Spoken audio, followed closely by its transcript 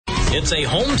It's a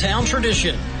hometown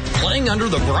tradition, playing under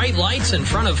the bright lights in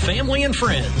front of family and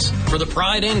friends for the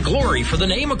pride and glory for the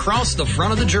name across the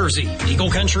front of the jersey.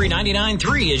 Eagle Country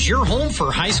 99.3 is your home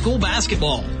for high school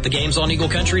basketball. The games on Eagle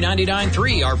Country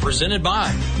 99.3 are presented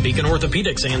by Beacon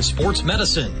Orthopedics and Sports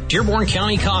Medicine, Dearborn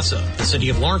County CASA, the City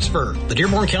of Lawrenceburg, the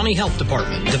Dearborn County Health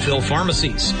Department, DePhil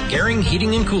Pharmacies, Gehring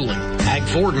Heating and Cooling, Ag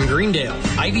Ford in Greendale,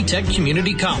 Ivy Tech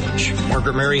Community College,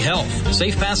 Margaret Mary Health,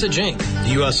 Safe Passage Inc.,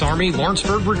 the U.S. Army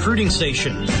Lawrenceburg Recruiting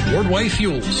Station, Wardway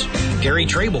Fuels, Gary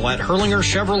Trable at Hurlinger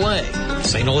Chevrolet,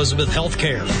 St. Elizabeth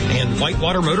Healthcare, and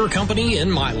Whitewater Motor Company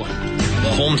in Milan. The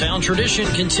hometown tradition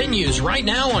continues right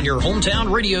now on your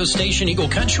hometown radio station, Eagle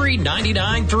Country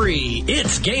 99.3.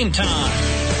 It's game time.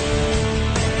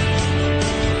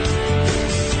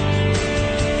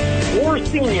 4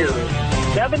 seniors,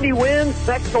 70 wins,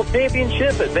 sectional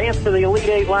championship, advanced to the Elite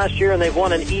Eight last year, and they've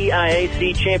won an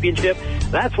EIAC championship.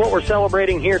 That's what we're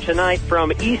celebrating here tonight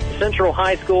from East Central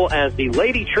High School as the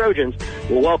Lady Trojans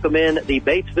will welcome in the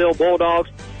Batesville Bulldogs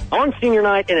on senior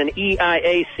night in an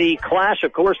EIAC clash.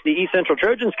 Of course, the East Central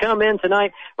Trojans come in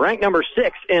tonight ranked number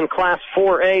 6 in Class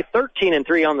 4A,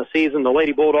 13-3 on the season. The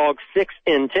Lady Bulldogs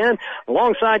 6-10.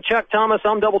 Alongside Chuck Thomas,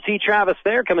 I'm Double T Travis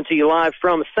there, coming to you live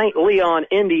from St. Leon,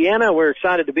 Indiana. We're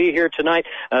excited to be here tonight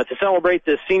to celebrate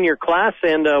this senior class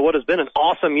and what has been an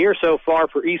awesome year so far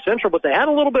for East Central. But they had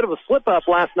a little bit of a slip-up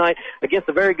last night against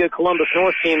a very good Columbus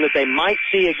North team that they might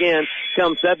see again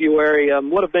come February.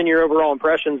 What have been your overall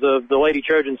impressions of the Lady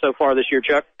Trojans so far this year,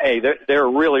 Chuck? Hey, they're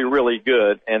really, really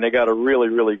good, and they got a really,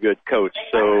 really good coach.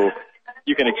 So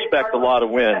you can expect a lot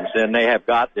of wins, and they have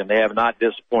got them. They have not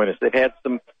disappointed us. They've had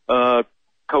some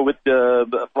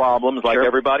COVID problems like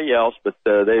everybody else, but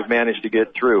they've managed to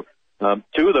get through.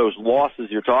 2 of those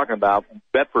losses you're talking about,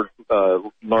 Bedford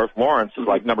North Lawrence is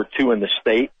like number 2 in the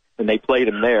state, and they played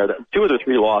them there. 2 of the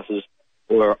 3 losses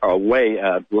were away.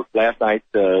 Last night,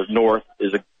 North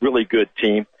is a really good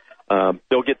team.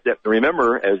 They'll get that.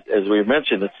 Remember, as we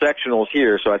mentioned, it's sectionals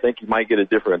here, so I think you might get a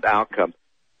different outcome.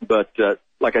 But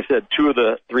like I said, 2 of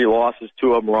the 3 losses,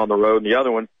 2 of them were on the road, and the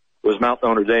other one was Mount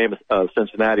Notre Dame,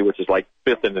 Cincinnati, which is like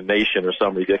 5th in the nation or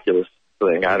some ridiculous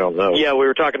thing. I don't know. Yeah, we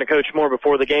were talking to Coach Moore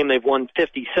before the game. They've won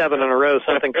 57 in a row,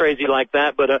 something crazy like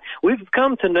that. But we've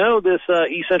come to know this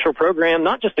East Central program,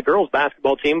 not just the girls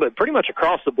basketball team, but pretty much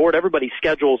across the board. Everybody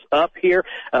schedules up here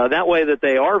that way that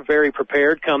they are very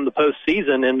prepared come the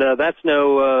postseason, and that's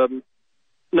no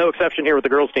exception here with the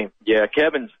girls team. Yeah,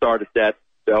 Kevin started that,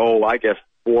 I guess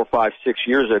 4, 5, 6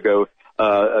 years ago,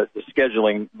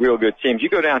 scheduling real good teams. You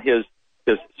go down his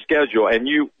schedule, and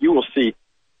you will see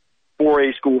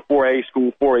 4A school, 4A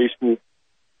school, 4A school,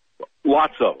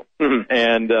 lots of them.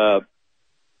 Mm-hmm.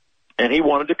 And he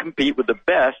wanted to compete with the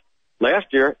best. Last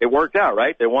year, it worked out,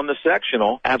 right? They won the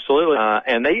sectional. Absolutely.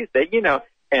 And they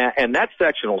and that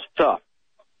sectional's tough.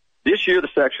 This year, the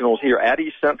sectional's here at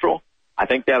East Central. I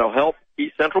think that'll help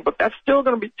East Central, but that's still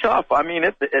going to be tough. I mean,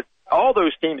 all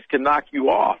those teams can knock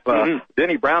you off.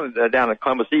 Denny Brown down at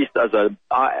Columbus East does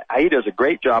a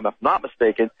great job, if not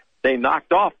mistaken. They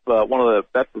knocked off one of the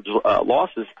Bedford's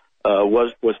losses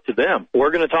was to them. We're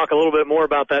going to talk a little bit more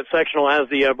about that sectional as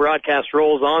the broadcast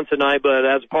rolls on tonight, but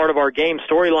as part of our game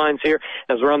storylines here,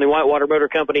 as we're on the Whitewater Motor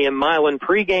Company in Milan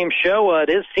pregame show,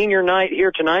 it is senior night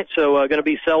here tonight, so going to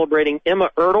be celebrating Emma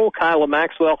Ertl, Kyla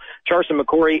Maxwell, Charson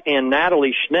McCory, and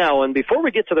Natalie Schnell. And before we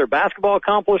get to their basketball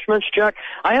accomplishments, Chuck,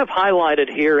 I have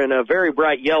highlighted here in a very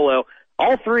bright yellow,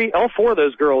 all 4 of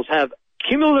those girls have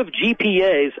cumulative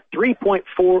GPAs 3.4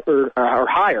 or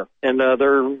higher, and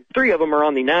 3 of them are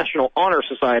on the National Honor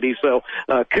Society, so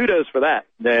kudos for that.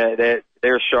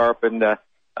 They're sharp, and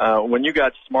when you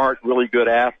got smart, really good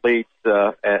athletes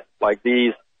like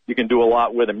these, you can do a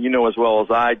lot with them. You know as well as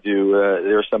I do,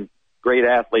 there's some great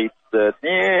athletes that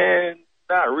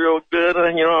not real good,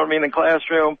 you know what I mean, in the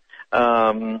classroom,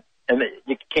 and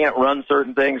you can't run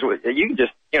certain things. You can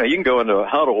just, you can go into a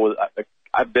huddle with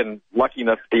I've been lucky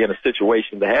enough to be in a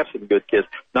situation to have some good kids.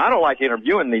 Now, I don't like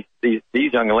interviewing these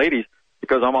young ladies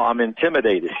because I'm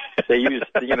intimidated. They use,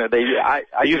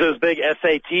 I use those big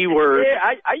SAT words. Yeah,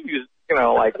 I use,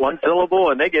 like one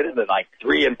syllable, and they get into like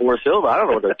 3 and 4 syllables. I don't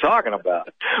know what they're talking about.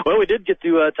 Well, we did get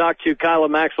to talk to Kyla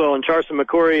Maxwell and Charson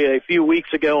McCory a few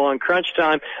weeks ago on Crunch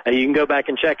Time. You can go back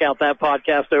and check out that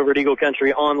podcast over at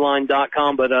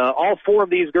EagleCountryOnline.com. But all 4 of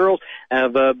these girls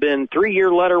have been 3-year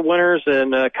letter winners,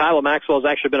 and Kyla Maxwell has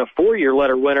actually been a 4-year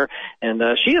letter winner. And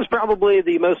she is probably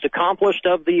the most accomplished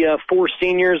of the 4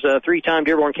 seniors, 3-time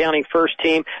Dearborn County first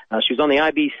team. She's on the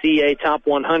IBCA Top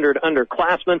 100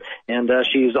 underclassmen, and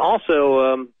she's also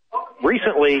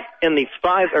recently in the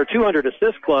 200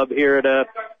 assist club here at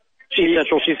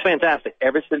She's fantastic.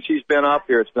 Ever since she's been up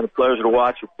here, it's been a pleasure to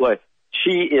watch her play.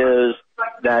 She is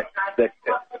the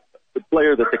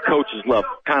player that the coaches love.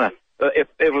 Kind of, if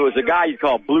it was a guy you'd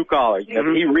call blue collar,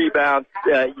 he rebounds,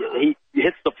 he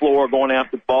hits the floor going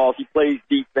after balls, he plays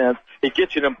defense, he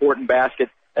gets you an important basket,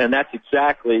 and that's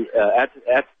exactly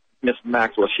that's Miss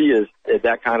Maxwell. She is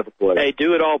that kind of a player. A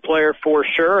do-it-all player for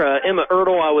sure. Emma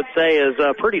Ertl, I would say, is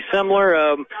pretty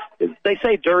similar. They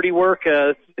say dirty work.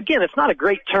 Again, it's not a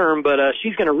great term, but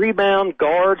she's going to rebound,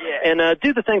 guard, and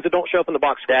do the things that don't show up in the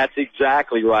box score. That's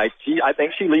exactly right. I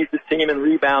think she leads the team in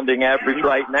rebounding average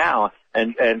right now,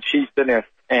 and she's been there.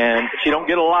 And she don't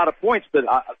get a lot of points, but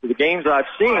the games I've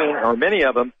seen, or many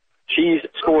of them, she's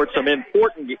scored some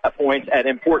important points at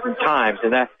important times,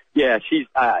 and that. Yeah, she's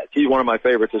one of my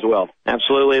favorites as well.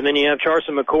 Absolutely. And then you have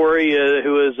Charson McCory,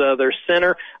 who is their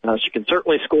center. She can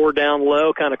certainly score down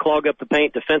low, kind of clog up the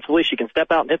paint defensively. She can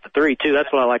step out and hit the three, too. That's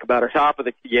what I like about her.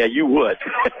 Yeah, you would.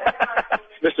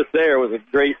 Mr. Thayer was a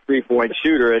great three-point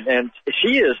shooter, and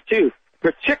she is, too,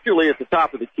 particularly at the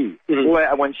top of the key.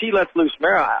 Mm-hmm. When she lets loose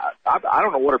Mara, I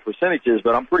don't know what her percentage is,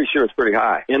 but I'm pretty sure it's pretty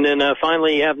high. And then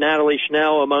finally you have Natalie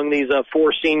Schnell among these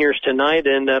four seniors tonight,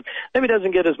 and maybe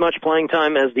doesn't get as much playing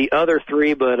time as the other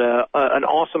three, but an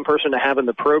awesome person to have in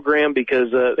the program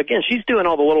because, again, she's doing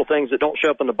all the little things that don't show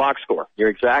up in the box score. You're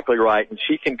exactly right, and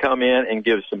she can come in and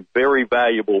give some very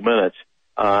valuable minutes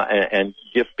and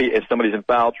give if somebody's in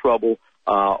foul trouble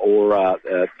or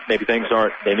maybe things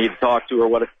they need to talk to or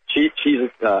whatever. She's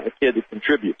a kid that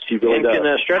contributes. She really does. And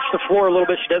can stretch the floor a little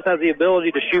bit. She does have the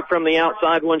ability to shoot from the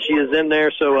outside when she is in there.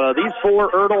 So these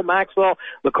four, Ertl, Maxwell,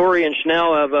 McCory, and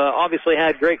Schnell, have obviously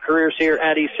had great careers here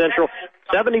at East Central.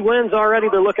 70 wins already.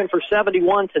 They're looking for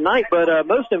 71 tonight, but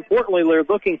most importantly, they're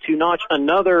looking to notch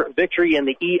another victory in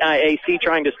the EIAC,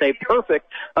 trying to stay perfect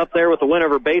up there with the win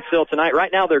over Batesville tonight.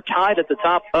 Right now, they're tied at the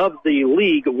top of the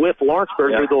league with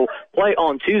Lawrenceburg, who they'll play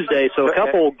on Tuesday. So a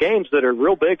couple games that are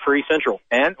real big for East Central.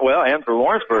 And for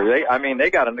Lawrenceburg, they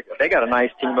got a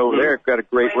nice team over there. Got a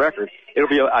great record.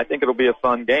 I think it'll be a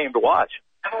fun game to watch.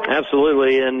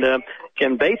 Absolutely, and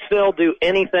can Batesville do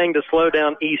anything to slow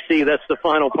down EC? That's the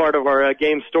final part of our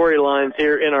game storylines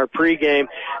here in our pregame,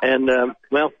 and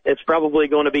it's probably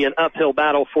going to be an uphill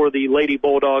battle for the Lady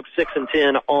Bulldogs,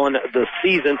 6-10 on the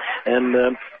season,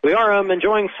 and we are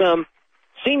enjoying some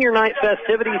senior night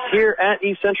festivities here at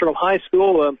East Central High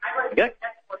School. Got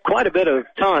quite a bit of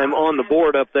time on the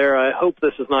board up there. I hope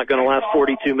this is not going to last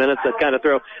 42 minutes. That kind of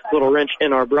throw a little wrench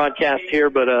in our broadcast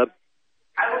here, but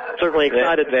certainly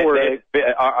excited for it.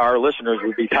 Our listeners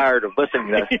would be tired of listening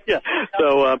to that. Yeah.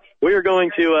 So we are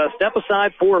going to step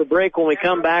aside for a break. When we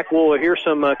come back, we'll hear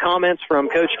some comments from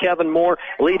Coach Kevin Moore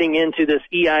leading into this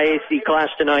EIAC class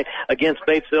tonight against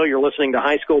Batesville. You're listening to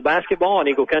high school basketball on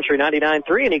Eagle Country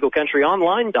 99.3 and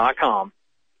EagleCountryOnline.com.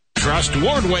 Trust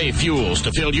Wardway Fuels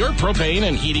to fill your propane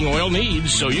and heating oil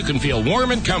needs so you can feel warm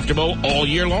and comfortable all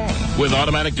year long. With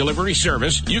automatic delivery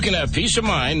service, you can have peace of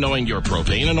mind knowing your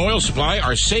propane and oil supply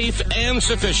are safe and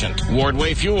sufficient.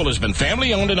 Wardway Fuel has been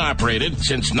family owned and operated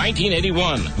since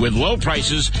 1981 with low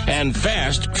prices and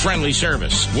fast, friendly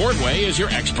service. Wardway is your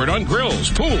expert on grills,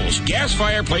 pools, gas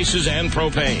fireplaces, and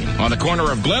propane. On the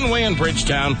corner of Glenway and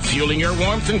Bridgetown, fueling your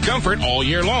warmth and comfort all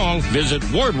year long. Visit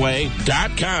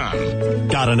wardway.com.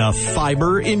 Got enough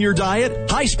fiber in your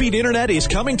diet? High-speed internet is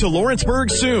coming to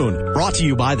Lawrenceburg soon. Brought to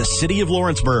you by the City of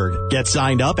Lawrenceburg. Get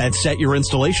signed up and set your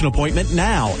installation appointment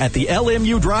now at the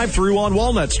LMU drive-thru on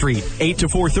Walnut Street, 8 to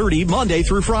 4:30, Monday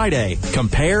through Friday.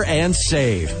 Compare and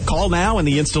save. Call now and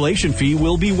the installation fee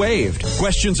will be waived.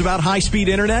 Questions about high-speed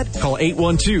internet? Call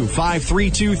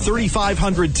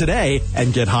 812-532-3500 today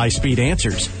and get high-speed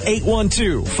answers.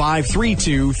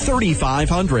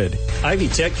 812-532-3500. Ivy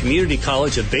Tech Community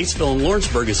College of Batesville and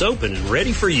Lawrenceburg is open and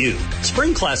ready for you.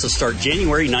 Spring classes start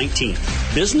January 19th.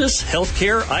 Business,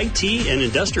 healthcare, IT, and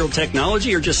industrial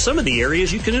technology are just some of the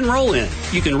areas you can enroll in.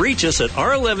 You can reach us at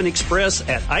R11 Express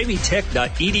at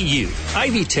ivytech.edu.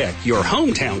 Ivy Tech, your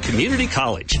hometown community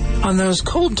college. On those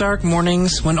cold, dark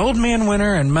mornings when Old Man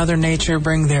Winter and Mother Nature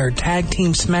bring their tag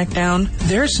team smackdown,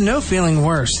 there's no feeling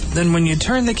worse than when you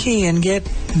turn the key and get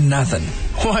nothing.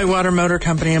 Whitewater Motor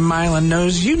Company in Milan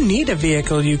knows you need a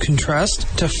vehicle you can trust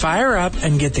to fire up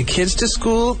and get the kids to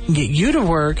school, get you to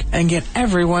work, and get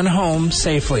everyone home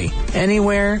safely.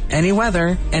 Anywhere, any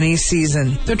weather, any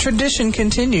season. The tradition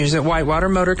continues at Whitewater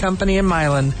Motor Company in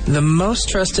Milan, the most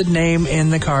trusted name in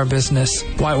the car business.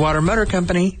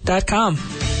 WhitewaterMotorCompany.com.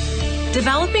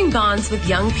 Developing bonds with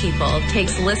young people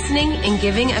takes listening and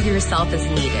giving of yourself as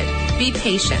needed. Be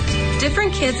patient.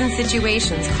 Different kids and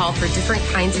situations call for different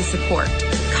kinds of support.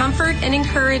 Comfort and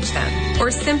encourage them,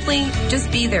 or simply just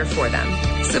be there for them.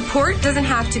 Support doesn't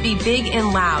have to be big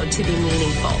and loud to be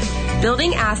meaningful.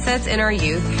 Building assets in our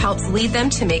youth helps lead them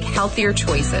to make healthier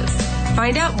choices.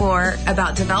 Find out more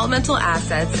about developmental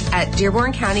assets at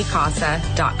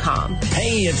DearbornCountyCASA.com.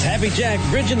 Hey, it's Happy Jack,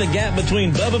 bridging the gap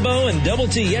between Bubba Bo and Double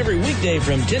T every weekday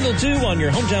from 10 till 2 on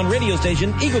your hometown radio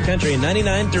station, Eagle Country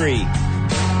 99.3.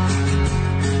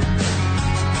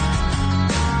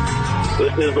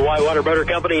 This is the Whitewater Motor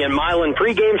Company and Milan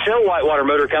pregame show. Whitewater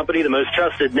Motor Company, the most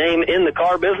trusted name in the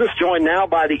car business, joined now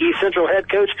by the East Central head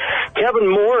coach, Kevin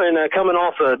Moore, and coming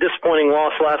off a disappointing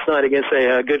loss last night against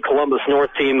a good Columbus North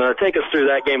team. Take us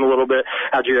through that game a little bit.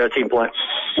 How'd your team play?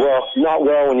 Well, not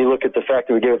well when you look at the fact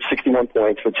that we gave up 61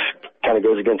 points, which kind of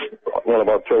goes against one of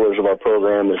our pillars of our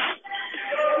program, is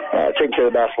taking care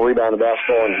of the basketball, rebounding the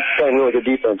basketball, and playing really good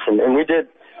defense. And we did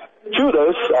two of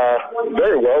those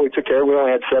very well. We took care. We only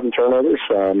had 7 turnovers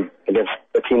against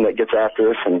a team that gets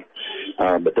after us, and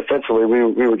but defensively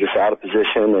we were just out of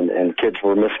position, and kids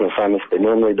were missing assignments they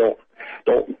normally don't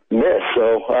miss.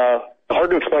 So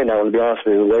hard to explain that one, to be honest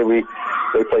with you, the way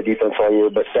they play defense all year.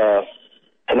 But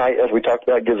tonight, as we talked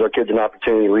about, gives our kids an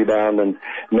opportunity to rebound and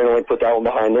mentally put that one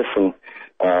behind us. And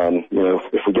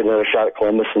if we get another shot at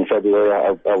Columbus in February,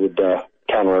 I would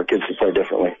counter our kids to play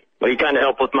differently. Well, you kind of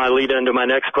helped with my lead into my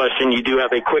next question. You do have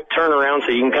a quick turnaround,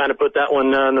 so you can kind of put that one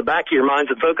in the back of your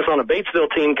minds and focus on a Batesville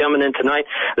team coming in tonight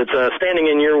that's standing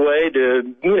in your way to,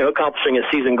 accomplishing a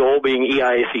season goal, being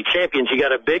EIAC champions. You got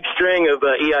a big string of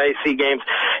EIAC games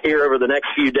here over the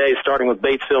next few days, starting with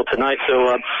Batesville tonight.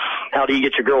 So how do you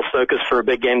get your girls focused for a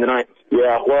big game tonight?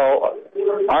 Yeah, well,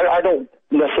 I don't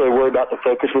necessarily worry about the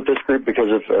focus with this group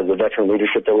because of the veteran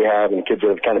leadership that we have and the kids that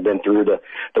have kind of been through the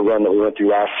run that we went through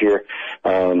last year.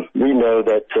 We know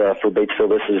that for Batesville,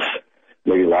 this is,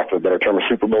 maybe lack of a better term, a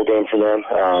Super Bowl game for them,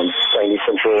 playing East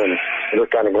Central, and they're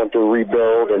kind of going through a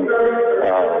rebuild. And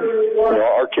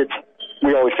our kids,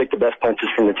 we always take the best punches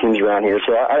from the teams around here.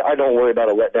 So I don't worry about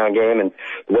a letdown game. And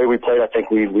the way we played, I think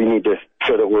we need to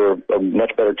show that we're a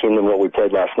much better team than what we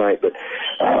played last night. But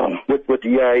with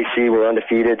the EIAC, we're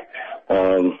undefeated.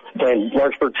 Playing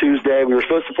Lawrenceburg Tuesday. We were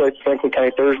supposed to play Franklin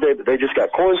County Thursday, but they just got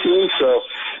quarantined. So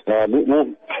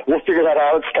we'll figure that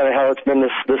out. It's kind of how it's been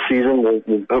this season. We'll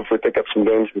hopefully pick up some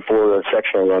games before the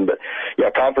sectional run. But yeah,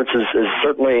 conference is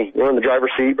certainly, we're in the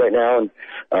driver's seat right now, and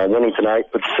winning tonight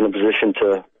puts us in a position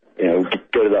to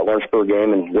go to that Lawrenceburg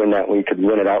game and win that. We could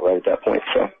win it outright at that point.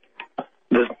 So.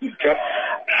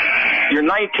 You're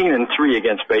 19-3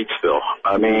 against Batesville.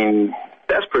 I mean,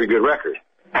 that's a pretty good record.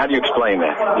 How do you explain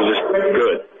that? You're just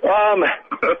good.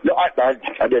 No, I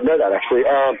didn't know that actually.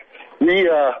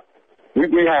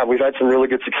 We've had some really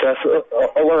good success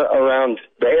around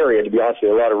the area. To be honest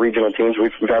with you, a lot of regional teams.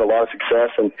 We've had a lot of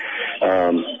success, and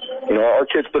our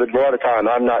kids put a lot of time.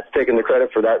 I'm not taking the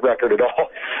credit for that record at all.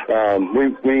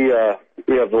 We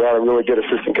have a lot of really good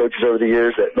assistant coaches over the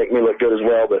years that make me look good as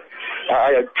well. But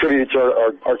I attribute it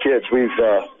to our kids.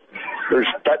 There's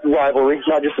that rivalry,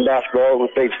 not just in basketball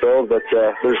with Batesville, but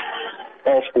there's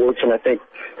all sports, and I think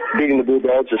beating the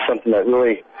Bulldogs is something that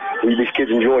really these kids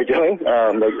enjoy doing.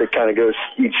 It kind of goes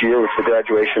each year with the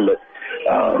graduation, but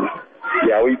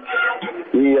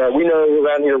we know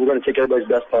around here we're going to take everybody's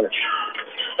best punch.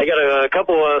 They got a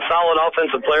couple of solid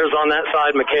offensive players on that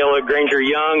side, Michaela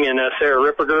Granger-Young and Sarah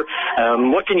Ripperger.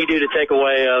 What can you do to take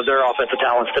away their offensive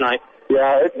talents tonight?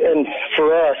 Yeah, and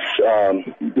for us,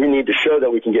 we need to show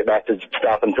that we can get back to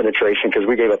stopping penetration because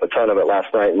we gave up a ton of it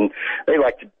last night, and they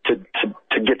like to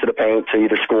get to the paint to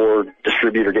either score,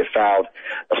 distribute, or get fouled,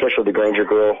 especially the Granger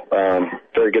girl.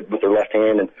 Very good with her left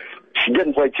hand, and she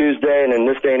didn't play Tuesday, and in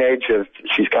this day and age, if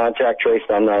she's contact traced,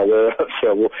 I'm not aware of,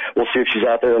 so we'll see if she's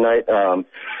out there tonight.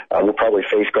 We'll probably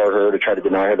face guard her to try to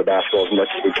deny her the basketball as much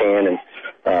as we can, and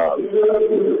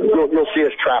you'll see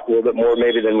us trap a little bit more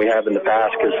maybe than we have in the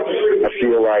past because I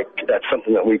feel like that's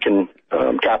something that we can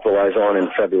capitalize on in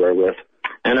February with.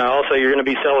 And also, you're going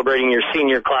to be celebrating your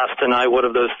senior class tonight. What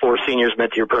have those 4 seniors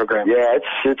meant to your program? Yeah,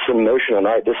 it's an emotional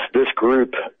night. This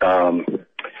group,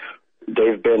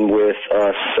 they've been with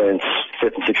us since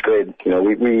 5th and 6th grade.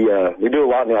 We do a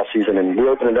lot in the off season, and we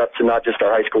open it up to not just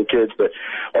our high school kids, but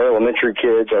our elementary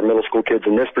kids, our middle school kids.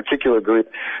 In this particular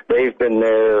group, they've been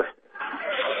there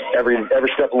every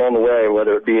step along the way,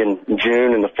 whether it be in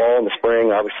June, in the fall, in the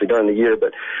spring, obviously during the year.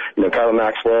 But Kyla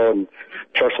Maxwell and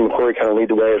Charles McCoy kind of lead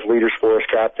the way as leaders for us,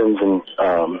 captains, and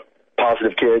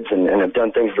positive kids, and have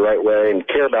done things the right way and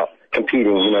care about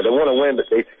competing. They want to win, but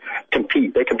they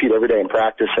compete. They compete every day in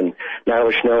practice. And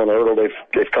Natalie Schnell and Erdl,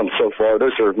 they've come so far.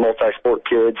 Those are multi-sport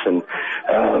kids, and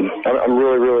I'm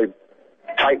really, really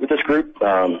tight with this group.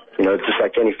 Just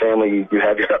like any family, you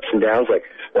have your ups and downs. Like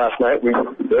last night,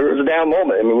 there was a down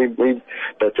moment. I mean,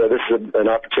 but this is an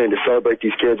opportunity to celebrate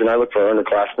these kids, and I look for our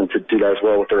underclassmen to do that as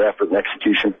well with their effort and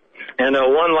execution. And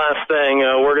one last thing,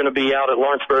 we're going to be out at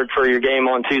Lawrenceburg for your game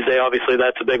on Tuesday. Obviously,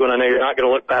 that's a big one. I know you're not going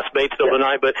to look past Batesville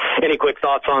tonight, but any quick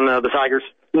thoughts on the Tigers?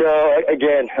 No,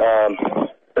 again,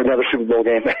 another Super Bowl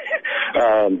game. We've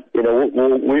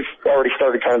already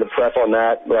started kind of the prep on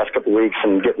that the last couple of weeks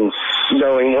and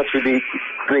knowing once we beat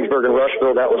Greensburg and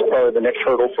Rushville, that was probably the next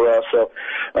hurdle for us. So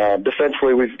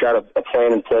defensively, we've got a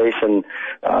plan in place, and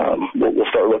we'll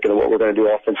start looking at what we're going to do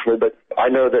offensively. But I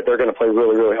know that they're going to play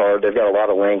really, really hard. They've got a lot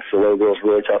of length. The low girl's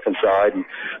really tough inside, and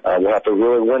we'll have to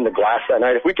really win the glass that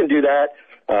night. If we can do that,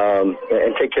 and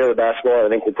take care of the basketball, I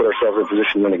think we'll put ourselves in a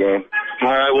position to win the game.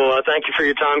 All right, well, thank you for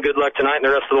your time. Good luck tonight and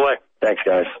the rest of the way. Thanks,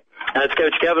 guys. That's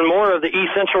Coach Kevin Moore of the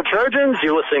East Central Trojans.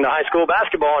 You're listening to high school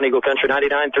basketball on Eagle Country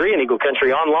 99.3 and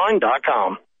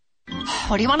EagleCountryOnline.com.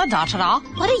 What do you want to da-da-da?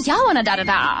 What do y'all want to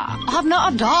da-da-da? I have no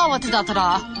idea what to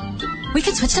da-da-da. We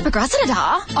could switch to Progressive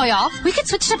da. Oh, yeah? We could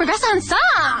switch to Progressive and sa.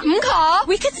 Okay.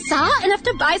 We could sa and have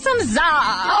to buy some za.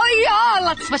 Oh, yeah.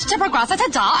 Let's switch to Progressive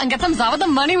da and get some za with the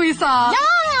money we saw. Yeah.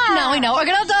 Now we know we're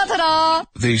going to da-da-da.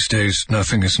 These days,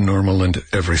 nothing is normal and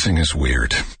everything is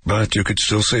weird. But you could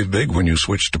still save big when you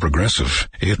switch to Progressive.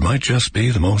 It might just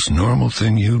be the most normal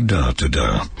thing you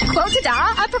da-da-da. Quote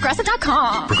da at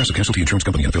Progressive.com. Progressive Casualty Insurance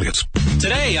Company and Affiliates.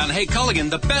 Today on Hey Culligan,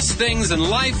 the best things in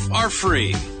life are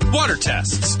free. Water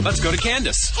tests. Let's go to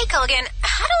Candace. Hey, Culligan,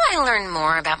 how do I learn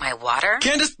more about my water?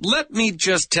 Candace, let me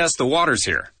just test the waters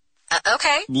here.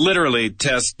 Okay. Literally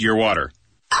test your water.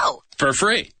 Oh. For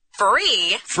free.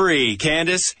 Free? Free,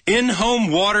 Candace.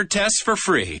 In-home water tests for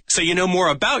free. So you know more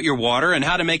about your water and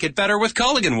how to make it better with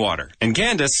Culligan water. And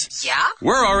Candace. Yeah?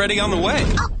 We're already on the way.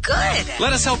 Oh, good.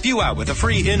 Let us help you out with a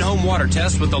free in-home water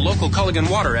test with the local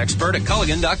Culligan water expert at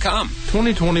Culligan.com.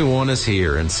 2021 is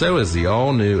here, and so is the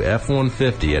all-new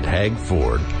F-150 at Hague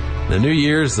Ford. The new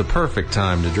year is the perfect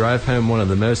time to drive home one of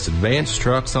the most advanced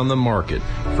trucks on the market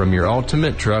from your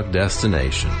ultimate truck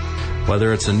destination.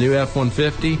 Whether it's a new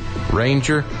F-150,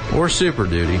 Ranger, or Super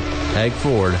Duty, Hague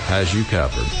Ford has you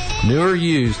covered. New or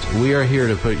used, we are here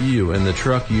to put you in the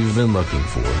truck you've been looking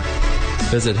for.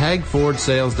 Visit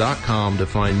HagueFordSales.com to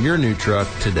find your new truck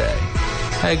today.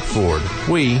 Hague Ford,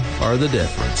 we are the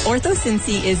difference. Ortho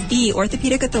Cincy is the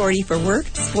orthopedic authority for work,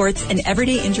 sports, and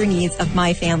everyday injury needs of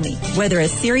my family. Whether a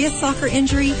serious soccer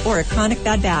injury or a chronic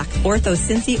bad back, Ortho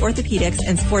Cincy Orthopedics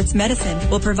and Sports Medicine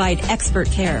will provide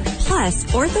expert care. Plus,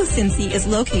 Ortho Cincy is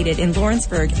located in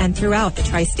Lawrenceburg and throughout the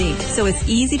tri-state, so it's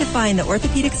easy to find the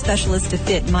orthopedic specialist to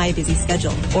fit my busy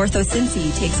schedule. Ortho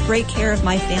Cincy takes great care of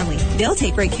my family. They'll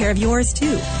take great care of yours,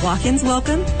 too. Walk-ins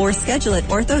welcome or schedule at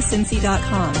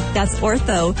orthocincy.com. That's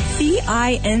ortho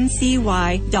CINCY.com.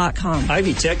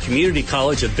 Ivy Tech Community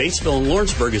College of Batesville and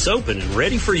Lawrenceburg is open and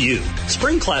ready for you.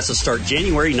 Spring classes start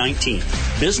January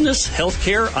 19th. Business,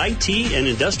 healthcare, IT, and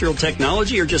industrial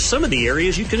technology are just some of the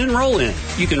areas you can enroll in.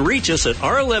 You can reach us at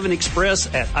R11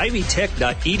 Express at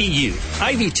ivytech.edu.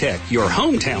 Ivy Tech, your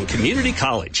hometown community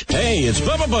college. Hey, it's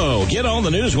Bubba Bo. Get all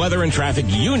the news, weather, and traffic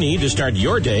you need to start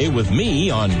your day with me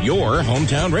on your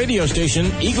hometown radio station,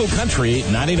 Eagle Country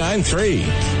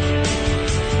 99.3.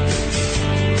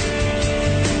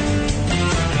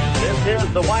 This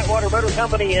is the Whitewater Motor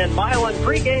Company in Milan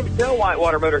pregame show.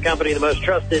 Whitewater Motor Company, the most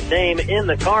trusted name in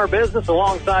the car business.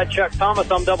 Alongside Chuck Thomas,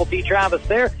 I'm Double T Travis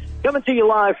there, coming to you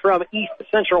live from East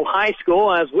Central High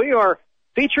School as we are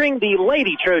featuring the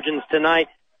Lady Trojans tonight.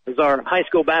 This is our high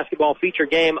school basketball feature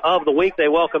game of the week. They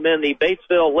welcome in the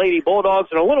Batesville Lady Bulldogs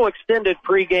and a little extended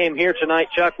pregame here tonight,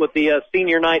 Chuck, with the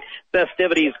senior night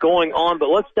festivities going on. But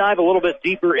let's dive a little bit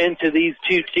deeper into these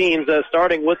two teams,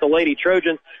 starting with the Lady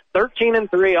Trojans.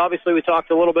 13-3. Obviously, we talked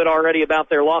a little bit already about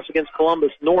their loss against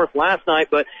Columbus North last night,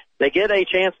 but they get a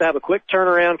chance to have a quick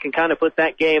turnaround, can kind of put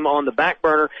that game on the back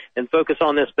burner and focus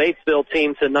on this Batesville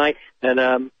team tonight.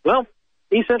 And,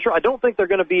 East Central, I don't think they're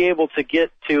going to be able to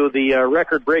get to the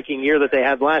record-breaking year that they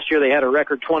had last year. They had a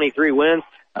record 23 wins.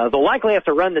 They'll likely have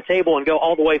to run the table and go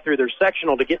all the way through their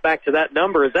sectional to get back to that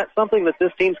number. Is that something that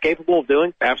this team's capable of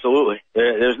doing? Absolutely.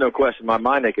 There's no question in my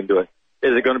mind they can do it.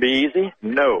 Is it going to be easy?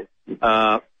 No.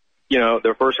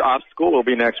 Their first obstacle will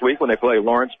be next week when they play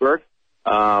Lawrenceburg.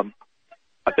 I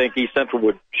think East Central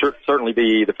would certainly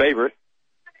be the favorite.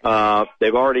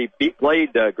 They've already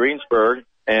played Greensburg,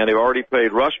 and they've already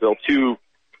played Rushville,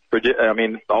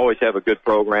 always have a good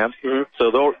program. Mm-hmm.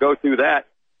 So they'll go through that.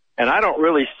 And I don't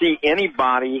really see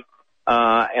anybody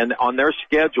and on their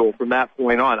schedule from that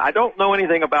point on. I don't know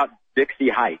anything about Dixie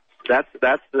Heights. That's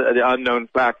the unknown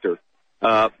factor.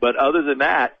 But other than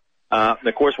that, And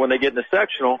of course, when they get in the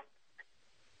sectional,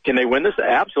 can they win this?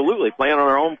 Absolutely. Playing on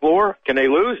their own floor, can they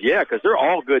lose? Yeah, because they're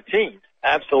all good teams.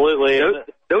 Absolutely.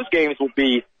 Those games will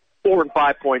be 4 and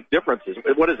 5 point differences.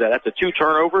 What is that? That's a 2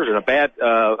 turnovers and a bad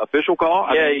official call?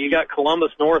 I mean, you got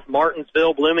Columbus North,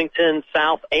 Martinsville, Bloomington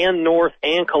South and North,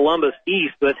 and Columbus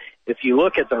East. But if you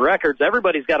look at the records,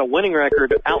 everybody's got a winning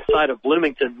record outside of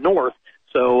Bloomington North.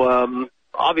 So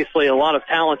obviously a lot of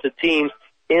talented teams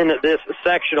in this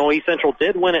sectional. East Central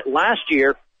did win it last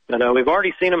year, but we've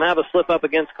already seen them have a slip up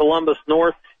against Columbus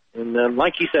North. And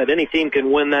like you said, any team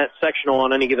can win that sectional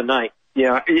on any given night.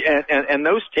 Yeah, and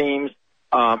those teams,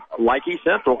 like East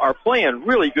Central, are playing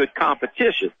really good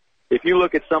competition. If you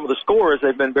look at some of the scores,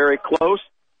 they've been very close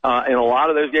in a lot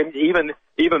of those games.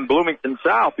 Even Bloomington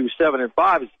South, who's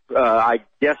 7-5, I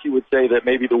guess you would say that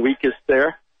maybe the weakest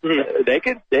there. Mm-hmm. They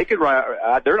could.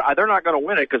 They're not going to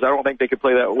win it because I don't think they could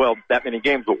play that many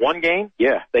games. But one game,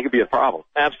 yeah, they could be a problem.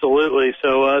 Absolutely.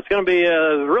 So it's going to be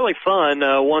really fun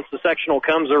once the sectional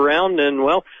comes around, and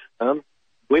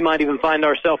we might even find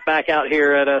ourselves back out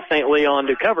here at St. Leon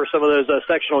to cover some of those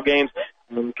sectional games.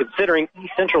 Considering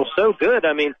East Central's so good,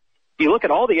 I mean, if you look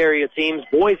at all the area teams,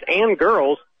 boys and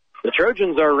girls, the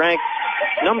Trojans are ranked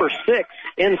number 6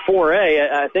 in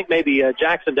 4A. I think maybe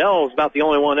Jacksonville is about the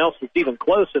only one else that's even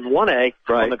close in 1A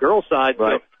on the girls' side.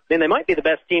 Right. So, I mean, they might be the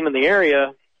best team in the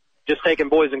area, just taking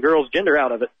boys and girls gender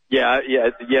out of it. Yeah.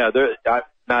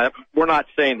 Now, we're not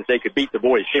saying that they could beat the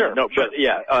boys. Sure. No, but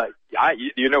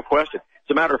no question.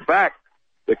 As a matter of fact,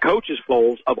 the coaches'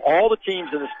 polls of all the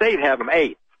teams in the state have them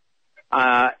 8.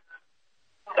 That's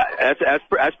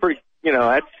pretty.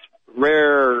 That's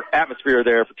rare atmosphere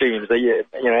there for teams.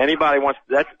 Anybody wants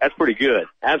that's pretty good.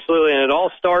 Absolutely, and it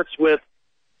all starts with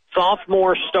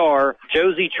sophomore star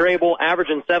Josie Trable,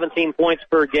 averaging 17 points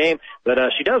per game, but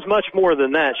she does much more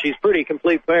than that. She's pretty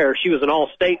complete player. She was an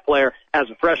all-state player as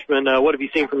a freshman. What have you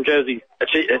seen from Josie?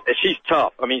 She's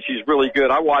tough. I mean, she's really good.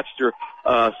 I watched her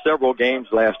several games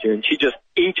last year, and she just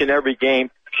each and every game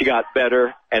she got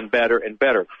better and better and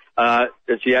better.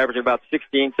 She averaged about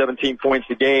 16, 17 points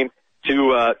a game.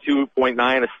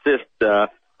 2.9 assists,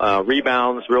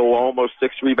 rebounds, almost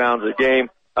 6 rebounds a game.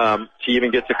 She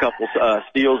even gets a couple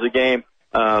steals a game.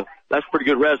 That's a pretty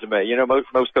good resume.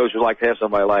 Most coaches like to have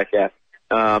somebody like that.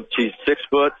 She's 6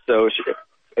 foot, so she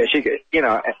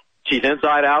she's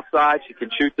inside, outside. She can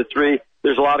shoot the 3.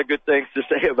 There's a lot of good things to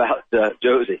say about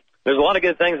Josie. There's a lot of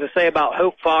good things to say about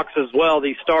Hope Fox as well,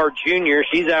 the star junior.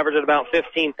 She's averaging about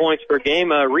 15 points per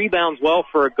game. Rebounds well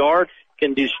for a guard,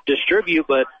 can distribute,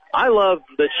 but I love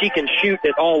that she can shoot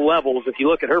at all levels. If you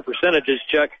look at her percentages,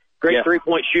 Chuck, great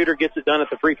 3-point shooter, gets it done at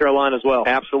the free throw line as well.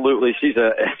 Absolutely. She's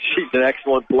an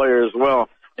excellent player as well.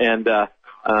 And,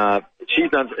 she's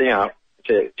done,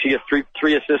 she gets 3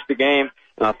 assists a game,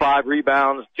 5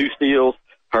 rebounds, 2 steals.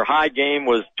 Her high game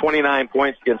was 29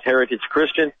 points against Heritage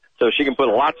Christian, so she can put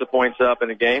lots of points up in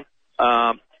a game.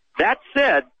 That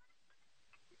said,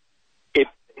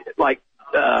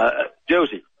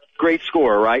 Josie, great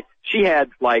scorer, right? She had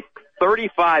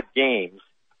 35 games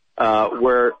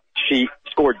where she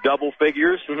scored double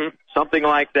figures, something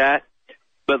like that.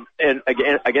 But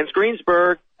against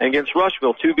Greensburg and against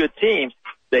Rushville, 2 good teams,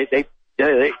 they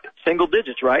single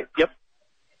digits, right? Yep.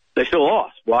 They still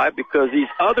lost. Why? Because these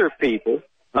other people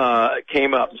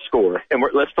came up and scored. And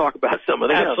let's talk about some of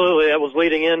them. Absolutely. That was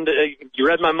leading into, you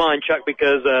read my mind, Chuck,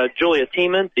 because Julia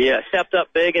Tiemann stepped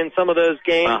up big in some of those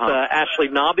games. Ashley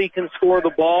Nobby can score the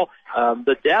ball.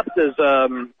 The depth is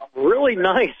really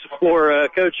nice for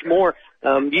Coach Moore.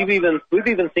 We've even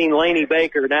seen Lainey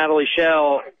Baker, Natalie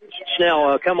Schnell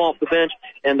come off the bench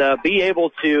and be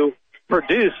able to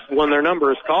produce when their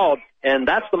number is called. And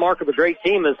that's the mark of a great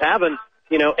team, is having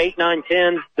 8, 9,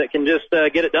 10 that can just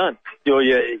get it done.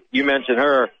 Julia, you mentioned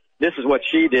her. This is what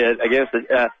she did against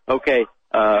Hope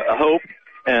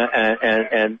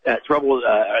and trouble.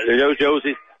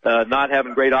 Josie not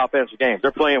having great offensive games.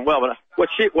 They're playing well, but what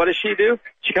does she do?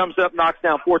 She comes up, knocks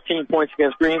down 14 points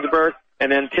against Greensburg,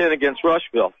 and then 10 against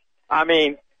Rushville. I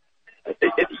mean,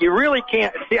 you really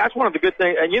can't see. That's one of the good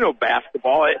things. And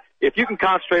basketball. If you can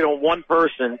concentrate on one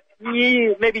person,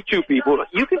 maybe 2 people,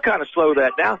 you can kind of slow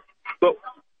that down. But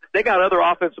they got other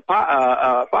offensive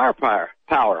firepower.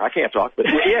 I can't talk, but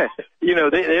yeah,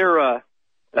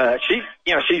 she's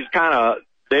kind of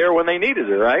there when they needed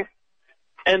her, right?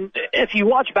 And if you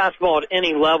watch basketball at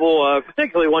any level,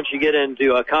 particularly once you get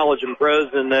into college and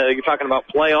pros, and you're talking about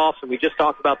playoffs, and we just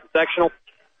talked about the sectional,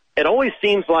 it always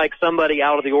seems like somebody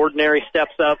out of the ordinary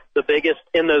steps up the biggest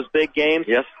in those big games.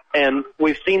 Yes. And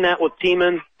we've seen that with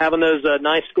Tiemann having those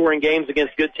nice scoring games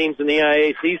against good teams in the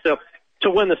EIAC. So to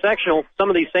win the sectional, some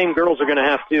of these same girls are going to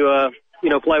have to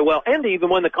play well and to even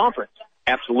win the conference.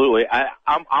 Absolutely.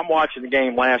 I'm watching the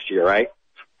game last year, right?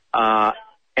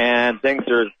 And things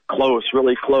are close,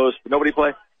 really close. Nobody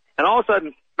play. And all of a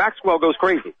sudden, Maxwell goes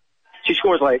crazy. She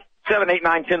scores like 7, 8,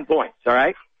 9, 10 points, all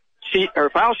right? Her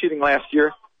foul shooting last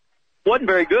year wasn't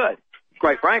very good,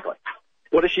 quite frankly.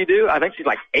 What does she do? I think she's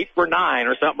like 8 for 9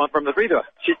 or something from the free throw.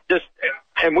 She just,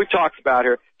 and we've talked about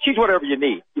her. She's whatever you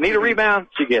need. You need a rebound,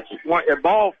 she gets it. You want a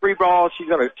ball, free ball, she's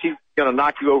gonna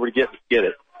knock you over to get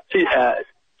it.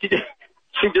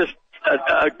 She's just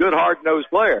a good hard-nosed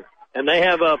player. And they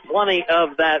have plenty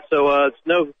of that, so it's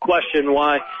no question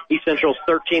why East Central's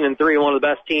 13-3, one of the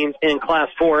best teams in Class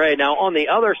 4A. Now, on the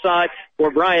other side,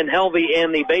 for Brian Helvey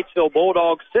and the Batesville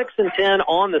Bulldogs, 6-10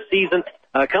 on the season,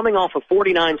 coming off a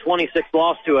 49-26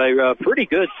 loss to a pretty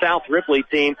good South Ripley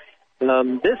team.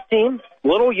 This team, a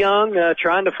little young,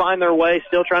 trying to find their way,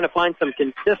 still trying to find some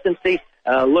consistency.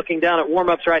 Looking down at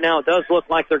warm-ups right now, it does look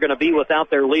like they're going to be without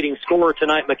their leading scorer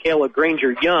tonight, Michaela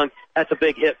Granger-Young. That's a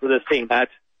big hit for this team.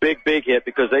 That's big hit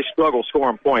because they struggle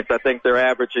scoring points. I think they're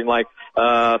averaging like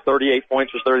 38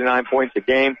 points or 39 points a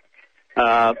game.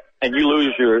 And you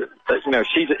lose your,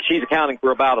 she's accounting for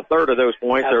about a third of those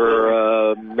points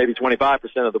or maybe 25%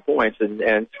 of the points,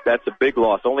 and that's a big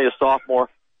loss. Only a sophomore,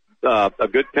 a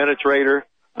good penetrator.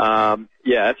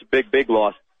 That's a big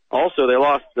loss. Also, they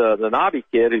lost the Nobby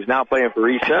kid who's now playing for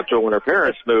East Central when her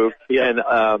parents moved. Yeah.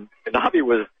 And Nobby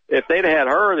was, if they'd had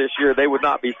her this year, they would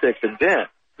not be 6-10.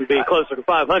 Be closer to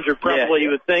 500 probably, you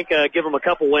would think. Give them a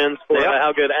couple wins for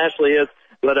how good Ashley is.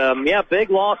 But, big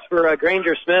loss for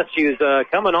Granger Smith. She was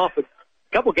coming off a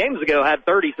couple games ago, had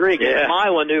 33 against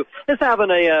Milan, who is having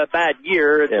a bad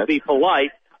year, to be polite.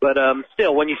 But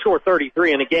still, when you score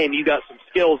 33 in a game, you got some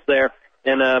skills there.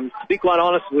 And to be quite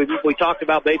honest, we talked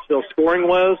about Batesville scoring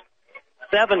woes.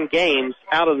 7 games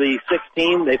out of the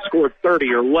 16, they've scored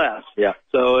 30 or less. Yeah.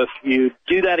 So if you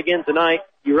do that again tonight,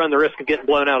 you run the risk of getting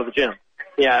blown out of the gym.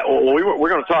 Yeah, well, we're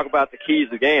going to talk about the keys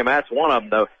of the game. That's one of them,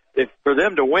 though. For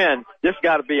them to win, this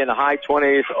got to be in the high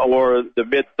 20s or the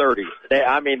mid 30s.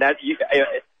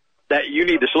 That you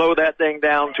need to slow that thing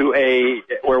down to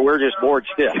where we're just bored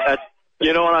stiff.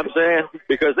 You know what I'm saying?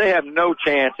 Because they have no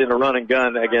chance in a run and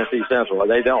gun against East Central.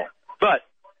 They don't. But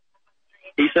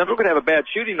East Central could have a bad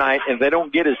shooting night, and they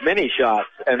don't get as many shots,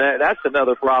 and that's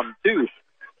another problem too.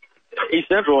 East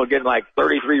Central is getting like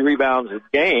 33 rebounds a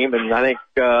game, and I think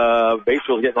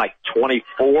Batesville's getting like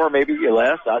 24, maybe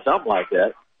less, something like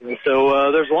that. And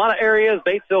so there's a lot of areas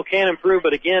Batesville can improve,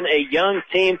 but again, a young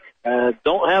team.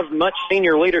 Don't have much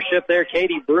senior leadership there.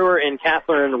 Katie Brewer and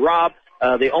Catherine Robb,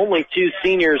 the only 2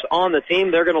 seniors on the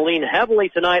team. They're going to lean heavily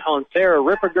tonight on Sarah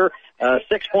Ripperger,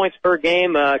 6 points per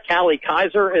game. Callie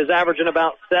Kaiser is averaging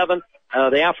about 7.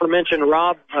 The aforementioned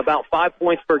Robb, about 5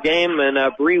 points per game, and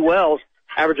Bree Wells,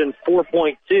 averaging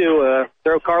 4.2.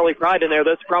 Throw Carly Pride in there.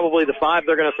 That's probably the 5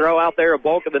 they're going to throw out there a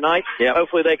bulk of the night. Yep.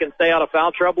 Hopefully they can stay out of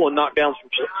foul trouble and knock down some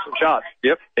shots.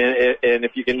 Yep. And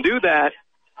if you can do that,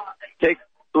 take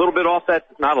a little bit off that,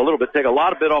 not a little bit, take a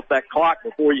lot of bit off that clock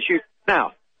before you shoot.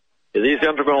 Now, is East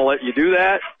Central going to let you do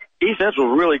that? East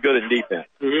Central is really good in defense.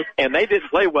 Mm-hmm. And they didn't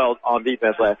play well on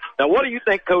defense last. Now, what do you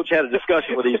think Coach had a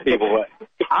discussion with these people?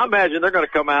 I imagine they're going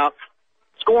to come out.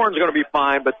 Scoring's going to be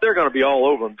fine, but they're going to be all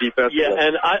over them defensively. Yeah,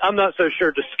 and I'm not so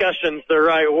sure discussion's the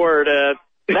right word.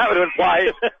 That would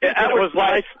imply that was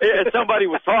like somebody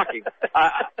was talking.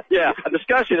 A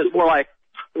discussion is more like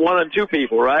 1 and 2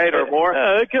 people, right, or more?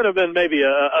 It could have been maybe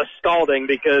a scalding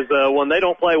because when they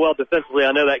don't play well defensively,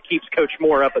 I know that keeps Coach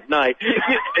Moore up at night.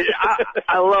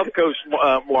 I love Coach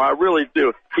Moore. I really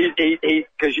do.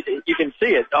 Because you can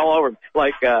see it all over him.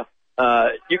 Like,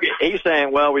 he's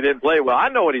saying, well, we didn't play well. I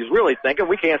know what he's really thinking.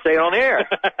 We can't say it on the air.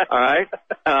 All right.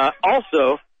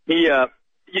 Also, you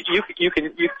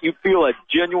feel a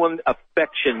genuine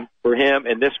affection for him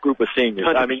and this group of seniors.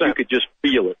 100%. I mean, you could just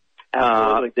feel it.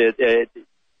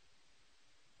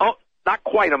 Not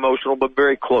quite emotional, but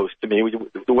very close to me,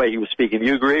 the way he was speaking. Do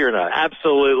you agree or not?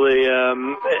 Absolutely.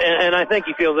 And I think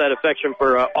he feels that affection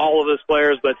for all of his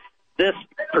players, but this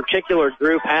particular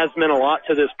group has meant a lot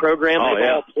to this program. They've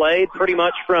all played pretty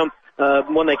much from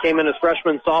when they came in as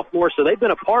freshmen and sophomores, so they've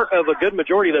been a part of a good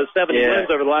majority of those 70 wins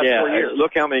over the last 4 years.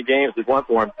 Look how many games they've won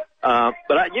for them.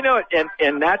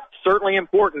 And that's certainly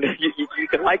important. You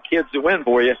can like kids to win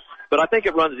for you, but I think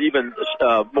it runs even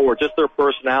more just their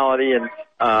personality and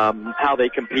how they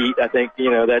compete. I think,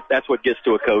 that's what gets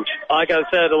to a coach. Like I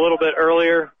said a little bit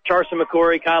earlier, Charson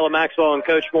McCory, Kyla Maxwell, and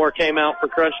Coach Moore came out for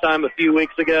Crunch Time a few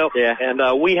weeks ago. Yeah. And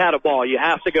we had a ball. You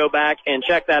have to go back and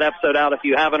check that episode out if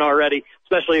you haven't already,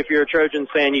 especially if you're a Trojans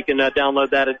fan. You can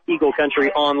download that at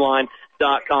EagleCountryOnline.com.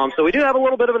 sportsmedicine.com. So we do have a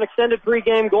little bit of an extended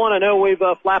pregame going. I know we've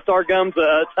flapped our gums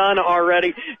a ton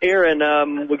already here,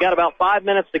 and we got about 5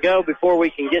 minutes to go before we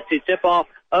can get to tip-off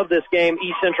of this game,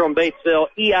 East Central and Batesville,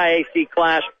 EIAC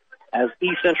clash, as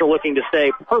East Central looking to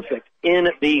stay perfect in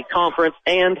the conference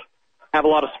and have a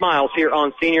lot of smiles here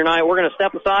on senior night. We're going to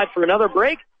step aside for another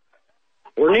break.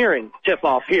 We're nearing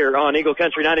tip-off here on Eagle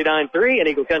Country 99.3 and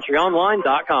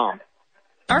EagleCountryOnline.com.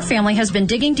 Our family has been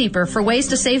digging deeper for ways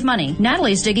to save money.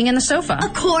 Natalie's digging in the sofa. A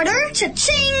quarter?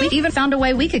 Cha-ching! We even found a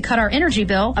way we could cut our energy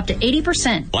bill up to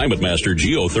 80%. Climate Master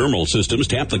geothermal systems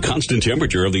tap the constant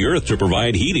temperature of the earth to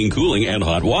provide heating, cooling, and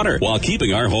hot water while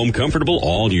keeping our home comfortable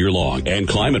all year long. And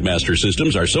Climate Master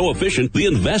systems are so efficient, the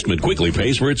investment quickly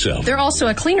pays for itself. They're also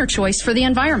a cleaner choice for the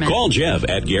environment. Call Jeff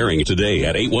at Gehring today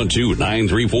at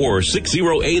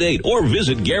 812-934-6088 or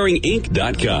visit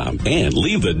GehringInc.com and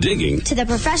leave the digging to the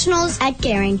professionals at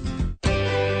Gehring.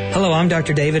 Hello, I'm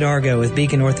Dr. David Argo with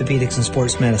Beacon Orthopedics and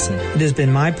Sports Medicine. It has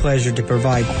been my pleasure to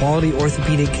provide quality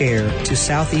orthopedic care to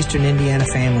southeastern Indiana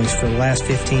families for the last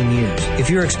 15 years. If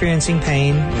you're experiencing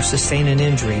pain or sustain an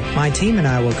injury, my team and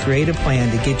I will create a plan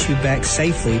to get you back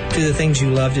safely to the things you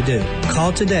love to do.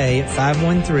 Call today at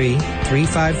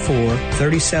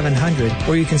 513-354-3700,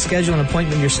 or you can schedule an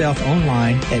appointment yourself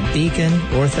online at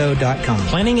beaconortho.com.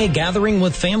 Planning a gathering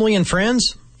with family and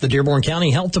friends? The Dearborn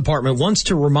County Health Department wants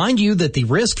to remind you that the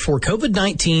risk for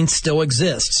COVID-19 still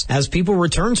exists. As people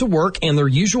return to work and their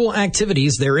usual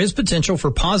activities, there is potential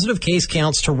for positive case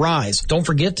counts to rise. Don't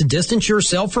forget to distance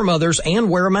yourself from others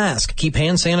and wear a mask. Keep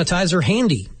hand sanitizer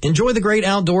handy. Enjoy the great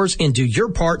outdoors and do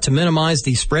your part to minimize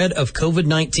the spread of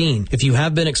COVID-19. If you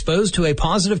have been exposed to a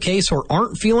positive case or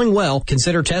aren't feeling well,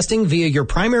 consider testing via your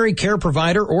primary care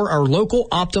provider or our local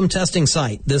Optum testing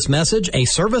site. This message, a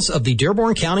service of the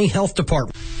Dearborn County Health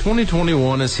Department.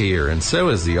 2021 is here, and so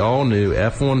is the all-new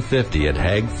F-150 at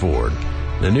Hague Ford.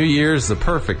 The new year is the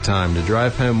perfect time to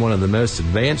drive home one of the most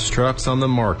advanced trucks on the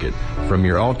market from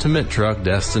your ultimate truck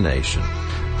destination.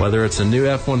 Whether it's a new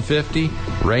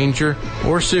F-150, Ranger,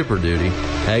 or Super Duty,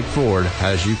 Hague Ford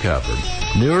has you covered.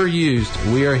 New or used,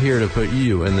 we are here to put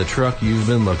you in the truck you've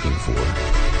been looking for.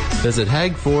 Visit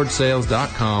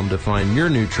HagueFordSales.com to find your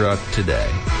new truck today.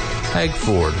 Hague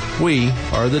Ford, we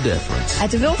are the difference.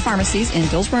 At DeVille Pharmacies in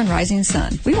Dillsboro and Rising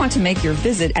Sun, we want to make your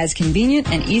visit as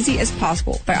convenient and easy as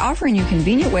possible by offering you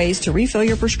convenient ways to refill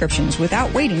your prescriptions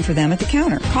without waiting for them at the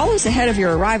counter. Call us ahead of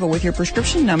your arrival with your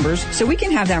prescription numbers so we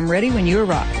can have them ready when you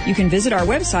arrive. You can visit our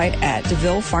website at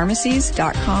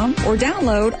DeVillePharmacies.com or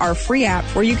download our free app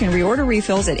where you can reorder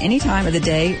refills at any time of the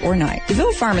day or night.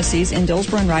 DeVille Pharmacies in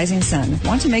Dillsboro and Rising Sun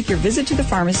want to make your visit to the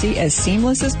pharmacy as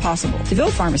seamless as possible.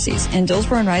 DeVille Pharmacies in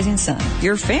Dillsboro and Rising Sun,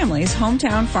 your family's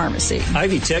hometown pharmacy.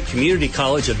 Ivy Tech Community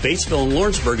College of Batesville and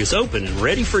Lawrenceburg is open and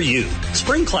ready for you.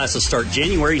 Spring classes start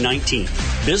January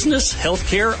 19th. Business,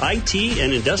 healthcare, IT,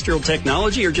 and industrial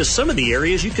technology are just some of the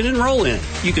areas you can enroll in.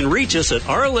 You can reach us at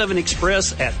R11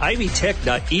 Express at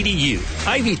ivytech.edu.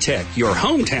 Ivy Tech, your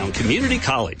hometown community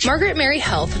college. Margaret Mary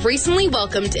Health recently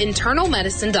welcomed internal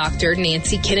medicine doctor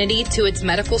Nancy Kennedy to its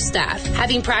medical staff.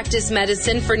 Having practiced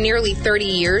medicine for nearly 30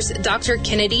 years, Dr.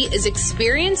 Kennedy is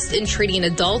experienced in treating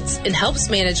adults and helps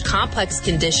manage complex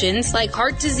conditions like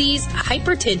heart disease,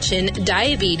 hypertension,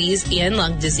 diabetes, and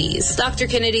lung disease. Dr.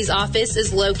 Kennedy's office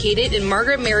is located in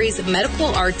Margaret Mary's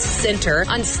Medical Arts Center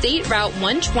on State Route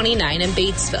 129 in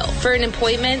Batesville. For an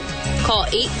appointment, call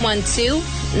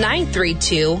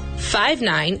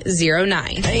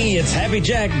 812-932-5909. Hey, it's Happy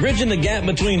Jack, bridging the gap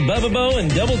between Bubba Bo and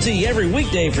Double T every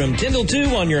weekday from 10 till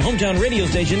 2 on your hometown radio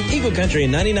station, Eagle Country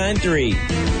 99.3.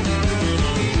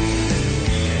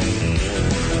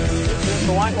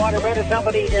 The Whitewater Motor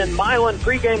Company in Milan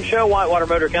pregame show. Whitewater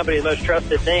Motor Company, the most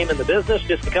trusted name in the business.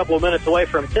 Just a couple of minutes away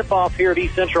from tip-off here at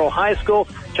East Central High School.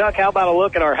 Chuck, how about a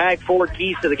look at our Hague Ford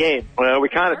keys to the game? Well, we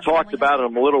kind of talked about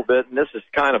them a little bit, and this is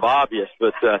kind of obvious,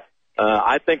 but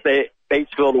I think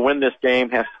Batesville to win this game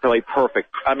has to play perfect.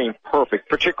 I mean, perfect,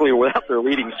 particularly without their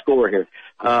leading scorer here.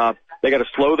 They got to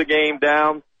slow the game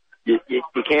down. You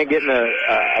can't get in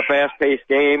a fast-paced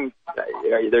game.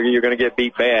 You're going to get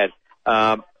beat bad.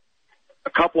 A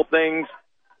couple things.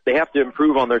 They have to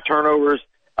improve on their turnovers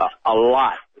a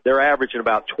lot. They're averaging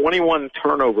about 21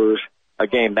 turnovers a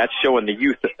game. That's showing the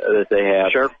youth that they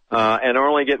have. Sure. And they're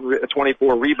only getting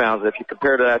 24 rebounds. If you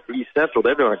compare that to East Central,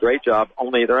 they're doing a great job.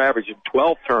 Only they're averaging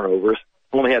 12 turnovers.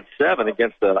 Only had 7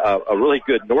 against a really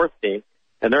good North team,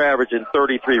 and they're averaging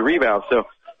 33 rebounds. So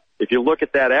if you look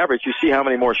at that average, you see how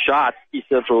many more shots East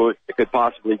Central could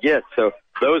possibly get. So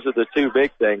those are the two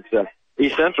big things.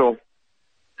 East Central,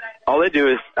 all they do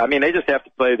is, they just have to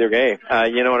play their game.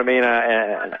 You know what I mean?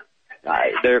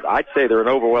 I'd say they're an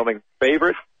overwhelming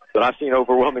favorite. but I've seen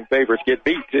overwhelming favorites get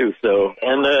beat too. So,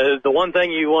 and the one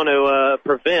thing you want to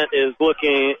prevent is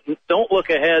don't look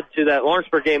ahead to that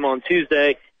Lawrenceburg game on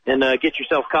Tuesday and get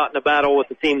yourself caught in a battle with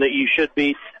the team that you should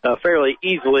beat fairly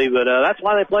easily. But that's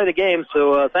why they play the game.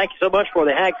 So thank you so much for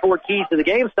the Hag Ford keys to the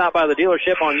game. Stop by the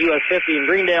dealership on US 50 in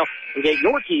Greendale and get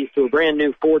your keys to a brand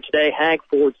new Ford today.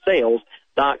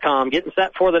 HagFordSales.com. Getting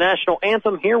set for the national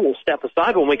anthem here. We'll step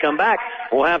aside. When we come back,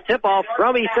 we'll have tip-off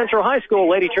from East Central High School.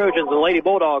 Lady Trojans and Lady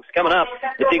Bulldogs coming up.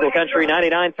 It's Eagle Country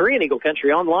 99.3 and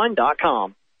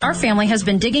EagleCountryOnline.com. Our family has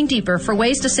been digging deeper for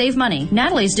ways to save money.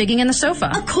 Natalie's digging in the sofa.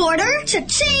 A quarter?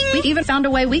 Cha-ching! We even found a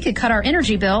way we could cut our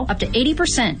energy bill up to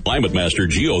 80%. Climate Master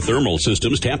geothermal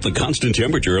systems tap the constant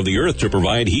temperature of the earth to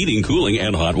provide heating, cooling,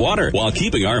 and hot water while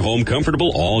keeping our home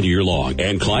comfortable all year long.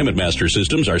 And Climate Master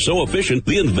systems are so efficient,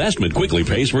 the investment quickly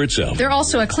pays for itself. They're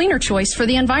also a cleaner choice for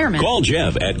the environment. Call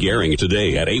Jeff at Gehring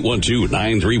today at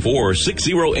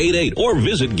 812-934-6088 or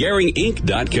visit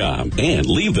GehringInc.com and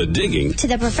leave the digging to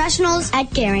the professionals at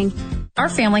Gehring. Our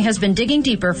family has been digging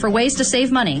deeper for ways to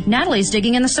save money. Natalie's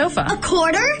digging in the sofa. A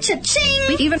quarter? Cha-ching!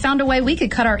 We even found a way we could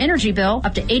cut our energy bill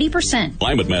up to 80%.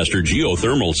 Climate Master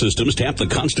geothermal systems tap the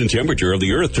constant temperature of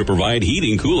the earth to provide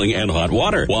heating, cooling, and hot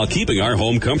water while keeping our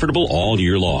home comfortable all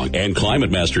year long. And Climate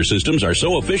Master systems are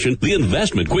so efficient, the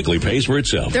investment quickly pays for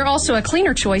itself. They're also a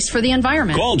cleaner choice for the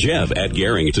environment. Call Jeff at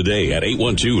Gehring today at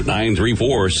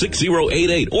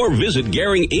 812-934-6088 or visit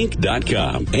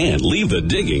GehringInc.com and leave the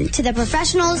digging to the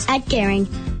professionals at Gehring.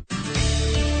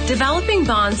 Developing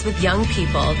bonds with young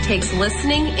people takes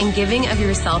listening and giving of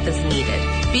yourself as needed.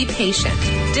 Be patient.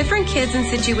 Different kids and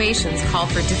situations call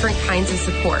for different kinds of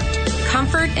support.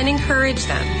 Comfort and encourage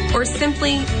them, or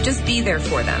simply just be there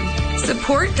for them.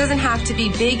 Support doesn't have to be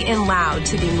big and loud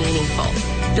to be meaningful.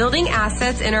 Building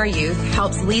assets in our youth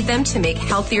helps lead them to make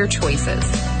healthier choices.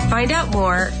 Find out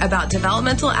more about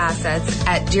developmental assets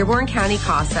at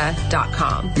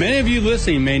DearbornCountyCASA.com. Many of you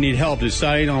listening may need help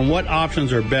deciding on what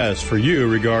options are best for you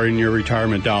regarding your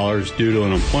retirement dollars due to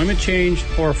an employment change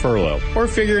or a furlough, or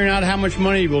figuring out how much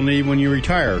money you will need when you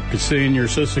retire, considering your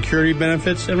Social Security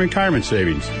benefits and retirement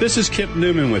savings. This is Kip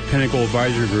Newman with Pinnacle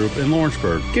Advisory Group in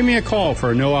Lawrenceburg. Give me a call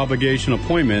for a no-obligation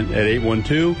appointment at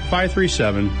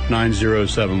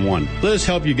 812-537-9071. Let us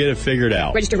help you get it figured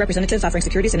out. Registered representatives offering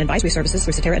securities and advisory services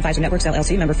through Cetera Advisor Networks,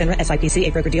 LLC, member FINRA, SIPC,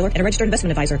 a broker-dealer, and a registered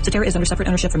investment advisor. Cetera is under separate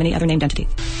ownership from any other named entity.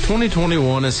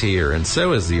 2021 is here, and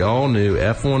so is the all-new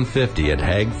F-150 at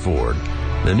Hag Ford.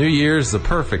 The new year is the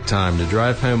perfect time to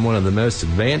drive home one of the most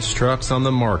advanced trucks on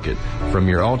the market from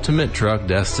your ultimate truck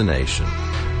destination.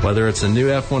 Whether it's a new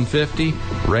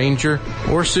F-150, Ranger,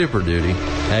 or Super Duty,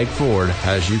 Hag Ford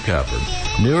has you covered.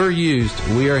 New or used,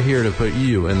 we are here to put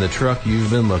you in the truck you've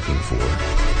been looking for.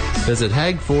 Visit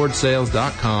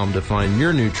HagFordSales.com to find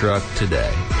your new truck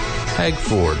today. Hag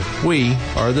Ford, we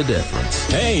are the difference.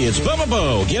 Hey, it's Bubba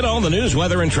Bo. Get all the news,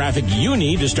 weather, and traffic you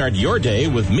need to start your day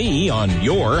with me on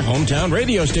your hometown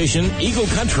radio station, Eagle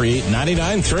Country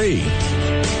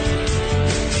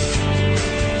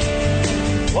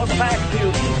 99.3. Welcome back to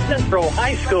East Central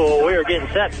High School. We are getting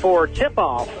set for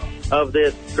tip-off of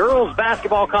this girls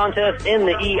basketball contest in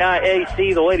the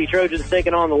EIAC. The Lady Trojans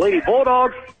taking on the Lady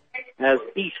Bulldogs, as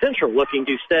East Central looking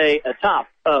to stay atop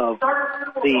of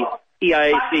the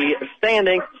EIAC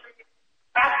standing.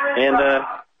 And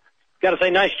got to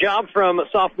say, nice job from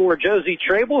sophomore Josie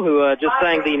Trable, who just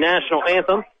sang the national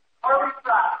anthem.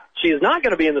 She is not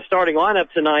going to be in the starting lineup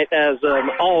tonight, as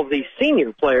all of the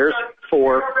senior players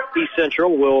for East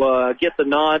Central will get the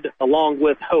nod, along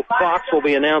with Hope Fox. Will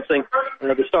be announcing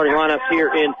the starting lineups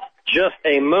here in just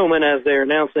a moment, as they're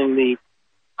announcing the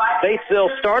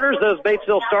Batesville starters. Those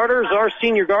Batesville starters are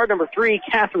senior guard number 3,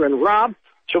 Catherine Robb.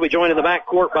 She'll be joined in the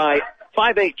backcourt by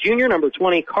 5'8" junior number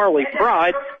 20, Carly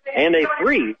Pride, and a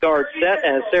 3-guard set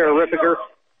as Sarah Rippiger,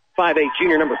 5'8"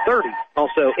 junior number 30,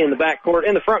 also in the backcourt.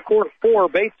 In the front court for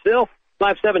Batesville,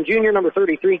 5'7" junior number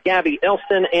 33, Gabby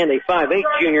Elston, and a 5'8"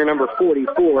 junior number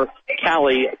 44,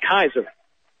 Callie Kaiser.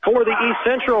 For the East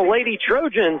Central Lady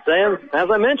Trojans, and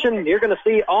as I mentioned, you're going to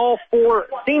see all 4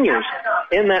 seniors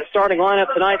in that starting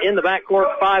lineup tonight. In the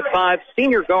backcourt, 5'5"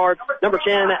 senior guard number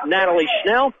 10, Natalie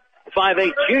Schnell,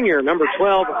 5'8" junior number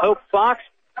 12, Hope Fox,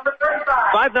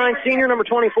 5'9" senior number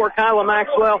 24, Kyla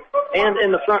Maxwell, and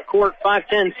in the front court,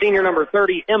 5'10" senior number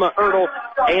 30, Emma Ertl,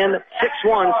 and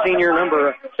 6'1" senior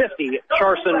number 50,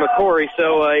 Charson McCory.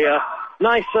 So a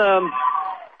nice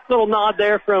little nod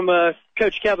there from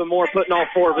Coach Kevin Moore, putting all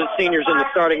 4 of his seniors in the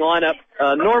starting lineup.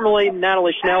 Normally,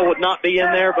 Natalie Schnell would not be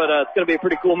in there, but it's going to be a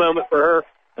pretty cool moment for her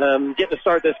getting to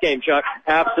start this game, Chuck.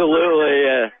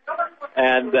 Absolutely.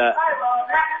 And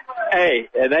hey,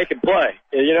 and they can play.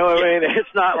 You know what I mean?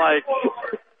 It's not like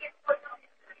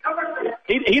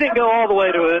he didn't go all the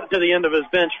way to the end of his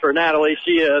bench for Natalie.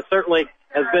 She certainly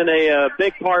has been a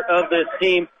big part of this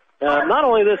team, not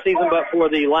only this season but for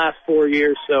the last 4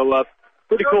 years. So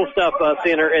pretty cool stuff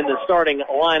seeing her in the starting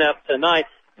lineup tonight.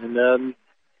 And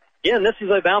again, this is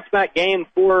a bounce-back game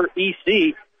for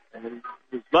EC. And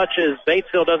as much as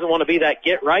Batesville doesn't want to be that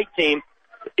get-right team,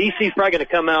 EC's probably going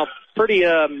to come out pretty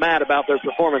mad about their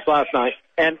performance last night.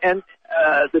 And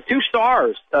the two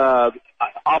stars,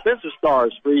 offensive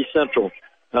stars for East Central.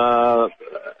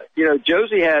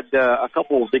 Josie had a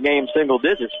couple of the game single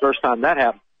digits first time that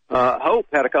happened. Hope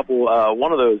had a couple,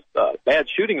 one of those bad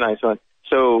shooting nights on.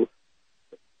 So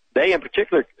they, in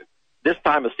particular, this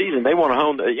time of season, they want to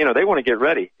hone. They want to get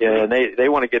ready, and they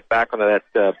want to get back onto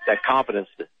that confidence.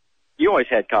 You always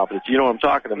had confidence. You know what I'm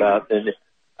talking about, and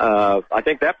I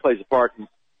think that plays a part in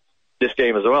this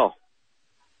game as well.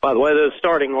 By the way, those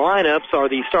starting lineups are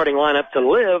the starting lineup to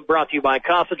live, brought to you by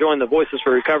CASA. Join the Voices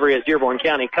for Recovery at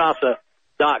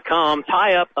DearbornCountyCASA.com.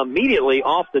 Tie up immediately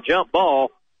off the jump ball,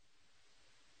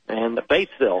 and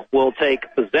Batesville will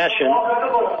take possession.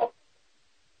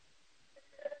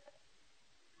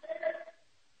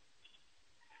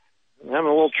 Having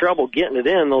a little trouble getting it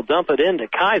in. They'll dump it into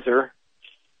Kaiser.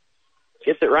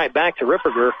 Gets it right back to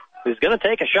Ripperger, who's going to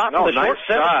take a shot from the short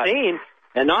 17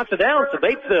 and knocks it down. So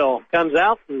Batesville comes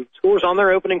out and scores on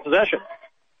their opening possession.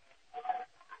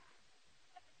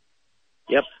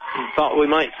 Yep, thought we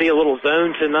might see a little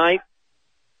zone tonight.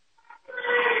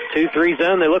 2-3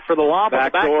 zone. They look for the lob on the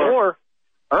back door.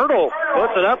 Ertl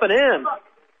puts it up and in.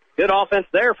 Good offense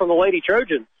there from the Lady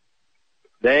Trojans.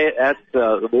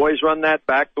 The boys run that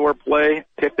backdoor play,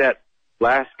 pick that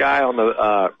last guy on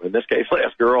the, in this case,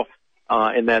 last girl,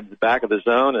 in that back of the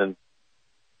zone, and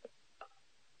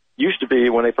used to be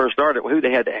when they first started, who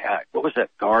they had to have, what was that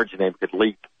guard's name could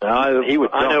leap? I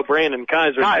know Brandon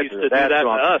Kaiser used to do that to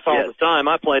us all the time.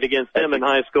 I played against him in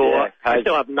high school. Yeah, I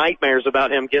still have nightmares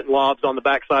about him getting lobs on the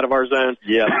backside of our zone.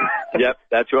 Yep,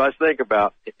 that's what I was thinking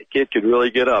about. The kid could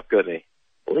really get up, couldn't he?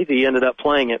 I believe he ended up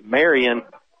playing at Marion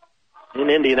in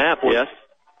Indianapolis. Yes.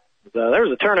 There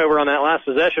was a turnover on that last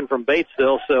possession from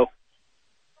Batesville, so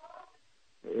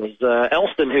it was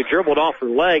Elston who dribbled off her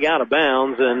leg out of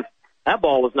bounds, and that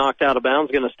ball was knocked out of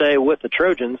bounds, going to stay with the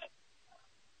Trojans.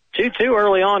 2-2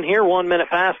 early on here, 1 minute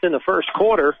passed in the first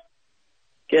quarter.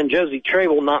 Again, Josie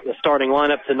Trable not in the starting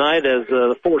lineup tonight as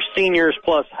the four seniors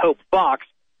plus Hope Fox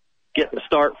getting the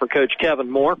start for Coach Kevin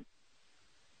Moore.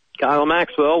 Kyle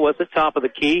Maxwell with it, top of the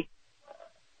key.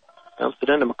 Dumps it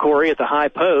into McCory at the high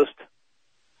post.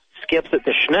 Skips it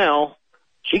to Schnell.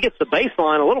 She gets the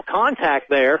baseline, a little contact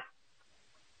there.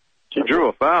 She drew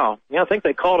a foul. Yeah, I think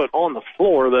they called it on the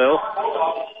floor, though.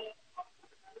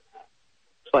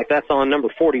 Looks like that's on number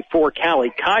 44,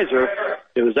 Callie Kaiser.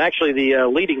 It was actually the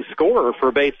leading scorer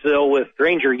for Batesville with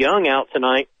Granger Young out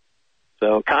tonight.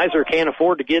 So Kaiser can't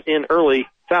afford to get in early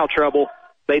foul trouble.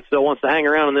 Batesville wants to hang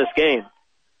around in this game.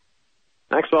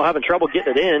 Maxwell having trouble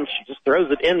getting it in. She just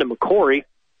throws it into McCory.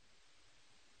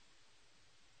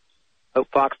 Hope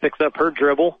Fox picks up her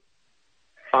dribble.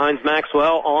 Finds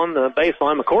Maxwell on the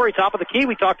baseline. McCory, top of the key.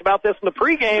 We talked about this in the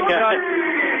pregame.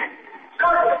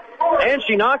 And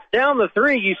she knocks down the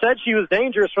three. You said she was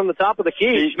dangerous from the top of the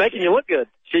key. She's making you look good.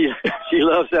 She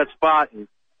loves that spot. And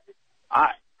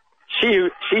she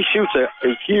shoots a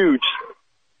huge.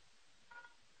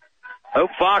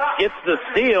 Hope Fox gets the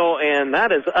steal, and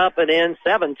that is up and in.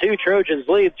 7-2 Trojans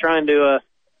lead, trying to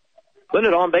put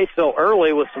it on Batesville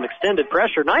early with some extended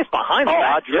pressure. Nice behind the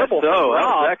back dribble. That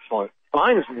was excellent.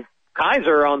 Finds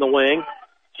Kaiser on the wing.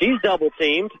 She's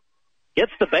double-teamed.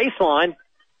 Gets the baseline.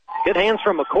 Good hands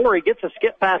from McCory. Gets a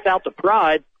skip pass out to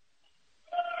Pride.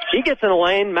 She gets in the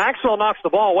lane. Maxwell knocks the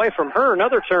ball away from her.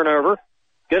 Another turnover.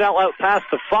 Good outlet pass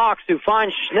to Fox, who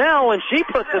finds Schnell, and she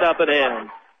puts it up and in.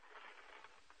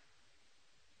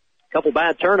 A couple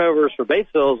bad turnovers for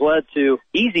Batesville has led to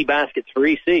easy baskets for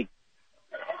EC.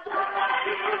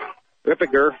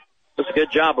 Rippiger does a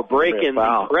good job of breaking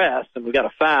the press, and we got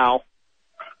a foul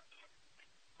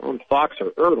on Fox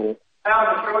or Ertl.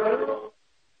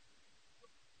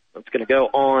 That's going to go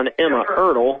on Emma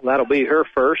Ertl. That'll be her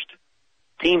first,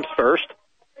 team's first.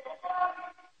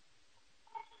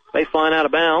 Baseline out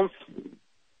of bounds.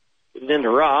 It's into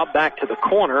Robb, back to the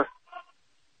corner.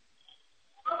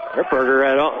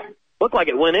 Ripperger looked like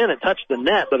it went in and touched the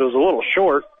net, but it was a little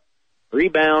short.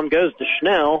 Rebound goes to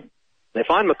Schnell. They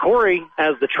find McCory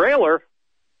has the trailer.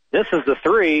 This is the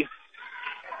three.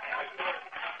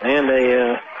 And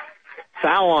a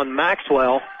foul on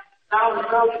Maxwell.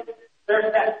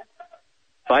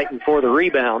 Fighting for the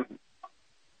rebound.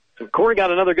 So McCory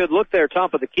got another good look there,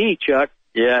 top of the key, Chuck.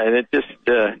 Yeah, and it just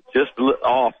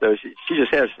off, though. She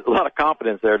just has a lot of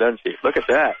confidence there, doesn't she? Look at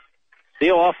that.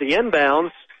 Steal off the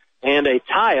inbounds and a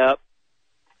tie-up.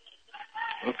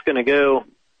 It's going to go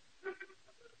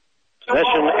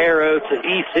possession arrow to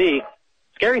EC.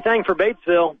 Scary thing for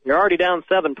Batesville. You're already down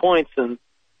 7 points and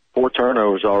 4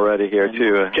 turnovers already here,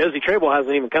 too. Josie Trable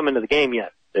hasn't even come into the game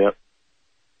yet. Yep.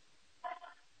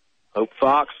 Hope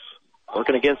Fox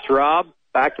working against Robb.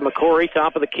 Back to McCory,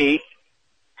 top of the key.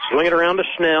 Swing it around to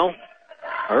Schnell.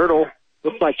 Ertl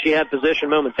looks like she had position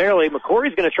momentarily.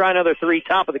 McCory's going to try another 3,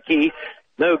 top of the key.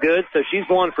 No good, so she's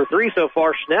 1 for 3 so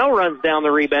far. Schnell runs down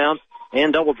the rebound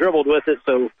and double dribbled with it,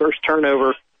 so first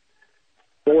turnover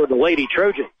for the Lady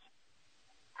Trojans.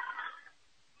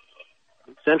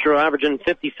 Central averaging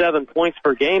 57 points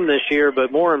per game this year,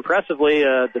 but more impressively,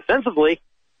 defensively,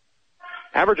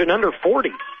 averaging under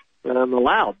 40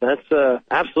 allowed. That's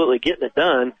absolutely getting it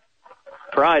done.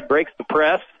 Pride breaks the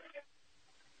press.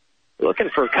 Looking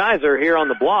for Kaiser here on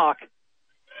the block.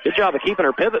 Good job of keeping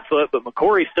her pivot foot, but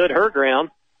McCory stood her ground.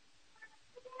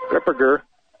 Ripperger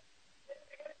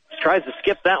tries to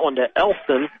skip that one to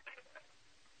Elston.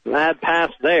 Bad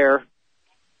pass there.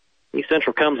 East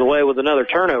Central comes away with another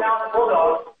turnover.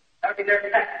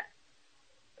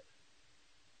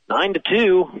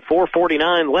 9-2,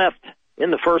 4:49 left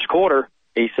in the first quarter.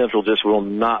 East Central just will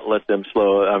not let them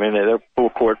slow. I mean, they're full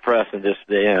court press and just,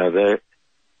 and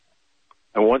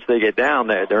once they get down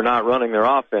there, they're not running their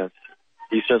offense.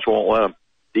 East Central won't let them.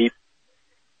 Deep.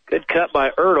 Good cut by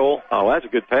Ertl. Oh, that's a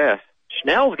good pass.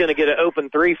 Schnell's going to get an open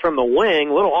 3 from the wing,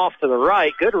 a little off to the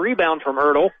right. Good rebound from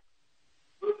Ertl.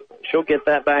 She'll get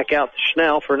that back out to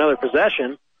Schnell for another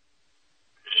possession.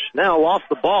 Schnell lost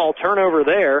the ball. Turnover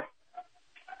there.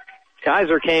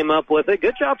 Kaiser came up with it.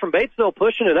 Good job from Batesville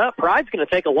pushing it up. Pride's going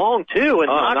to take a long 2 and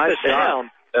knock nice it down.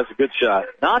 That's a good shot.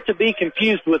 Not to be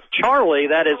confused with Charlie.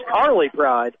 That is Carly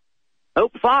Pride.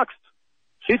 Hope Fox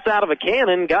shoots out of a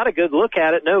cannon. Got a good look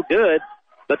at it. No good.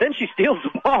 But then she steals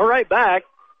the ball right back.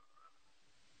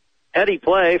 Heady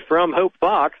play from Hope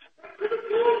Fox.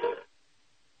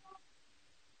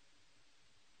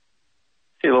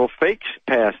 See a little fake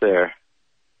pass there.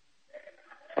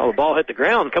 Oh, the ball hit the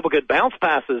ground. A couple good bounce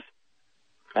passes.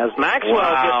 As Maxwell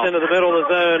gets into the middle of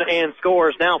the zone and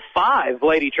scores. Now 5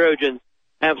 Lady Trojans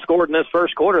have scored in this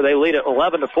first quarter. They lead at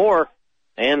 11-4.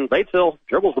 And Batesville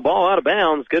dribbles the ball out of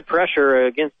bounds. Good pressure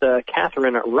against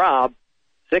Catherine Robb.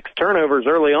 6 turnovers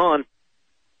early on.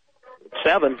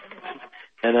 7.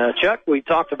 And Chuck, we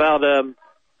talked about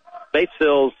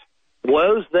Batesville's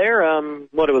woes there.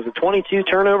 What was it, 22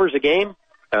 turnovers a game?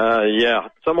 Yeah.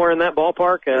 Somewhere in that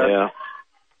ballpark. Yeah.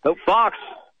 Hope Fox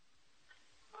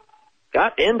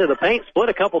got into the paint, split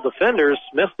a couple defenders,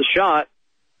 missed the shot.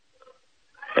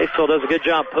 Batesville does a good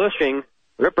job pushing.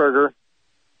 Ripperger,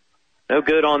 no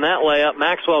good on that layup.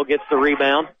 Maxwell gets the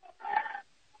rebound.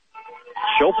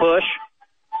 She'll push.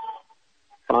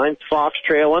 Finds Fox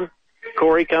trailing.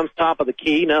 Corey comes top of the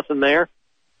key, nothing there.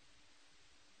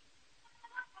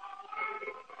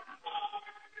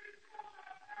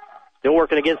 Still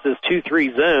working against this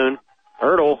 2-3 zone.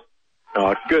 Ertl.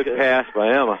 Oh, good pass by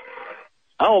Emma.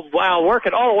 Oh, wow, work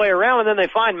it all the way around, and then they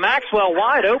find Maxwell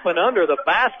wide open under the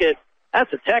basket.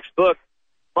 That's a textbook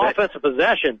offensive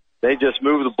possession. They just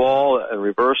moved the ball and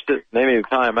reversed it. They made a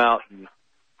timeout.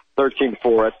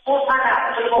 13-4.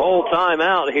 Full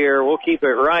timeout here. We'll keep it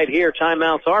right here.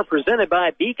 Timeouts are presented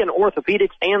by Beacon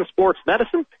Orthopedics and Sports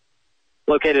Medicine.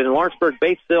 Located in Lawrenceburg,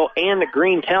 Batesville, and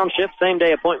Green Township.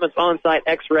 Same-day appointments, on-site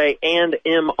X-ray and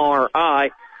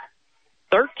MRI.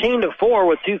 13-4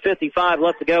 with 2:55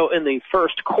 left to go in the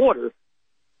first quarter.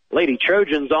 Lady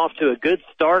Trojans off to a good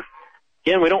start.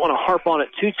 Again, we don't want to harp on it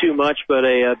too much, but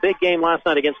a big game last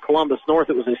night against Columbus North.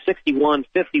 It was a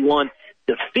 61-51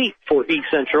 defeat for East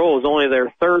Central. It was only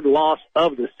their 3rd loss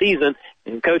of the season.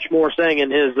 And Coach Moore saying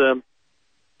in his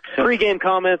pregame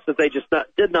comments that they just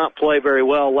did not play very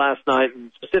well last night,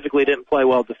 and specifically didn't play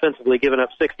well defensively, giving up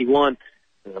 61.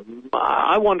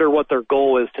 I wonder what their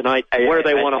goal is tonight, where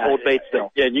they want to hold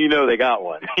Batesville. Yeah, you know they got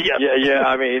one. Yeah.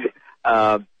 I mean,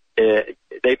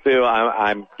 they feel.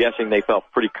 I'm guessing they felt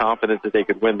pretty confident that they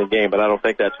could win the game, but I don't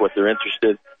think that's what they're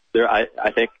interested.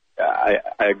 I think I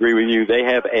agree with you. They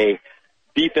have a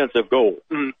defensive goal,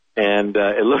 and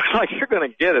it looks like you're going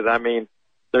to get it. I mean,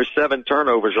 there's 7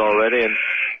 turnovers already, and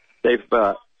they've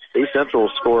East Central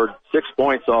scored 6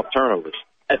 points off turnovers.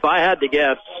 If I had to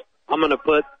guess, I'm going to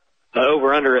put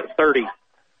over-under at 30,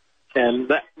 and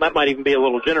that might even be a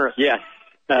little generous. Yes.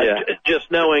 Just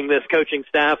knowing this coaching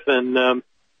staff and,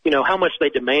 how much they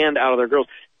demand out of their girls.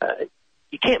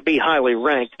 You can't be highly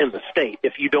ranked in the state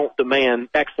if you don't demand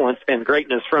excellence and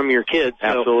greatness from your kids.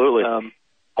 Absolutely. So,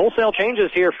 Wholesale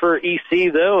changes here for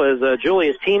EC, though, as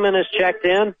Julia Tiemann is checked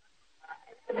in.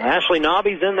 Ashley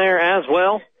Nobby's in there as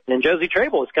well. And Josie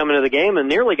Trable is coming to the game and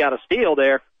nearly got a steal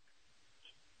there.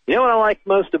 You know what I like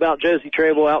most about Josie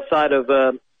Trable outside of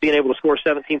being able to score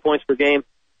 17 points per game?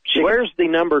 She wears the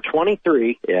number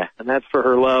 23, and that's for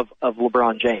her love of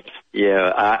LeBron James.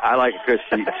 Yeah, I like it because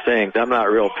she sings. I'm not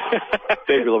a real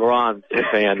big LeBron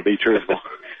fan, to be truthful.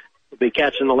 I'll be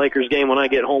catching the Lakers game when I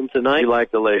get home tonight. You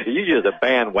like the Lakers. You're just a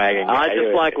bandwagon guy. I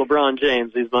just like LeBron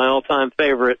James. He's my all-time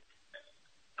favorite.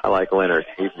 I like Leonard.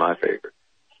 He's my favorite.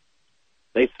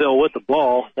 They still with the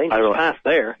ball. They just pass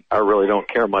there. I really don't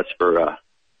care much for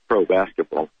pro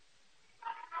basketball.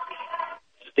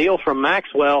 Steal from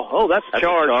Maxwell. Oh, that's a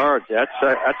charge. That's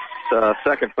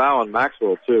second foul on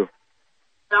Maxwell, too.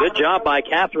 Good job by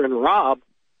Catherine Robb.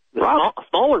 A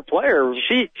smaller player.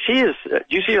 She is. Do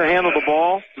you see her handle the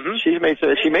ball? Mm-hmm. She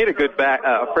made a good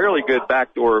fairly good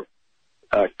backdoor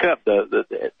cut.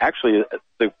 Actually,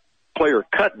 the player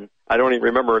cutting, I don't even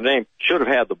remember her name, should have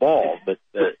had the ball, but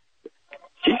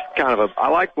she's kind of I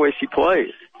like the way she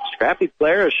plays. Scrappy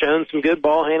player, has shown some good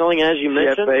ball handling, as you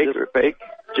mentioned. Fake.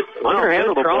 Just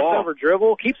handle the ball. Crossover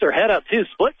dribble, keeps her head up too.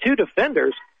 Split two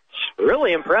defenders.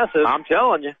 Really impressive. I'm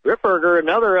telling you. Ripperger,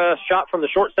 another shot from the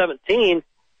short 17,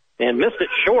 and missed it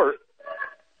short.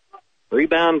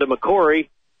 Rebound to McCory.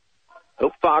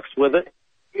 Hope Fox with it.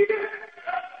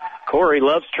 Corey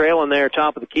loves trailing there,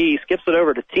 top of the key. Skips it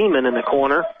over to Tiemann in the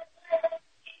corner.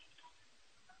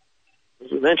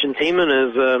 As we mentioned, Tiemann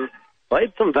has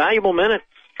played some valuable minutes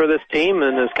for this team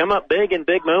and has come up big in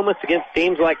big moments against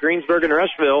teams like Greensburg and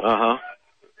Rushville.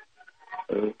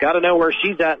 Got to know where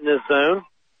she's at in this zone.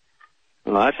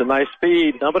 Well, that's a nice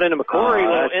speed. Dump it into McCory.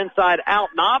 Little inside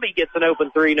out. Nobby gets an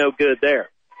open three. No good there.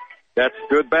 That's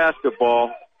good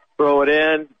basketball. Throw it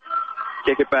in.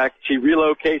 Kick it back. She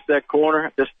relocates that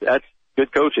corner. That's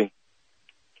good coaching.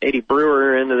 Katie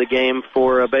Brewer into the game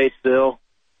for Batesville.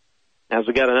 As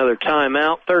we got another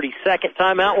timeout, 30-second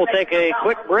timeout. We'll take a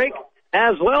quick break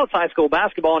as well. It's high school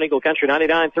basketball on Eagle Country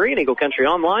 99.3 and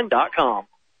EagleCountryOnline.com.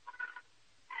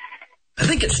 I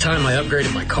think it's time I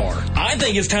upgraded my car. I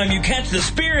think it's time you catch the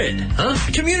Spirit. Huh?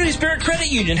 Community Spirit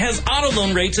Credit Union has auto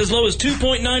loan rates as low as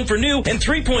 2.9 for new and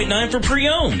 3.9 for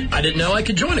pre-owned. I didn't know I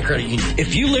could join a credit union.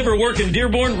 If you live or work in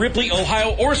Dearborn, Ripley,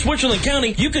 Ohio, or Switzerland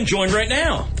County, you can join right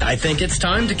now. I think it's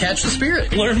time to catch the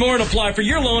Spirit. Learn more and apply for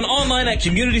your loan online at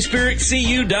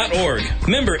communityspiritcu.org.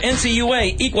 Member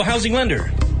NCUA, Equal Housing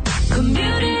Lender.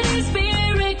 Community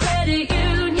Spirit Credit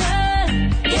Union.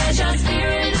 Get your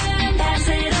spirit and pass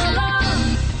it along.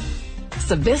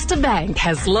 Savista Bank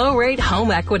has low-rate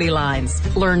home equity lines.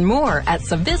 Learn more at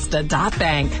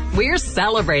savista.bank. We're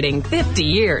celebrating 50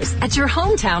 years at your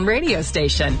hometown radio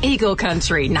station, Eagle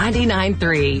Country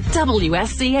 99.3,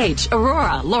 WSCH,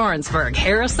 Aurora, Lawrenceburg,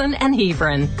 Harrison, and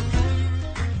Hebron.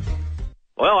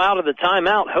 Well, out of the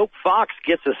timeout, Hope Fox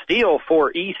gets a steal for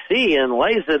EC and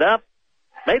lays it up.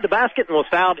 Made the basket and was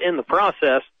fouled in the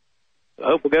process.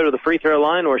 Hope will go to the free throw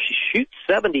line where she shoots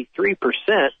 73%.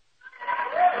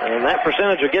 And that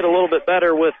percentage will get a little bit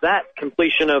better with that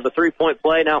completion of the three-point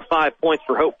play. Now 5 points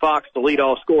for Hope Fox to lead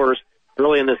all scorers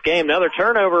early in this game. Another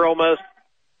turnover almost.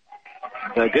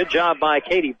 A good job by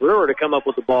Katie Brewer to come up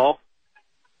with the ball.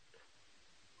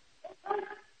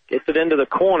 Gets it into the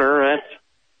corner. That's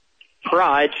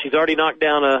Pride. She's already knocked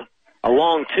down a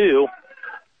long two.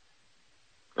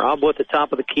 Rob with the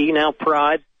top of the key. Now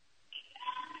Pride.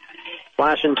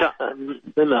 Flashing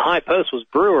in the high post was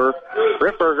Brewer.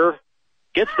 Ripperger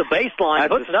gets the baseline.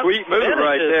 That's a sweet move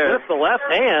right there. With the left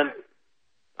hand.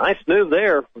 Nice move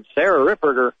there from Sarah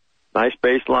Ripperger. Nice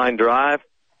baseline drive.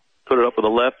 Put it up with the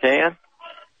left hand.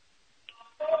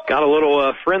 Got a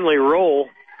little friendly roll.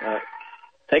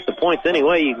 Take the points any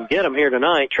way you can get them here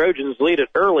tonight. Trojans lead it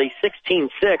early, 16-6,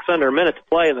 under a minute to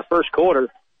play in the first quarter.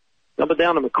 Dump it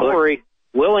down to McCory.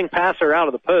 Willing passer out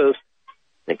of the post.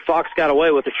 I think Fox got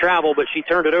away with the travel, but she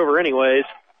turned it over anyways.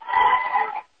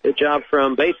 Good job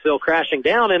from Batesville crashing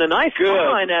down, and a nice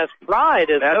line as Pride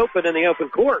is open in the open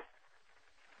court.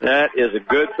 That is a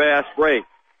good fast break.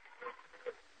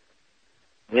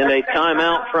 And a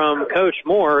timeout from Coach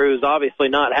Moore, who's obviously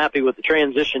not happy with the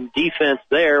transition defense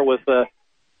there. With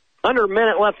under a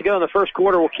minute left to go in the first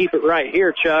quarter, we'll keep it right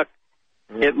here, Chuck.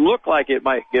 It looked like it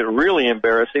might get really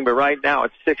embarrassing, but right now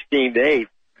it's 16-8.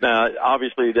 Now,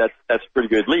 obviously that's a pretty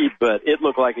good lead, but it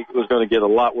looked like it was going to get a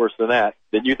lot worse than that.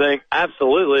 Did you think?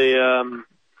 Absolutely.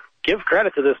 Give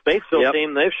credit to this Batesville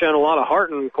team. They've shown a lot of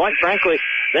heart, and quite frankly,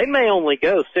 they may only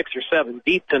go 6 or 7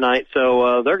 deep tonight,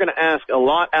 so they're going to ask a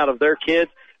lot out of their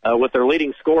kids. With their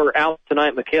leading scorer out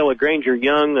tonight, Michaela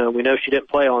Granger-Young. We know she didn't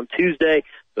play on Tuesday.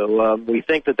 So we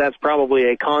think that that's probably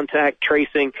a contact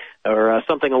tracing or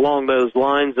something along those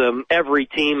lines. Every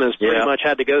team has pretty much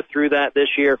had to go through that this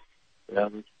year.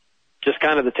 Just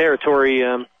kind of the territory.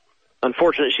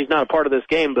 Unfortunate she's not a part of this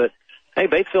game, but, hey,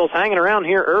 Batesville's hanging around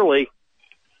here early.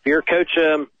 If you're Coach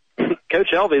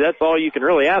Elvey, that's all you can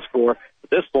really ask for at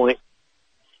this point.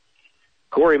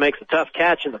 Corey makes a tough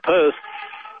catch in the post.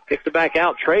 Kicks it back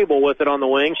out. Trable with it on the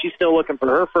wing. She's still looking for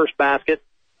her first basket.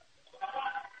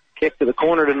 Kick to the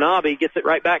corner to Nobby. Gets it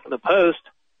right back in the post.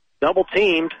 Double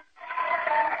teamed.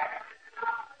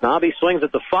 Nobby swings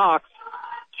at the Fox.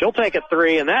 She'll take a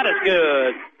three, and that is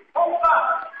good.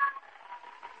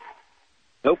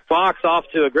 Hope Fox off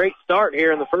to a great start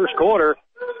here in the first quarter.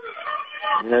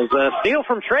 There's a steal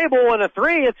from Trable and a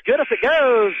three. It's good if it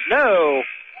goes. No.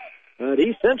 But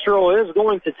East Central is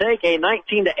going to take a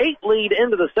 19-8 lead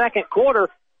into the second quarter.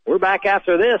 We're back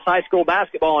after this. High school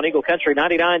basketball on Eagle Country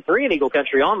 99.3 and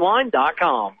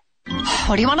EagleCountryOnline.com.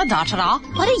 What do you want to da-da-da?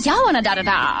 What do y'all want to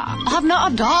da-da-da? I have no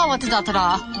idea what to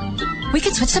da-da-da. We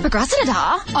could switch to Progressive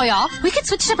da. Oh, yeah? We could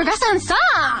switch to Progressive and sa.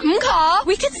 Okay.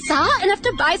 We could sa and have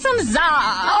to buy some za.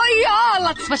 Oh, yeah.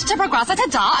 Let's switch to Progressive to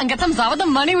da and get some za with the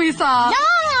money we saw.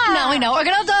 Yeah. Now we know we're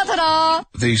gonna da-da-da.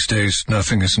 These days,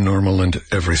 nothing is normal and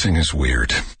everything is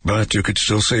weird. But you could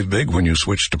still save big when you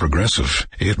switch to Progressive.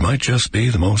 It might just be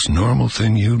the most normal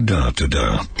thing you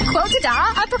da-da-da. Quote to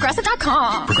da at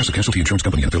Progressive.com. Progressive Casualty Insurance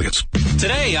Company and affiliates.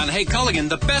 Today on Hey Culligan,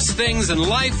 the best things in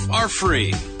life are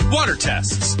free. Water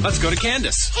tests. Let's go to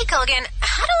Candace. Hey, Culligan,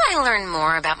 how do I learn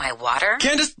more about my water?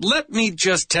 Candace, let me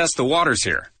just test the waters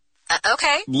here.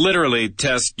 Okay. Literally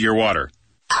test your water.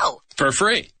 Oh. For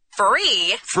free.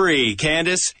 Free? Free,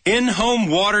 Candace. In-home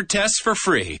water tests for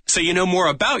free. So you know more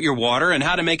about your water and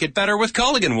how to make it better with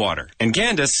Culligan water. And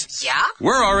Candace. Yeah?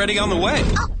 We're already on the way.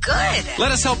 Oh, good.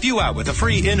 Let us help you out with a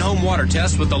free in-home water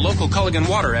test with the local Culligan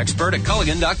water expert at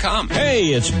Culligan.com. Hey,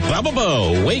 it's Bubba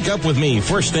Bo. Wake up with me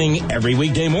first thing every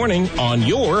weekday morning on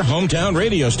your hometown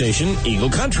radio station, Eagle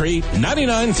Country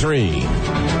 99.3.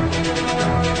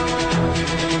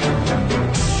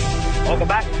 Welcome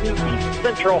back to East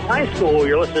Central High School.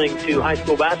 You're listening to high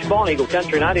school basketball on Eagle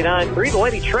Country 99.3. The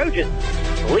Lady Trojans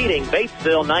leading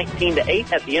Batesville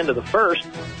 19-8 at the end of the first.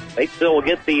 Batesville will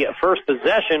get the first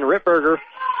possession. Ripberger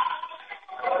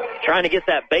trying to get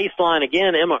that baseline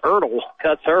again. Emma Ertl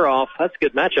cuts her off. That's a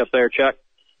good matchup there, Chuck.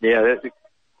 Yeah,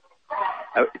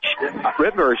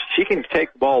 Ripberger, she can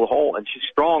take the ball the whole, and she's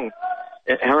strong.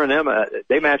 Her and Emma,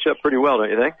 they match up pretty well, don't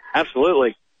you think?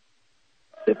 Absolutely.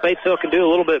 If Batesville can do a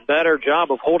little bit better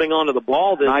job of holding on to the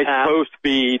ball this nice half. Post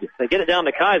speed. They get it down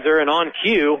to Kaiser, and on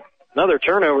cue, another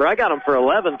turnover. I got them for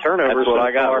 11 turnovers. That's what so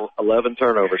I got, far. 11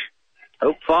 turnovers.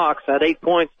 Hope Fox had 8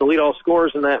 points to lead all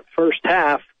scorers in that first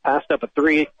half. Passed up a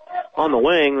three on the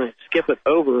wing. Skip it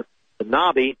over to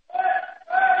Nobby.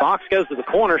 Fox goes to the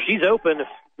corner. She's open. If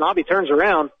Nobby turns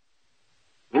around,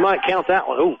 you might count that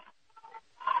one. Ooh.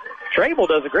 Trable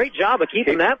does a great job of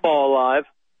keeping that ball alive.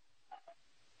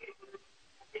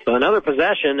 So another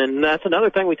possession, and that's another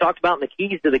thing we talked about in the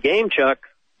keys to the game, Chuck,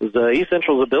 was East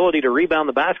Central's ability to rebound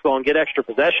the basketball and get extra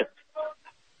possessions.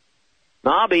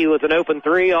 Nobby with an open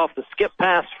three off the skip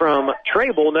pass from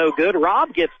Trable, no good.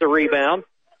 Robb gets the rebound.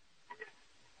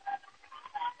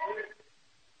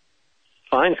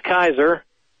 Finds Kaiser.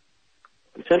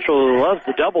 East Central loves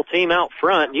the double team out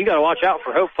front. You got to watch out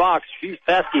for Hope Fox. She's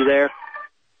pesky there.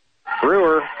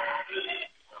 Brewer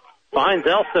finds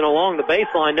Elston along the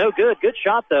baseline. No good. Good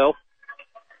shot, though.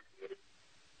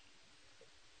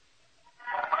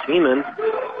 Seaman.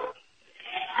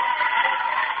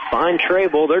 Find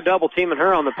Trable. They're double-teaming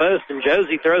her on the post, and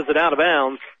Josie throws it out of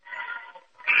bounds.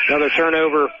 Another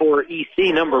turnover for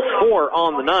EC, number 4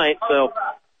 on the night. So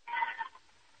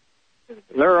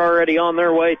they're already on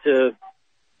their way to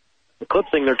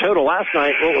eclipsing their total last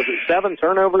night. What was it, 7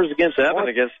 turnovers against 7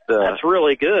 against... That's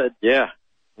really good. Yeah.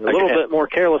 A little bit more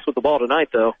careless with the ball tonight,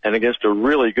 though. And against a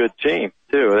really good team,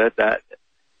 too. That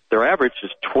their average is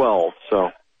 12,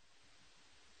 so.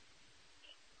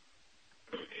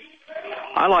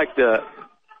 I like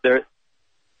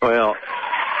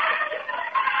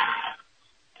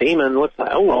Seaman looks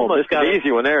like, almost got an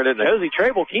easy one there, didn't it? Josie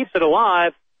Trable keeps it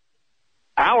alive.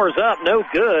 Powers up, no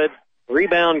good.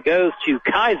 Rebound goes to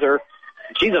Kaiser.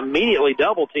 She's immediately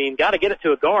double-teamed. Got to get it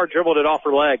to a guard, dribbled it off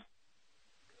her leg.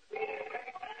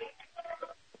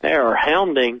 They are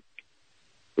hounding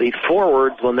the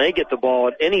forwards when they get the ball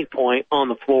at any point on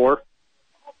the floor.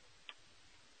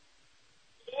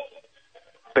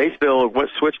 Batesville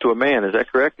switched to a man, is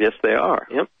that correct? Yes, they are.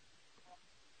 Yep.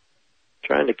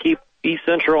 Trying to keep East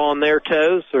Central on their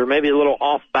toes, or maybe a little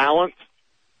off balance.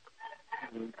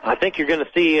 I think you're going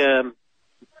to see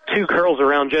two girls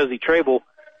around Josie Trable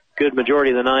good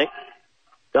majority of the night.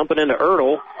 Dumping into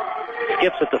Ertl.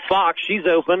 Skips it to Fox. She's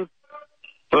open.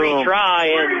 Three try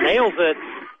and nails it.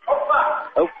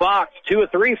 Hope Fox, 2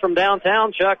 of 3 from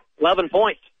downtown, Chuck, 11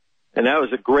 points. And that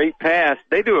was a great pass.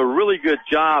 They do a really good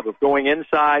job of going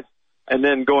inside and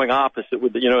then going opposite.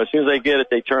 With as soon as they get it,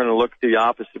 they turn and look to the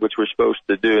opposite, which we're supposed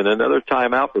to do. And another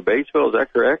timeout for Batesville, is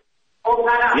that correct?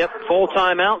 Yep, full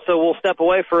timeout, so we'll step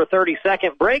away for a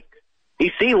 30-second break.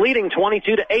 EC leading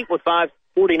 22-8 with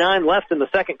 5:49 left in the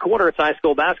second quarter. It's high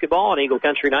school basketball on Eagle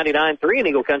Country 99.3 and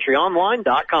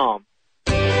EagleCountryOnline.com.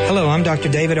 Hello, I'm Dr.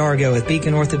 David Argo with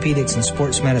Beacon Orthopedics and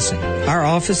Sports Medicine. Our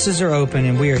offices are open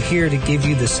and we are here to give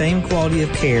you the same quality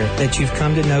of care that you've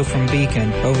come to know from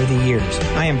Beacon over the years.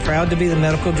 I am proud to be the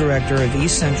medical director of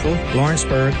East Central,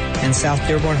 Lawrenceburg, and South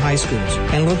Dearborn High Schools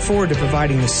and look forward to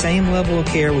providing the same level of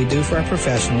care we do for our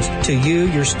professionals to you,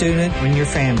 your student, and your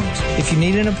families. If you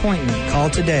need an appointment, call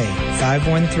today,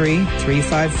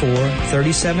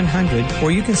 513-354-3700,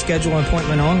 or you can schedule an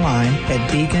appointment online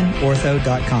at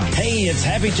beaconortho.com. Hey, it's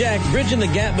Happy Jack bridging the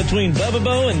gap between Bubba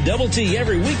Bo and Double T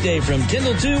every weekday from 10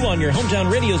 till 2 on your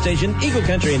hometown radio station, Eagle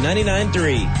Country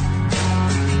 99.3.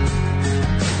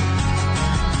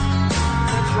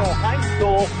 Central High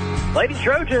School Lady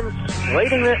Trojans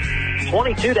leading it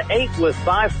 22-8 with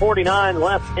 5:49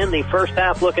 left in the first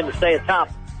half, looking to stay atop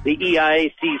the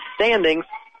EIAC standings.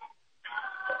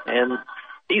 And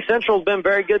East Central's been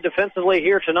very good defensively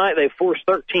here tonight. They've forced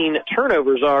 13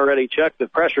 turnovers already, Chuck. The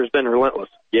pressure's been relentless.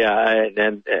 Yeah,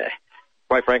 and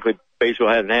quite frankly,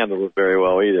 Batesville hadn't handled it very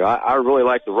well either. I really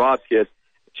like the Rod kid.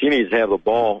 She needs to have the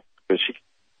ball because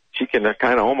she can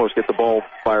kind of almost get the ball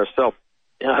by herself.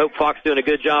 And I hope Fox doing a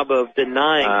good job of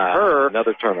denying her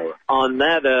another turnover on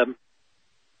that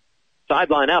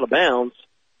sideline out of bounds.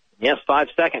 Yes,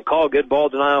 5-second call. Good ball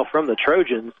denial from the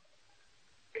Trojans.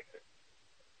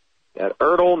 Got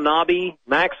Ertl, Nobby,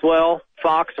 Maxwell,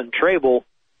 Fox, and Trable.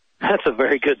 That's a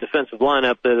very good defensive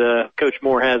lineup that Coach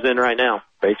Moore has in right now.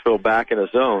 Batesville back in the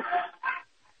zone.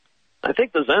 I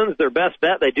think the zone's their best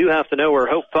bet. They do have to know where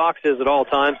Hope Fox is at all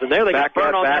times. And there they got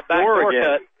burn on that backdoor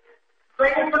cut.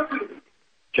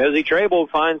 Josie Trable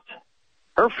finds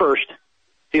her first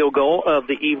field goal of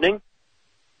the evening.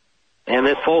 And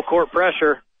this full court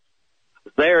pressure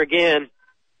is there again.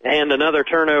 And another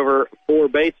turnover for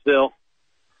Batesville.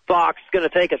 Fox going to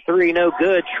take a three, no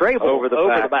good. Trable over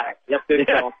the back. Yep, good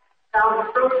call.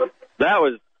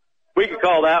 We could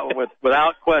call that one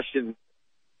without question.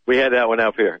 We had that one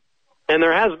up here. And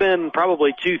there has been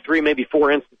probably 2, 3, maybe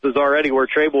 4 instances already where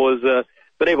Trable has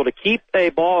been able to keep a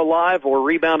ball alive or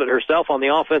rebound it herself on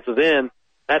the offensive end.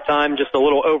 That time just a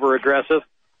little over-aggressive.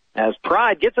 As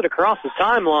Pride gets it across the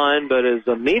timeline, but is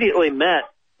immediately met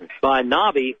by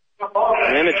Nobby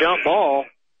and a jump ball.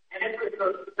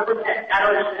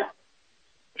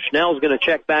 Schnell's going to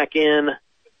check back in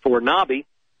for Nobby.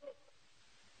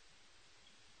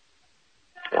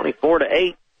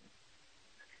 24-8.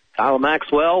 Kyle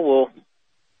Maxwell will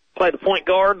play the point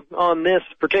guard on this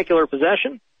particular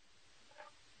possession.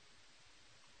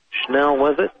 Schnell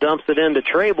with it, dumps it into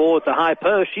Trable at the high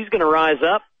post. She's going to rise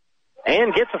up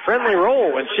and gets a friendly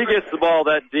roll. When she gets the ball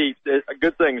that deep,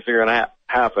 good things are going to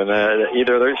happen.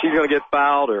 Either she's going to get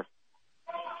fouled or...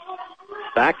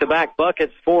 Back-to-back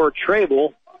buckets for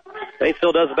Trable.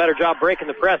 Batesville does a better job breaking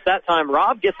the press. That time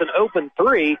Robb gets an open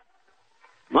three.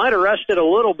 Might have rushed it a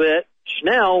little bit.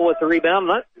 Schnell with the rebound.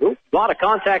 A lot of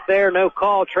contact there, no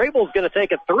call. Trable's going to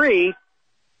take a three.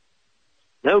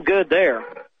 No good there.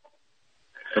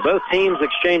 So both teams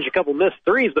exchange a couple missed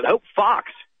threes, but Hope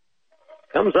Fox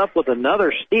comes up with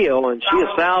another steal, and she is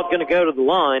fouled, going to go to the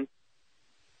line.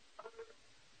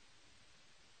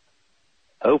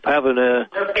 Hope having a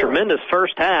tremendous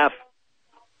first half,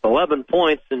 11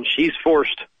 points, and she's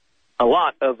forced a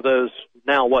lot of those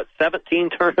now,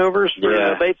 17 turnovers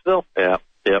for Batesville? Yeah,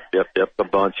 yep, a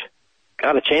bunch.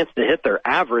 Got a chance to hit their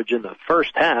average in the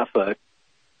first half.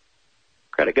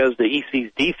 Credit goes to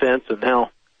EC's defense and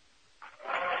how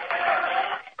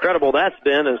incredible that's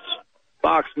been as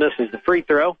Fox misses the free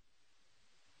throw.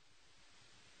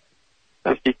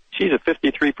 She's a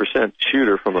 53%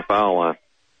 shooter from the foul line.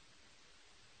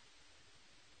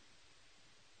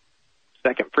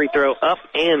 Second free throw up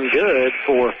and good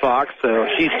for Fox, so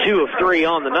she's 2 of 3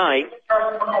 on the night.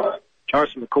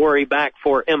 Charleston McCory back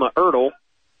for Emma Ertl.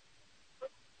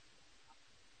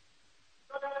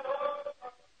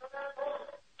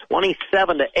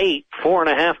 (27-8),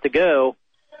 4.5 to go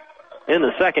in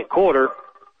the second quarter.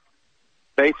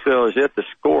 Batesville is yet to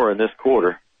score in this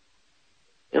quarter.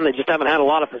 And they just haven't had a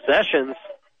lot of possessions.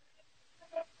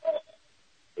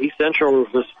 East Central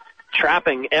was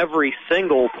trapping every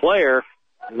single player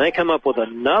And they come up with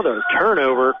another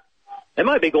turnover. They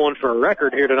might be going for a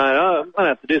record here tonight. I'm going to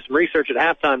have to do some research at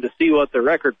halftime to see what the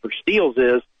record for steals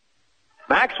is.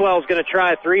 Maxwell's going to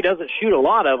try a three, doesn't shoot a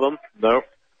lot of them. Nope.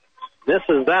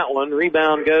 Misses that one.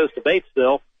 Rebound goes to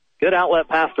Batesville. Good outlet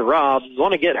pass to Robb.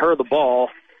 Want to get her the ball.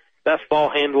 Best ball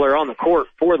handler on the court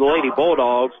for the Lady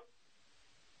Bulldogs.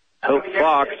 Hope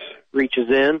Fox reaches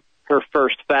in. Her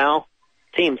first foul.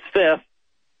 Team's fifth.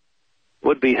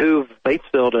 Would behoove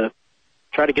Batesville to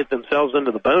try to get themselves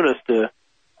into the bonus to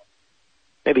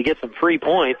maybe get some free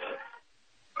points.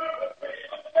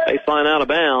 Baseline out of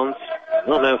bounds. I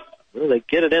don't know if they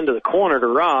get it into the corner to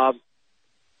Robb.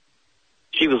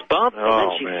 She was bumped, and then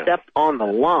she stepped on the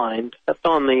line, stepped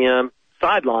on the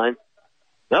sideline.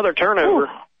 Another turnover. Ooh.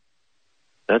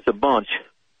 That's a bunch.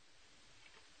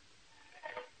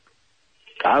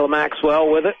 Kyla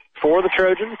Maxwell with it for the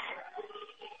Trojans.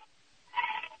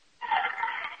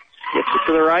 Gets it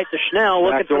to the right to Schnell,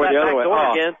 looking for that back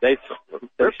door again. Hit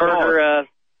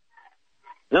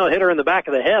her in the back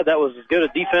of the head. That was as good a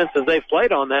defense as they've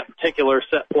played on that particular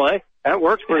set play. That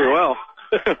works pretty well.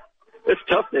 It's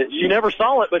tough. She never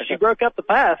saw it, but she broke up the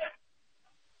pass.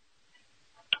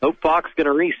 Hope Fox going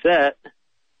to reset.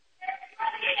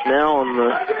 Schnell on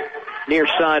the near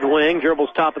side wing,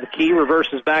 dribbles top of the key,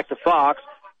 reverses back to Fox.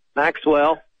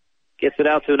 Maxwell gets it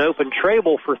out to an open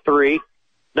Trable for three.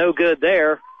 No good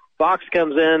there. Fox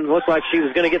comes in, looks like she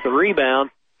was going to get the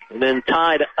rebound, and then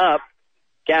tied up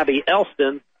Gabby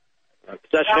Elston.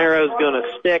 Possession arrow is going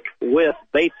to stick with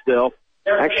Batesville.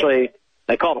 Actually,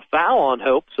 they called a foul on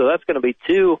Hope, so that's going to be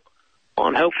 2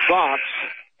 on Hope Fox.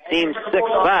 Team's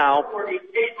 6th foul.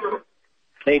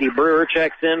 Katie Brewer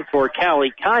checks in for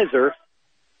Callie Kaiser.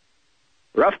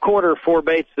 Rough quarter for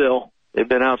Batesville. They've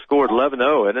been outscored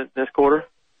 11-0, isn't it, this quarter?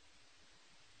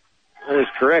 That is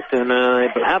correct, and they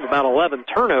have about 11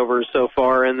 turnovers so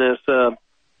far in this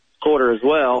quarter as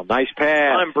well. Nice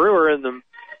pass. I'm Brewer in the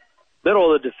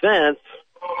middle of the defense.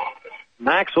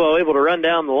 Maxwell able to run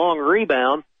down the long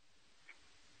rebound.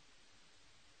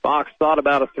 Fox thought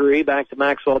about a three. Back to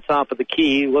Maxwell, top of the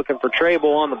key, looking for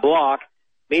Trable on the block.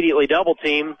 Immediately double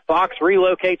team. Fox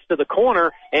relocates to the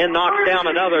corner and knocks down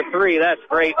another three. That's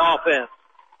great offense.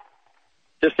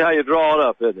 Just how you draw it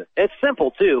up, isn't it? It's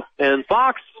simple, too. And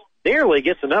Fox nearly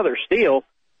gets another steal.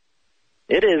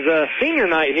 It is a senior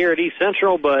night here at East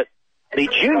Central, but the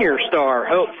junior star,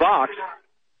 Hope Fox,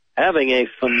 having a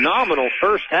phenomenal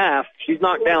first half. She's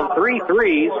knocked down 3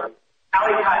 threes.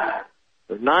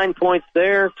 There's 9 points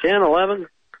there, 10, 11,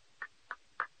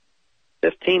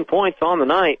 15 points on the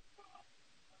night,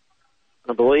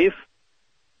 I believe.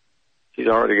 She's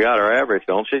already got her average,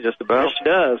 don't she, just about? Yes, she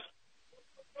does.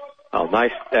 Oh,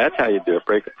 nice. That's how you do it,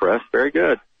 break the press. Very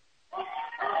good.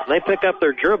 When they pick up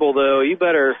their dribble, though, you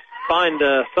better find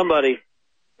somebody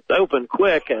that's open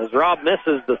quick as Robb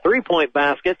misses the three-point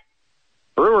basket.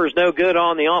 Brewer's no good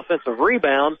on the offensive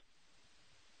rebound.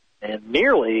 And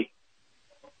nearly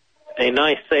a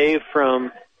nice save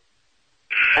from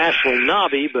Ashley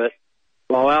Nobby, but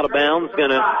ball out of bounds,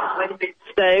 going to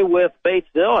stay with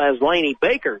Batesville as Lainey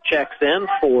Baker checks in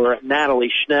for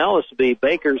Natalie Schnell. This will be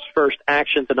Baker's first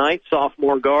action tonight,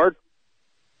 sophomore guard,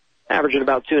 averaging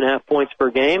about 2.5 points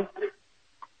per game.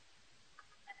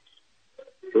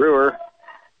 Brewer,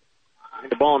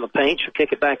 the ball in the paint. She'll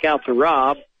kick it back out to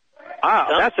Robb.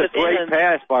 Wow, that's a great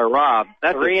pass by Robb.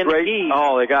 That's a great.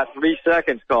 Oh, they got 3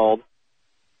 seconds called.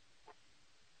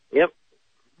 Yep.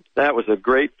 That was a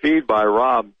great feed by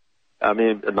Robb. I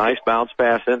mean, a nice bounce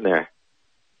pass in there.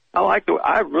 I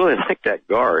really like that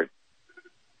guard.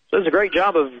 So it's a great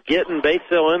job of getting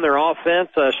Batesville in their offense.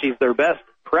 She's their best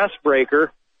press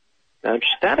breaker. She's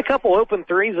had a couple open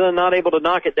threes and not able to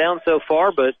knock it down so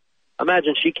far, but I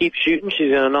imagine she keeps shooting.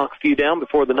 She's going to knock a few down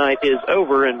before the night is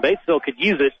over, and Batesville could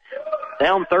use it.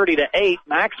 Down 30-8.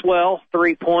 Maxwell,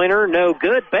 three-pointer, no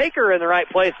good. Baker in the right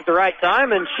place at the right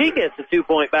time, and she gets a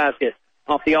 2-point basket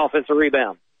off the offensive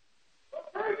rebound.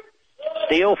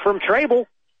 Steal from Trable.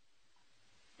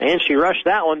 And she rushed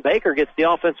that one. Baker gets the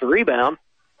offensive rebound.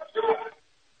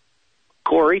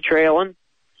 Corey trailing.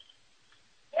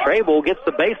 Trable gets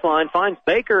the baseline, finds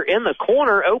Baker in the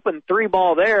corner. Open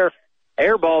 3-ball there.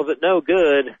 Air balls it no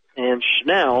good. And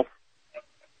Schnell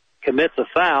commits a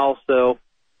foul. So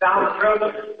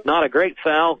not a great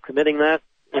foul, committing that,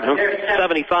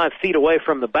 75 feet away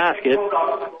from the basket.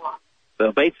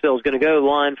 So Batesville's going to go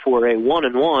line for a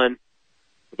 1-and-1.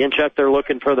 Again, Chuck, they're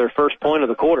looking for their first point of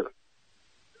the quarter.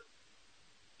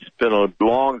 It's been a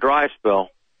long dry spell.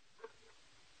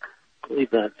 I believe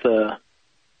that's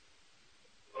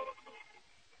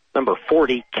number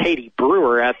 40, Katie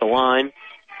Brewer, at the line.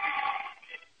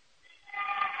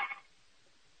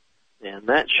 And And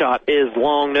that shot is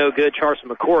long, no good. Charson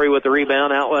McCory with the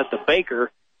rebound, outlet to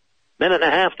Baker. Minute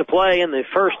and a half to play in the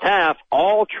first half.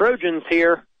 All Trojans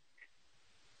here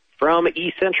from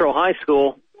East Central High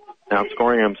School.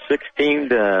 Outscoring them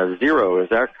 16-0. Is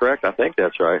that correct? I think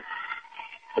that's right.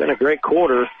 Been a great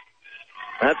quarter,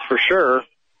 that's for sure.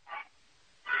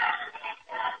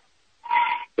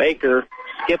 Baker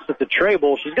skips at the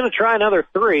treble. She's going to try another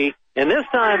three, and this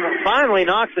time finally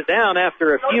knocks it down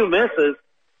after a few misses.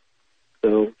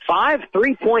 So 5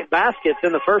 3-point baskets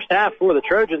in the first half for the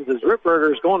Trojans as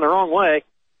Ripberger's going the wrong way.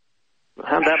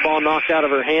 Had that ball knocked out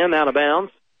of her hand, out of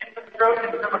bounds.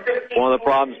 One of the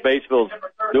problems Batesville's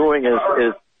doing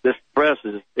is this press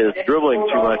is dribbling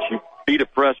too much. You beat a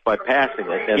press by passing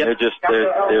it, and they're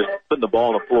putting the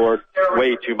ball on the floor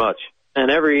way too much. And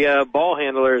every ball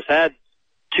handler has had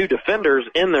two defenders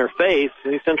in their face.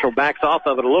 East Central backs off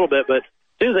of it a little bit, but as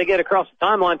soon as they get across the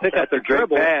timeline, pick up their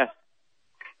dribble. Pass.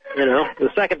 You know, the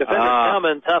second defender's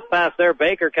coming. Tough pass there.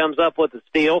 Baker comes up with the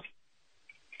steal.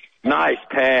 Nice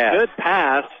pass. Good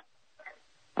pass.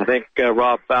 I think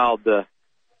Rob fouled the...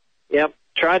 Yep.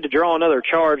 Tried to draw another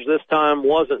charge. This time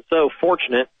wasn't so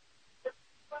fortunate.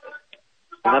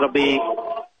 That'll be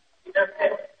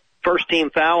first team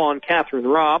foul on Catherine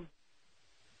Robb.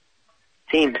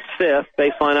 Team fifth.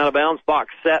 Baseline out of bounds.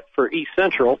 Box set for East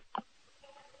Central.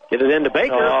 Get it into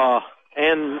Baker.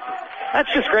 And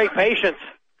that's just great patience.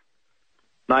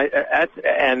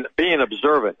 And being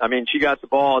observant. I mean, she got the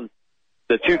ball and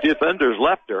the two defenders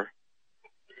left her.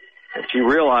 And she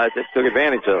realized it, took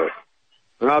advantage of it.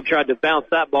 Rob tried to bounce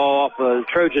that ball off a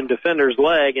Trojan defender's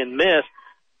leg and missed.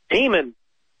 Tiemann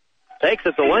takes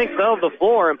it the length of the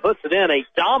floor and puts it in. A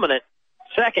dominant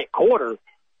second quarter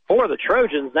for the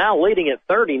Trojans, now leading at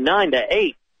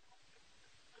 39-8.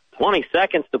 20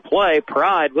 seconds to play.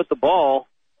 Pride with the ball.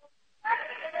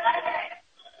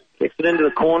 Kicks it into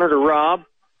the corner to Rob.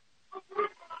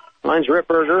 Finds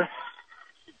Ripberger.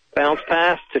 Bounce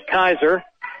pass to Kaiser.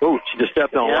 Ooh, she just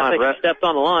stepped on the line. I think she stepped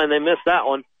on the line. They missed that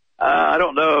one. I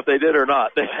don't know if they did or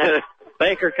not.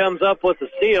 Baker comes up with the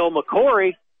steal.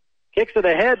 McCory kicks it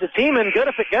ahead to Tiemann. Good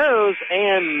if it goes,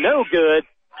 and no good.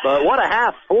 But what a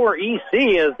half for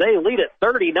EC as they lead at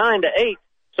 39-8.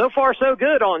 So far, so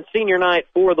good on senior night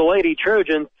for the Lady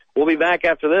Trojans. We'll be back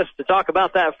after this to talk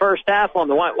about that first half on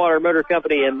the Whitewater Motor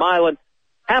Company in Milan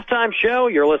halftime show.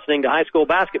 You're listening to high school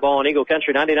basketball on Eagle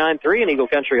Country 99.3 and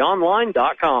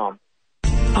EagleCountryOnline.com.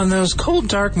 On those cold,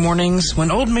 dark mornings when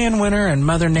Old Man Winter and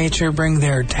Mother Nature bring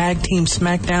their tag team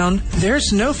smackdown,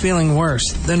 there's no feeling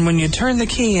worse than when you turn the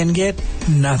key and get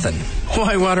nothing.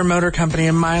 Whitewater Motor Company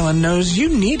in Milan knows you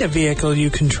need a vehicle you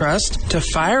can trust to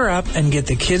fire up and get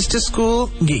the kids to school,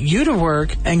 get you to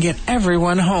work, and get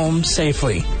everyone home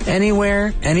safely.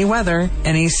 Anywhere, any weather,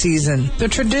 any season. The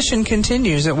tradition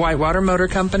continues at Whitewater Motor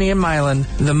Company in Milan,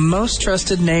 the most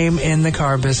trusted name in the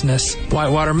car business.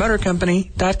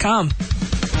 WhitewaterMotorCompany.com.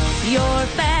 Your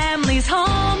family's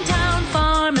hometown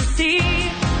pharmacy,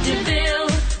 DeVille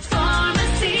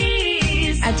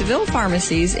Pharmacies. At DeVille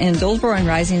Pharmacies in Dillsboro and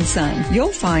Rising Sun,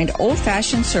 you'll find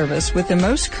old-fashioned service with the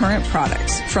most current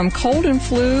products. From cold and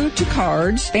flu to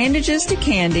cards, bandages to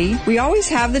candy, we always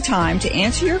have the time to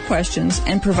answer your questions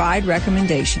and provide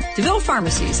recommendations. DeVille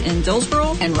Pharmacies in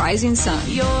Dillsboro and Rising Sun.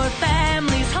 Your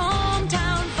family's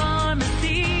hometown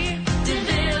pharmacy,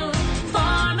 DeVille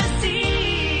Pharmacies.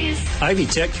 Ivy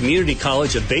Tech Community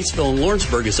College of Batesville and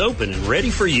Lawrenceburg is open and ready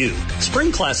for you.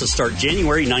 Spring classes start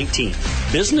January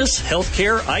 19th. Business,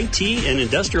 healthcare, IT, and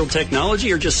industrial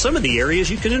technology are just some of the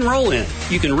areas you can enroll in.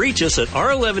 You can reach us at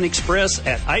R11Express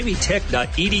at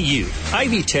ivytech.edu.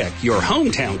 Ivy Tech, your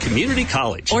hometown community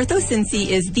college. OrthoCincy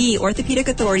is the orthopedic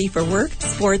authority for work,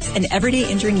 sports, and everyday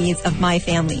injury needs of my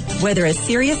family. Whether a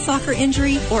serious soccer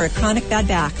injury or a chronic bad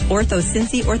back,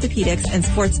 OrthoCincy Orthopedics and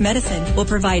Sports Medicine will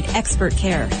provide expert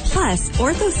care. Plus,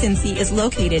 OrthoCincy is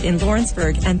located in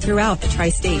Lawrenceburg and throughout the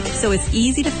tri-state, so it's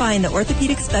easy to find the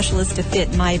orthopedic specialist to fit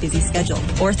my busy schedule.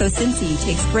 OrthoCincy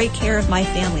takes great care of my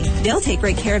family. They'll take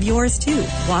great care of yours too.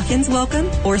 Walk-ins welcome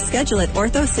or schedule at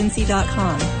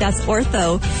orthocincy.com. That's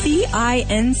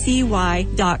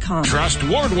orthocincy.com. Trust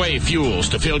Wardway Fuels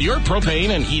to fill your propane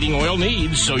and heating oil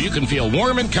needs so you can feel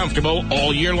warm and comfortable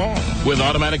all year long. With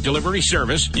automatic delivery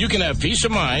service, you can have peace of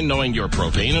mind knowing your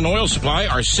propane and oil supply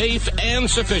are safe and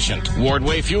sufficient.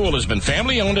 Wardway Fuel has been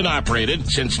family owned and operated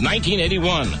since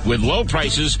 1981 with low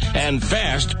prices and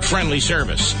fast, friendly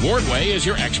service. Wardway is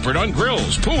your expert on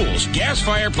grills, pools, gas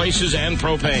fireplaces, and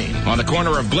propane. On the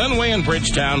corner of Glenway and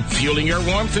Bridgetown, fueling your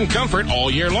warmth and comfort all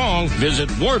year long. Visit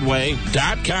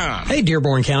Wardway.com. Hey,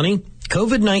 Dearborn County.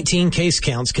 COVID-19 case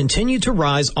counts continue to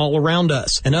rise all around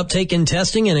us. An uptake in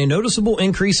testing and a noticeable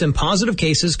increase in positive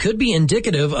cases could be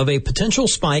indicative of a potential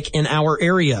spike in our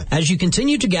area. As you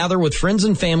continue to gather with friends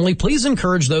and family, please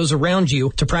encourage those around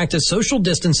you to practice social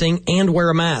distancing and wear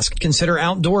a mask. Consider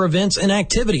outdoor events and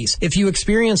activities. If you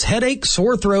experience headache,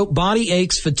 sore throat, body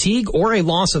aches, fatigue, or a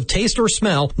loss of taste or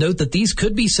smell, note that these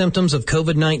could be symptoms of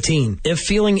COVID-19. If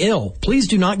feeling ill, please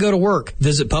do not go to work,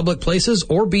 visit public places,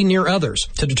 or be near others.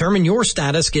 To determine your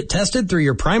status, get tested through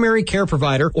your primary care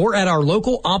provider or at our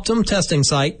local Optum testing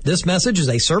site. This message is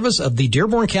a service of the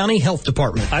Dearborn County Health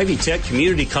Department. Ivy Tech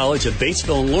Community College of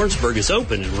Batesville and Lawrenceburg is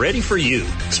open and ready for you.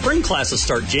 Spring classes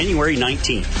start January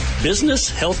 19th.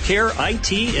 Business, healthcare,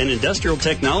 IT, and industrial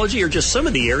technology are just some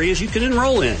of the areas you can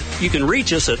enroll in. You can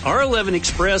reach us at R11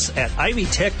 Express at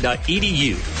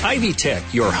ivytech.edu. Ivy Tech,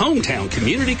 your hometown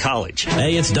community college.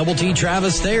 Hey, it's Double T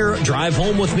Travis there. Drive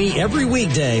home with me every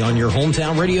weekday on your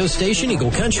hometown radio station,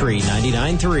 Eagle Country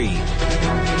 99.3.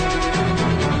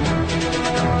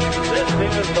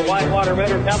 This is the Whitewater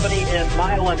Motor Company and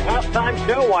Milan halftime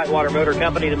show. Whitewater Motor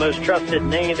Company, the most trusted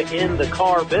name in the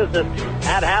car business.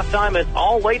 At halftime, it's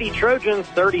all Lady Trojans,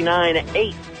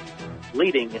 39-8,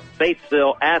 leading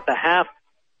Batesville at the half.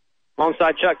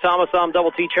 Alongside Chuck Thomas, I'm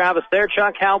Double T Travis there.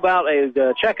 Chuck, how about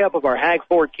a checkup of our Hag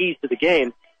Ford keys to the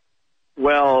game?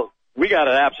 Well, we got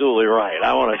it absolutely right.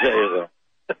 I want to tell you that.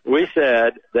 We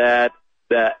said that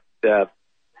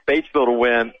Batesville to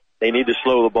win, they need to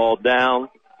slow the ball down,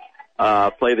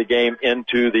 play the game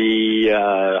into the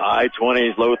high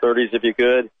 20s, low 30s if you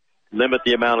could, limit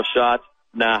the amount of shots.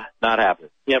 Nah, not happening.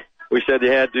 Yep. We said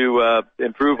they had to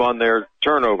improve on their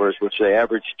turnovers, which they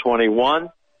averaged 21.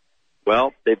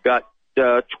 Well, they've got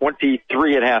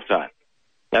 23 at halftime.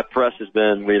 That press has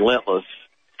been relentless.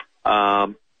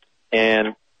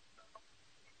 And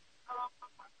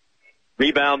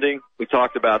rebounding, we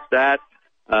talked about that.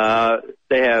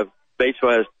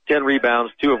 Batesville has 10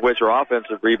 rebounds, 2 of which are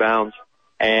offensive rebounds,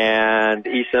 and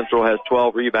East Central has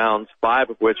 12 rebounds,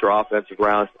 5 of which are offensive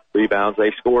rebounds.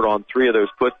 They scored on 3 of those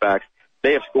putbacks.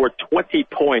 They have scored 20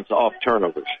 points off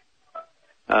turnovers.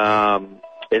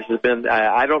 This has been,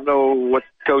 I don't know what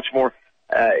Coach Moore,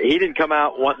 he didn't come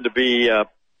out wanting to be,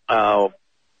 what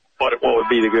would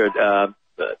be the good,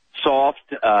 soft,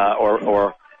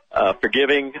 or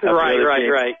forgiving.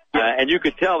 Right. And you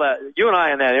could tell that, you and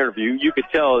I in that interview, you could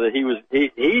tell that he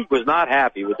was not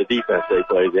happy with the defense they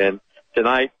played. And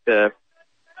tonight,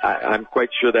 I'm quite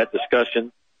sure that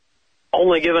discussion.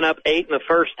 Only giving up 8 in the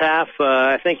first half.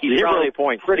 I think he's probably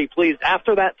pretty pleased.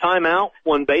 After that timeout,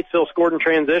 when Batesville scored in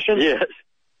transition, yes,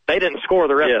 they didn't score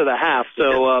the rest of the half.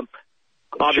 So,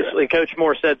 obviously, Coach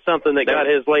Moore said something that got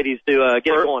his ladies to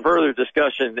get going. Further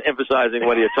discussion emphasizing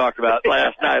what he had talked about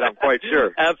last night, I'm quite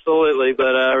sure. Absolutely.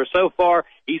 But so far,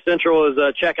 East Central is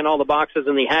checking all the boxes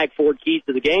in the Hag Ford keys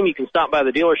to the game. You can stop by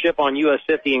the dealership on US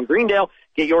 50 in Greendale.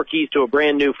 Get your keys to a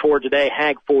brand new Ford today,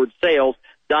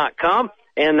 hagfordsales.com.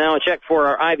 And now a check for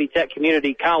our Ivy Tech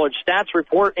Community College stats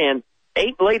report. And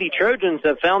 8 Lady Trojans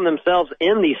have found themselves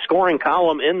in the scoring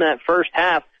column in that first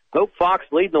half. Hope Fox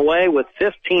leading the way with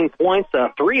 15 points,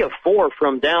 3 of 4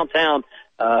 from downtown.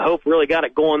 Hope really got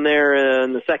it going there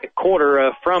in the second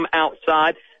quarter from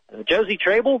outside. Josie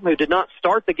Trable, who did not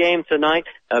start the game tonight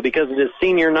because of his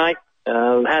senior night,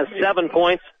 has 7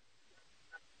 points.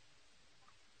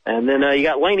 And then you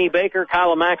got Lainey Baker,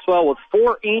 Kyla Maxwell with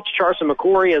 4 each. Charson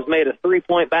McCory has made a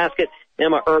 3-point basket.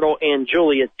 Emma Ertl and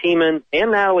Julia Tiemann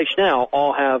and Natalie Schnell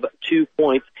all have 2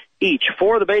 points each.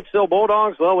 For the Batesville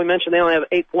Bulldogs, well, we mentioned they only have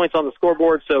 8 points on the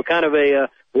scoreboard, so kind of a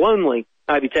lonely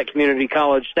Ivy Tech Community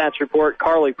College stats report.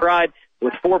 Carly Pride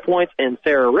with 4 points and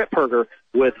Sarah Ripperger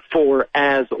with 4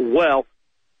 as well.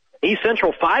 East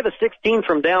Central 5 of 16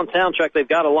 from downtown. Chuck, they've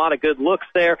got a lot of good looks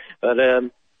there, but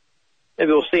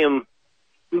maybe we'll see them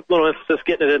a little emphasis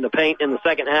getting it in the paint in the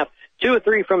second half. 2 of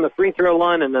 3 from the free throw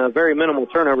line and very minimal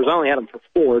turnovers. I only had them for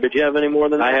 4. Did you have any more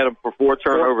than that? I had them for 4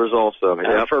 turnovers also.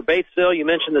 Yeah. For Batesville, you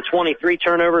mentioned the 23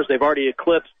 turnovers. They've already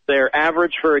eclipsed their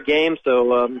average for a game.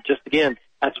 So just again,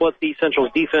 that's what East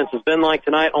Central's defense has been like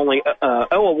tonight. Only 0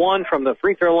 of 1 from the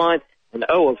free throw line and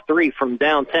 0 of 3 from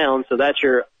downtown. So that's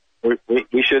your.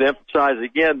 We should emphasize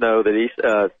again, though,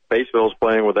 that Batesville is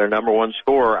playing with their number 1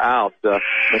 scorer out,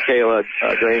 Michaela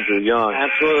Granger-Young.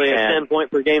 Absolutely, a 10-point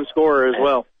per game scorer as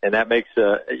well. And that makes,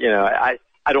 I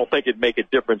don't think it'd make a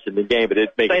difference in the game, but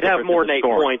it'd make a difference. They'd have more than 8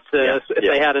 points if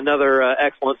they had another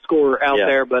excellent scorer out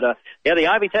there. But, the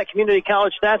Ivy Tech Community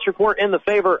College stats report in the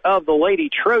favor of the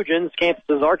Lady Trojans.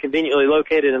 Campuses are conveniently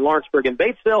located in Lawrenceburg and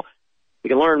Batesville. You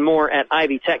can learn more at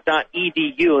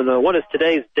ivytech.edu. And what is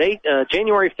today's date?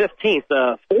 January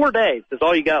 15th. 4 days is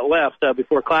all you got left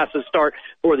before classes start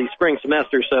for the spring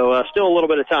semester. So still a little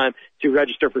bit of time to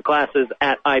register for classes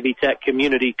at Ivy Tech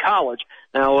Community College.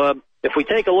 Now, if we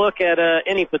take a look at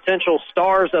any potential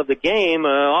stars of the game,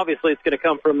 obviously it's going to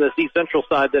come from this East Central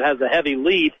side that has a heavy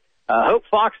lead. Hope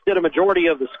Fox did a majority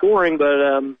of the scoring,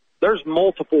 but there's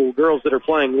multiple girls that are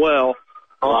playing well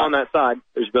on that side.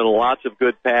 There's been lots of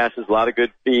good passes, a lot of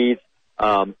good feeds,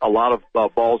 a lot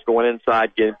of balls going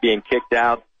inside, being kicked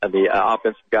out, and the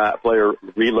offensive player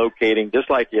relocating, just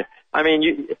like you. I mean,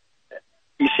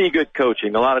 you see good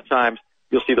coaching. A lot of times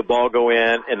you'll see the ball go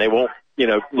in, and they won't,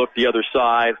 look the other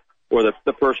side, or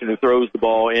the person who throws the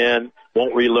ball in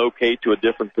won't relocate to a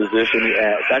different position.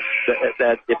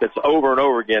 That if it's over and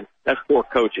over again, that's poor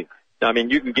coaching. I mean,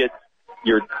 you can get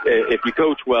if you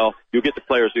coach well, you'll get the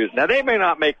players who. Now they may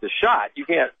not make the shot. You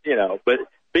can't, but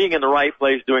being in the right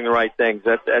place, doing the right things,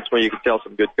 that's where you can tell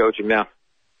some good coaching now.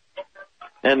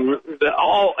 And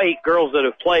all 8 girls that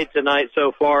have played tonight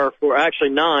so far, for actually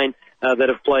 9 that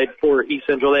have played for East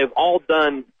Central, they've all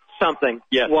done something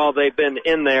while they've been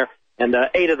in there. And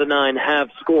 8 of the 9 have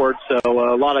scored, so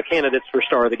a lot of candidates for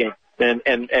star of the game.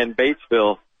 And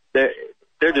Batesville,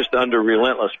 they're just under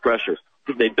relentless pressure.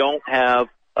 They don't have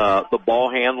the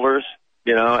ball handlers,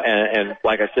 and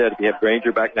like I said, if you have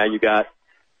Granger back now, you got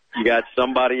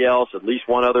somebody else, at least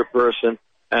one other person,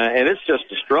 and it's just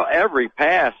every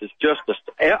pass is just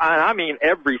I mean,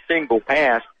 every single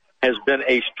pass has been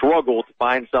a struggle to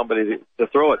find somebody to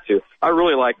throw it to. I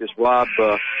really like this Rob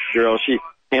girl. She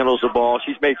handles the ball.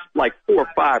 She's made like 4 or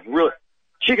 5. Really,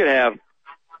 she could have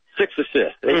 6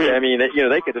 assists. I mean,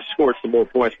 they could have scored some more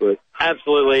points with it.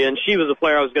 Absolutely, and she was a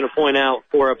player I was going to point out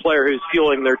for a player who's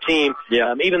fueling their team.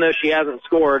 Yeah. Even though she hasn't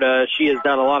scored, she has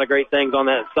done a lot of great things on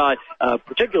that side,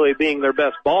 particularly being their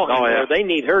best ball handler. Yeah. They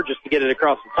need her just to get it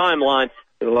across the timeline.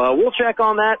 So, we'll check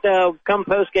on that. Come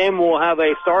post-game, we'll have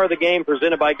a star of the game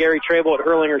presented by Gary Trable at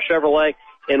Hurlinger Chevrolet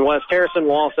in West Harrison.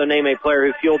 We'll also name a player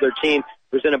who fueled their team,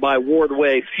 presented by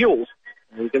Wardway Fuels.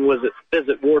 You can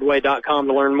visit wardway.com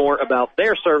to learn more about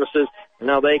their services and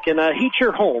how they can heat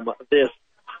your home this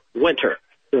winter.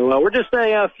 So we're just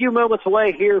a few moments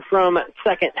away here from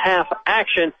second half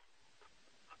action.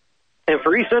 And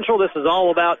for East Central, this is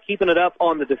all about keeping it up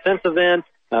on the defensive end,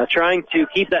 trying to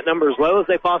keep that number as low as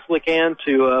they possibly can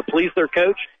to please their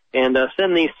coach and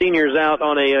send these seniors out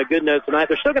on a good note tonight.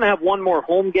 They're still going to have one more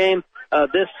home game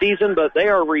this season, but they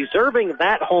are reserving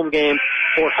that home game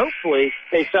for hopefully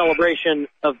a celebration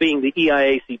of being the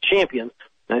EIAC champions.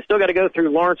 And they still got to go through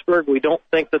Lawrenceburg. We don't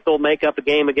think that they'll make up a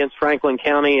game against Franklin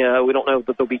County. We don't know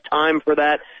that there'll be time for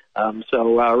that.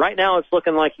 So right now it's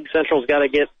looking like East Central's got to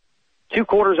get 2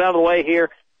 quarters out of the way here,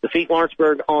 defeat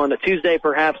Lawrenceburg on a Tuesday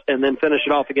perhaps, and then finish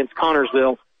it off against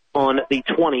Connorsville on the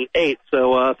 28th.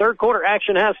 So third quarter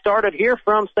action has started here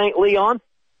from St. Leon.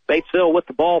 Batesville with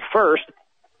the ball first.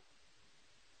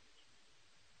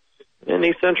 And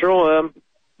East Central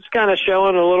just kind of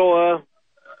showing a little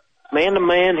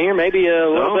man-to-man here, maybe a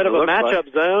little bit of a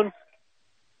matchup zone.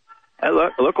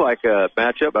 It looked like a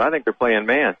matchup, but I think they're playing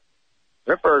man.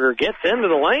 Ripberger gets into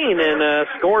the lane and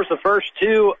scores the first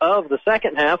 2 of the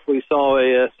second half. We saw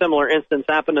a similar instance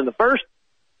happen in the first.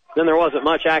 Then there wasn't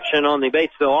much action on the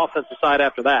Batesville offensive side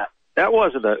after that. That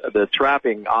wasn't the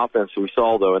trapping offense we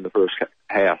saw, though, in the first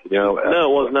half. No, it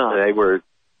was not. They were.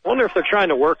 I wonder if they're trying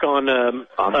to work on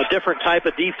a different type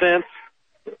of defense.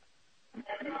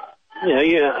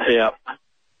 Yeah. I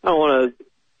don't want to.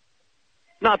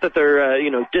 Not that they're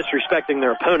disrespecting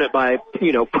their opponent by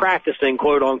practicing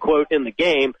quote unquote in the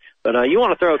game, but you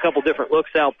want to throw a couple different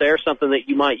looks out there, something that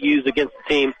you might use against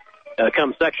the team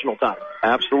come sectional time.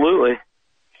 Absolutely.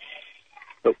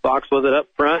 So Fox with it up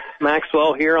front.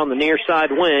 Maxwell here on the near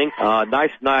side wing.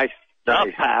 Nice up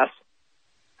pass.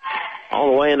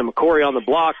 All the way into McCory on the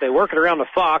block. They work it around to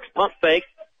Fox. Pump fake.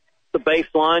 The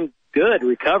baseline. Good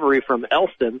recovery from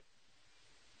Elston.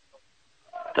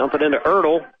 Dump it into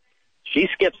Ertl. She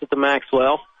skips it to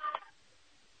Maxwell.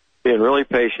 Being really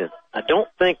patient. I don't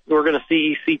think we're going to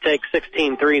see EC take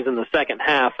 16 threes in the second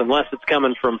half unless it's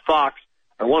coming from Fox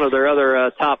or one of their other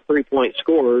top 3-point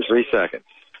scorers. 3 seconds.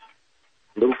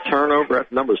 Little turnover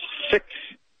at number 6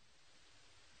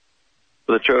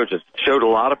 for the Trojans. Showed a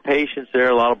lot of patience there,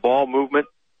 a lot of ball movement.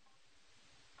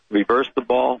 Reversed the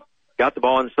ball. Got the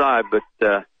ball inside, but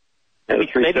maybe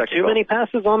too many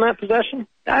passes on that possession?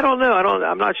 I don't know.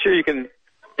 I'm not sure you can.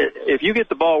 If you get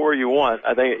the ball where you want,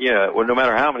 I think, no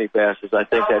matter how many passes, I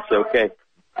think that's okay.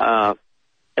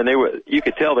 And you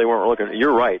could tell they weren't looking.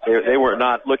 You're right. They were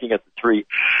not looking at the 3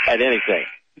 at anything.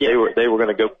 They were going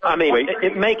to go. I mean,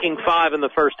 making 5 in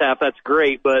the first half, that's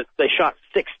great, but they shot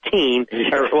 16.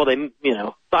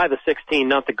 Well, 5 of 16,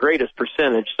 not the greatest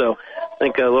percentage. So I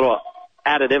think a little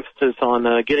added emphasis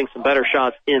on getting some better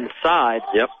shots inside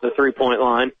the 3-point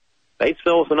line.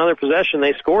 Batesville with another possession.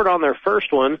 They scored on their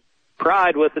first one.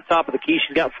 Pride with the top of the key.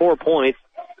 She's got 4 points.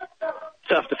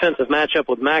 Tough defensive matchup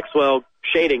with Maxwell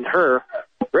shading her.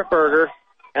 Ripberger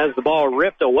has the ball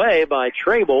ripped away by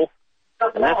Trable.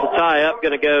 And that's a tie-up,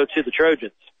 going to go to the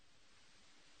Trojans.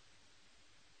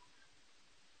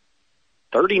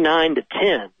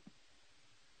 39-10.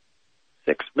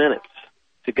 6 minutes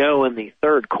to go in the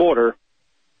third quarter.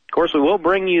 Of course, we will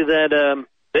bring you that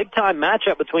big-time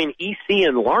matchup between EC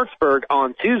and Lawrenceburg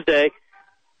on Tuesday.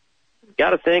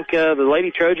 Got to think the Lady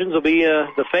Trojans will be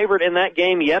the favorite in that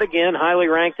game yet again, highly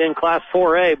ranked in Class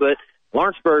 4A, but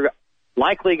Lawrenceburg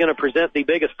likely going to present the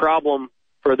biggest problem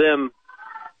for them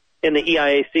in the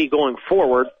EIAC going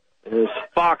forward, as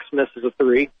Fox misses a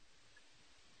 3.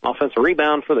 Offensive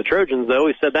rebound for the Trojans, though.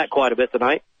 We said that quite a bit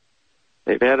tonight.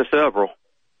 They've had several.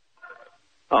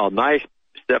 Oh, nice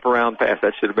step-around pass.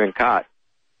 That should have been caught.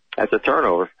 That's a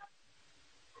turnover.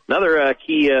 Another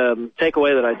key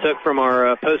takeaway that I took from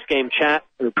our post-game chat,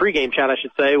 or pre-game chat, I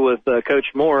should say, with Coach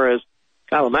Moore, is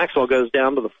Kyla Maxwell goes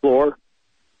down to the floor.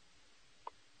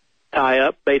 Tie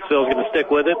up. Batesville's going to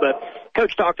stick with it, but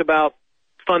Coach talked about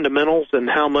fundamentals and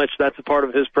how much that's a part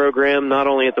of his program, not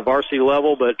only at the varsity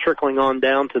level, but trickling on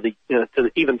down to the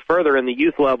even further in the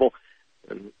youth level.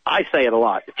 And I say it a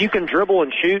lot. If you can dribble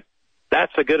and shoot,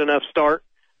 that's a good enough start.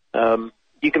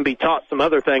 You can be taught some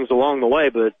other things along the way,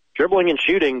 but dribbling and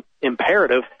shooting,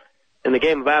 imperative in the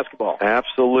game of basketball.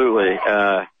 Absolutely.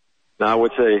 Now, I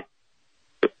would say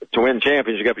to win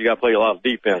champions, you got to play a lot of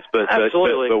defense. But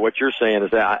what you're saying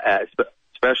is that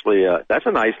especially, that's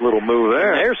a nice little move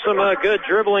there. There's some good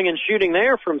dribbling and shooting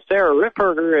there from Sarah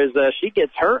Ripperger as she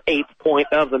gets her 8th point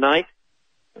of the night.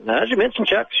 And as you mentioned,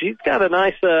 Chuck, she's got a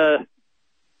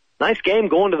nice game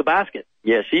going to the basket.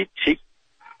 Yeah, she's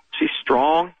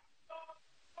strong,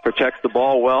 protects the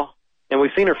ball well. And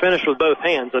we've seen her finish with both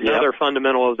hands, another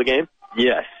fundamental of the game.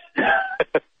 Yes.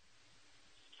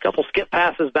 Couple skip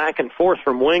passes back and forth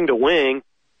from wing to wing.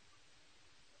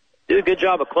 Do a good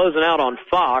job of closing out on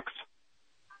Fox.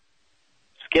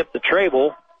 Skip the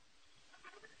Trable.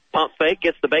 Pump fake,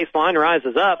 gets the baseline,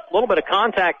 rises up. A little bit of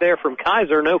contact there from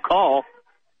Kaiser, no call.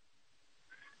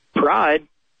 Pride,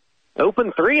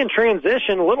 open 3 in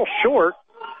transition, a little short.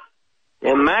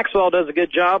 And Maxwell does a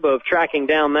good job of tracking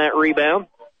down that rebound.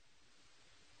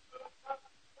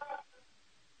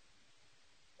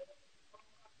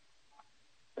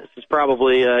 This is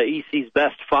probably EC's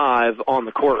best 5 on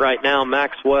the court right now.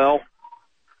 Maxwell,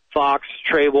 Fox,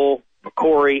 Trable,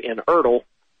 McCory, and Ertl.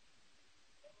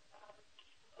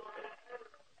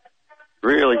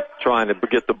 Really trying to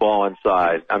get the ball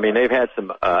inside. I mean, they've had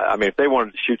some, if they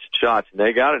wanted to shoot some shots, and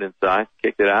they got it inside,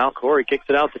 kicked it out. Corey kicks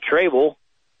it out to Trable.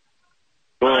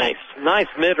 Nice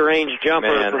mid-range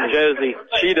jumper from Josie.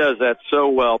 She does that so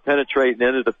well, penetrating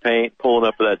into the paint, pulling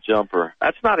up with that jumper.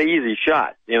 That's not an easy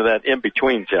shot, that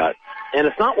in-between shot. And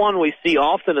it's not one we see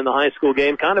often in the high school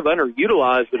game, kind of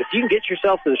underutilized, but if you can get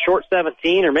yourself to the short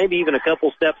 17 or maybe even a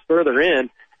couple steps further in,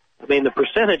 the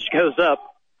percentage goes up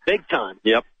big time.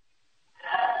 Yep.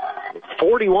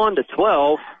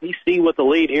 41-12. EC with the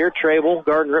lead here. Trable,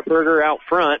 Garden Ripberger out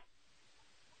front.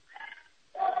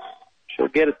 She'll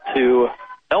get it to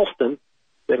Elston.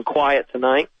 Been quiet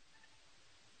tonight.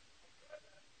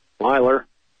 Weiler.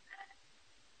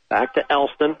 Back to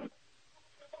Elston.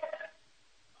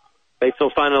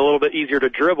 Batesville's finding it a little bit easier to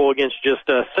dribble against just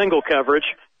single coverage.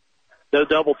 No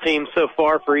double team so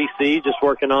far for EC. Just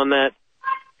working on that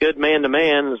good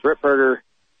man-to-man as Ripberger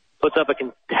puts up a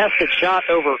contested shot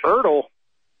over Ertl.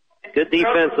 Good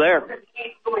defense there.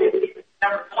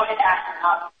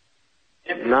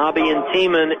 Nobby and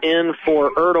Tiemann in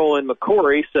for Ertl and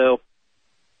McCory, so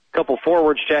a couple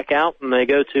forwards check out, and they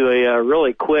go to a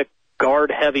really quick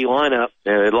guard-heavy lineup.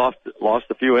 Yeah, they lost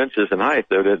a few inches in height,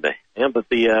 though, didn't they? Yeah, but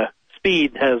the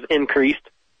speed has increased,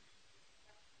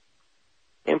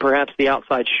 and perhaps the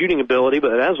outside shooting ability,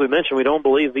 but as we mentioned, we don't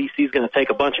believe VC is going to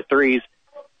take a bunch of threes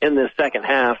in this second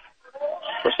half.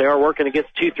 Of course, they are working against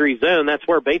 2-3 zone. That's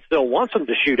where Batesville wants them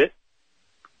to shoot it.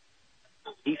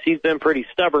 EC's been pretty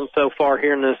stubborn so far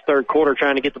here in this third quarter,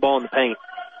 trying to get the ball in the paint.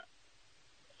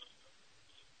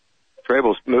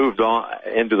 Trable's moved on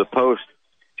into the post,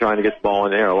 trying to get the ball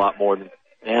in there a lot more than.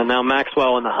 And now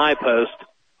Maxwell in the high post.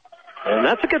 And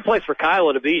that's a good place for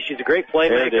Kyla to be. She's a great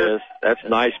playmaker. It is. That's a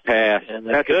nice pass. And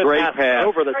that's a great pass.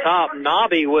 Over the top.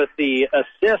 Nobby with the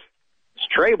assist.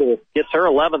 Trable gets her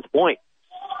 11th point.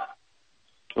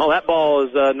 Well, that ball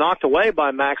is knocked away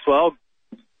by Maxwell.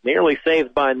 Nearly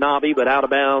saved by Nobby, but out of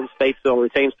bounds. Batesville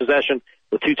retains possession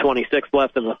with 2:26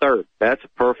 left in the third. That's a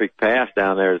perfect pass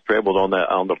down there. It's dribbled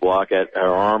on the block at her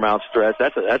arm outstretched.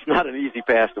 That's not an easy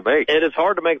pass to make. It is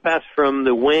hard to make a pass from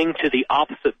the wing to the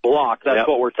opposite block. That's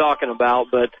what we're talking about.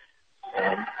 But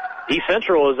East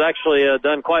Central has actually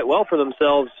done quite well for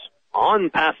themselves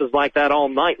on passes like that all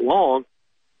night long.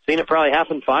 Seen it probably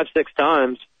happen 5-6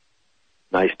 times.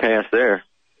 Nice pass there.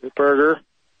 Berger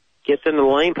gets into the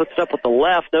lane, puts it up with the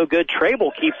left. No good.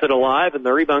 Trable keeps it alive, and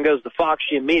the rebound goes to Fox.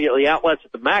 She immediately outlets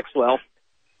it to Maxwell.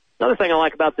 Another thing I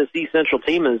like about this East Central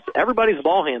team is everybody's a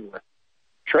ball handler.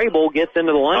 Trable gets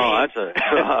into the lane.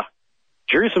 Oh,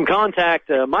 drew some contact.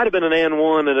 Might have been an and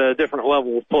one at a different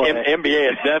level of play.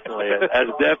 NBA is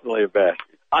definitely a best.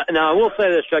 Now, I will say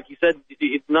this, Chuck. You said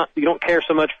you don't care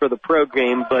so much for the pro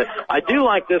game, but I do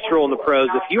like this rule in the pros.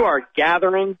 If you are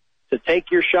gathering to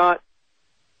take your shot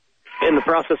in the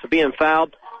process of being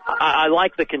fouled, I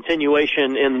like the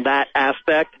continuation in that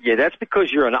aspect. Yeah, that's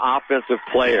because you're an offensive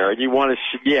player and you want to.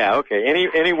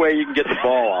 Any way you can get the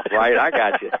ball off, right? I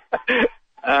got you.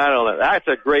 I don't know. That's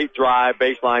a great drive,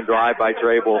 baseline drive by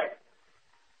Trable.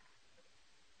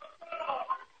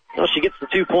 Well, she gets the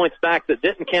 2 points back that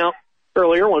didn't count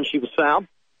earlier when she was fouled.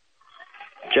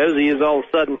 Josie has all of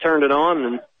a sudden turned it on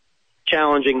and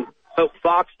challenging Hope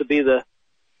Fox to be the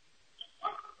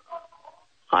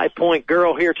high point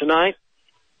girl here tonight.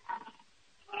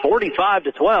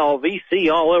 45-12,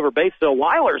 EC all over Batesville.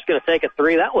 Weiler's going to take a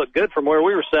three. That looked good from where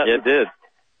we were sitting. Yeah, it did.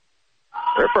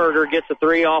 Ripperger gets a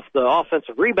three off the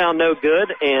offensive rebound, no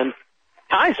good, and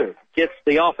Kaiser gets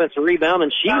the offensive rebound,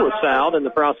 and she was fouled in the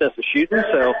process of shooting.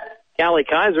 So Callie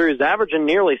Kaiser is averaging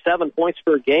nearly 7 points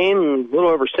per game, a little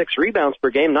over 6 rebounds per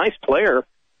game. Nice player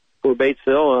for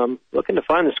Batesville. Looking to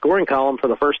find the scoring column for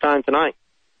the first time tonight.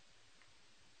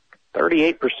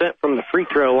 38% from the free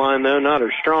throw line, though, not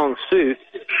her strong suit.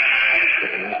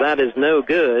 That is no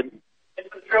good.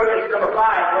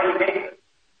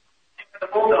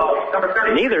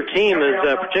 Neither team is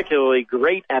particularly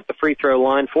great at the free throw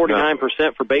line. 49%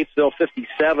 for Batesville,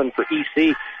 57% for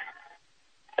EC.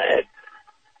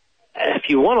 If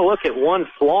you want to look at one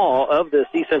flaw of this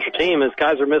East Central team, is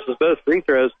Kaiser misses both free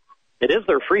throws. It is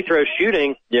their free throw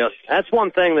shooting. Yes. That's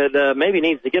one thing that maybe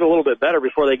needs to get a little bit better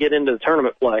before they get into the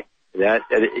tournament play.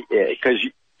 Because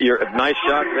you're a nice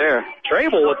shot there.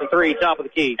 Trable with the three, top of the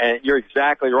key. And you're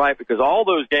exactly right, because all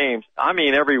those games, I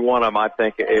mean, every one of them, I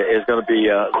think, is going to be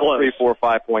a 3, 4,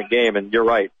 5 point game. And you're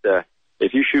right.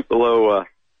 If you shoot below,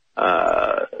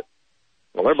 well,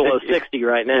 they're below 60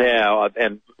 right now. Yeah,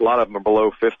 and a lot of them are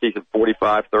below 50,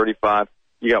 45, 35.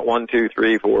 You got 1, 2,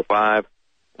 3, 4, 5.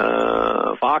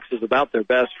 Fox is about their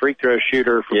best free throw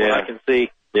shooter from what I can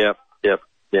see. Yep.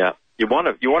 You want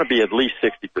to be at least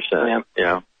 60%.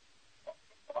 Yeah.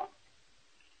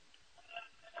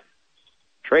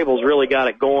 Trable's really got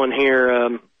it going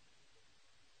here.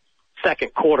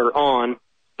 Second quarter on.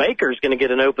 Baker's going to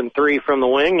get an open three from the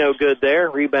wing. No good there.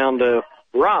 Rebound to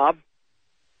Robb.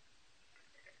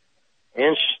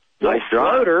 And nice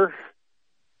floater.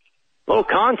 Little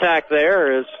contact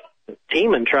there as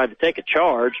Tiemann tried to take a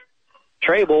charge.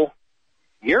 Trable,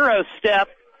 Euro step.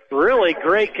 Really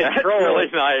great control. That's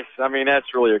really nice. I mean,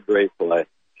 that's really a great play.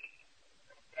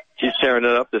 She's tearing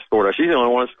it up this quarter. She's the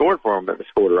only one that scored for them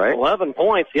this quarter, right? 11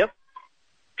 points, yep.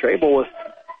 Trable with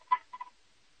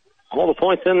all the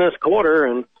points in this quarter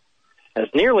and has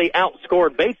nearly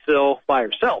outscored Batesville by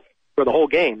herself for the whole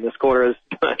game this quarter as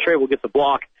Trable gets a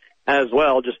block as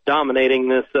well, just dominating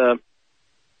this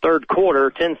third quarter.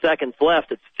 10 seconds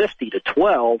left. It's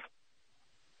 50-12.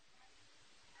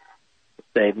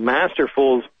 A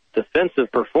masterful defensive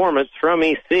performance from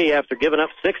EC after giving up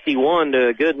 61 to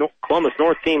a good Columbus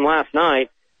North team last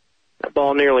night. That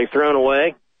ball nearly thrown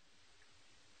away.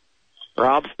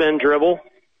 Robb spin dribble,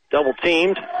 double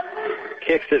teamed,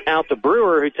 kicks it out to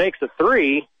Brewer, who takes a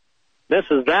three,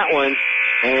 misses that one,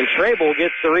 and Trable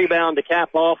gets the rebound to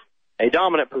cap off a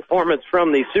dominant performance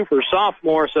from the super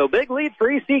sophomore. So big lead for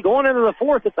EC going into the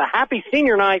fourth. It's a happy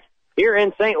senior night here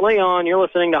in St. Leon. You're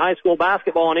listening to high school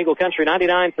basketball on Eagle Country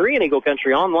 99.3 and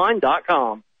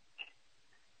EagleCountryOnline.com.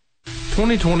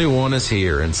 2021 is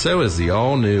here, and so is the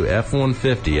all-new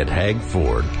F-150 at Hague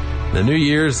Ford. The new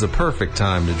year is the perfect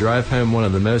time to drive home one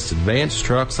of the most advanced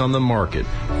trucks on the market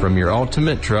from your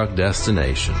ultimate truck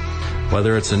destination.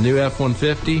 Whether it's a new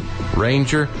F-150,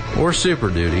 Ranger, or Super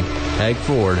Duty, Hague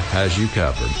Ford has you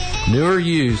covered. New or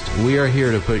used, we are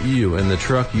here to put you in the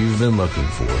truck you've been looking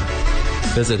for.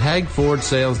 Visit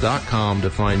HagueFordSales.com to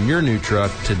find your new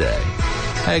truck today.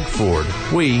 Hag Ford,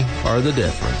 we are the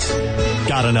difference.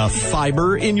 Got enough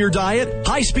fiber in your diet?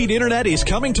 High-speed internet is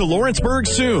coming to Lawrenceburg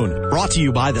soon. Brought to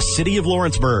you by the City of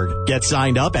Lawrenceburg. Get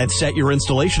signed up and set your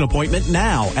installation appointment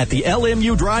now at the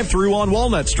LMU drive-thru on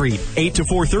Walnut Street, 8 to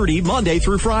 4:30, Monday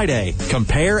through Friday.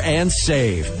 Compare and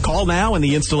save. Call now and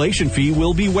the installation fee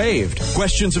will be waived.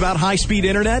 Questions about high-speed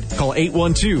internet? Call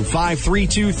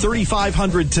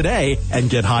 812-532-3500 today and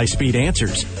get high-speed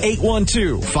answers.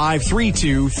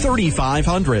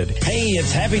 812-532-3500. Hey,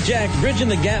 it's Happy Jack bridging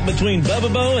the gap between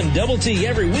Bubba Bo and Double T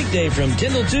every weekday from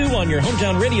 10 till 2 on your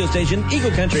hometown radio station,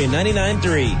 Eagle Country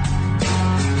 99.3.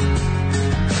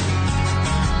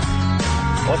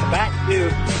 Welcome back to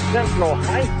Central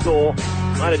High School.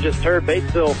 Might have just heard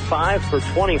Batesville 5 for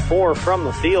 24 from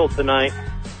the field tonight.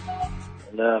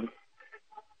 And,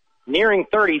 nearing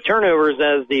 30 turnovers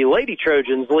as the Lady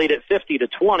Trojans lead at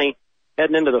 50-20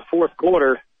 heading into the fourth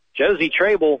quarter. Josie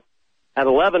Trable had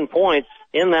 11 points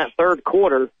in that third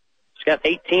quarter. She's got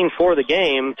 18 for the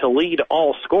game to lead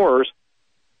all scorers.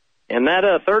 And that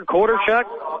third quarter, Chuck,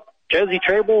 Josie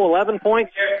Trable, 11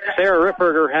 points. Sarah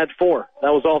Ripperger had 4.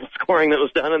 That was all the scoring that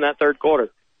was done in that third quarter.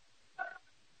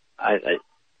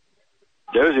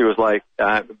 Josie was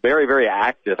very, very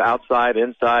active, outside,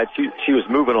 inside. She was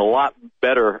moving a lot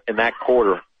better in that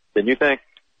quarter than you think?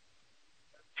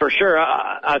 For sure.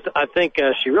 I think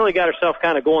she really got herself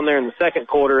kind of going there in the second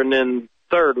quarter, and then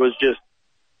third was just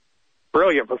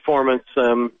brilliant performance.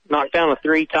 Knocked down a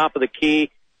 3, top of the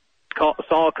key.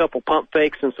 Saw a couple pump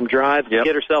fakes and some drives to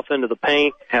get herself into the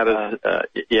paint. Had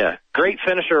great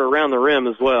finisher around the rim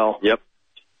as well. Yep.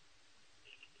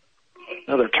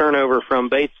 Another turnover from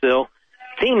Batesville.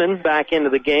 Seaman back into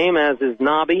the game, as is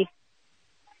Nobby.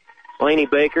 Laney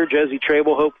Baker, Josie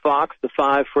Trable, Hope Fox, the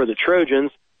 5 for the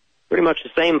Trojans. Pretty much the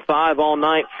same 5 all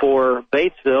night for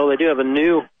Batesville. They do have a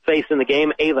new face in the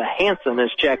game. Ava Hansen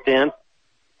has checked in.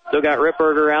 Still got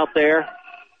Ripperger out there.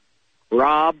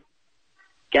 Robb,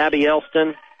 Gabby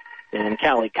Elston, and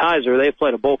Callie Kaiser. They've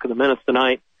played a bulk of the minutes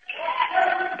tonight.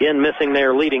 Again, missing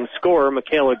their leading scorer,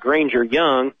 Michaela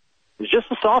Granger-Young, who's just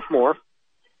a sophomore.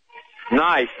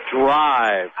 Nice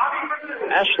drive.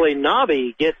 Ashley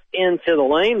Nobby gets into the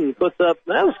lane and puts up,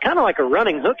 that was kind of like a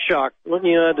running hook shot.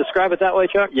 Wouldn't you describe it that way,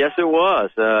 Chuck? Yes, it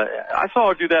was. I saw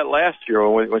her do that last year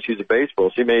when she was at baseball.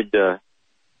 She made,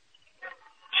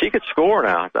 she could score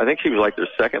now. I think she was like their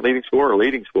second leading scorer or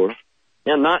leading scorer.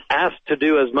 And not asked to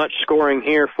do as much scoring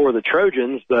here for the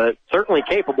Trojans, but certainly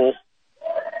capable.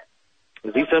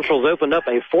 As East Central's opened up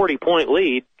a 40-point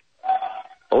lead.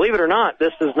 Believe it or not,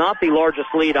 this is not the largest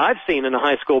lead I've seen in a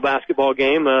high school basketball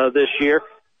game this year.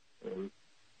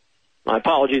 My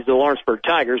apologies to the Lawrenceburg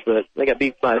Tigers, but they got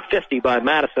beat by 50 by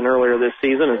Madison earlier this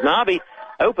season. As Nobby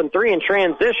open 3 in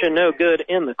transition, no good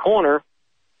in the corner.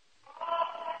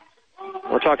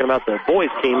 We're talking about the boys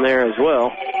team there as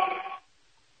well.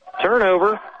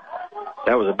 Turnover.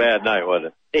 That was a bad night,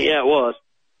 wasn't it? Yeah, it was.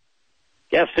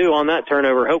 Guess who on that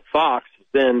turnover? Hope Fox has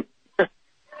been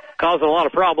causing a lot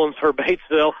of problems for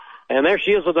Batesville. And there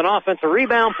she is with an offensive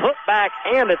rebound, put back,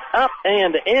 and it's up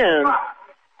and in.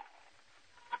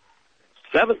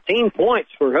 17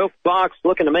 points for Hope Fox,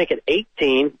 looking to make it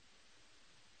 18.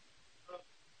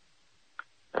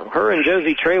 Now, her and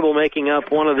Josie Trable making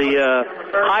up one of the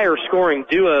higher scoring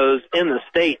duos in the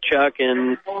state, Chuck.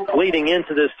 And leading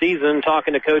into this season,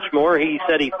 talking to Coach Moore, he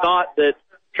said he thought that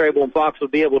Trable and Fox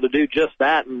would be able to do just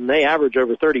that, and they average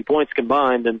over 30 points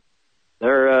combined. And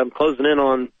they're closing in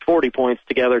on 40 points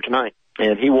together tonight.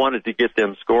 And he wanted to get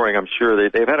them scoring. I'm sure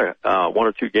they've had 1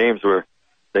 or 2 games where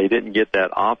they didn't get that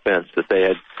offense that they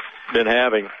had been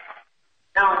having.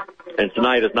 And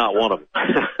tonight is not one of them.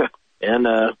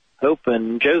 And Hope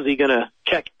and Josie going to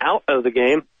check out of the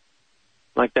game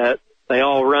like that. They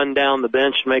all run down the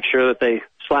bench to make sure that they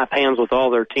slap hands with all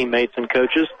their teammates and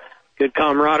coaches. Good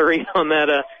camaraderie on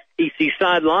that EC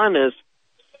sideline as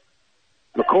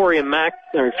McCory and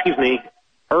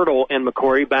Ertl and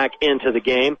McCory back into the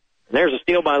game. And there's a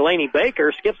steal by Laney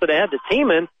Baker. Skips it ahead to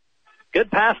Tiemann.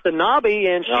 Good pass to Nobby,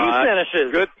 and she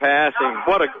finishes. Good passing.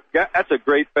 That's a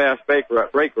great fast break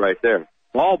right there.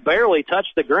 Ball barely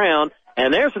touched the ground.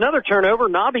 And there's another turnover.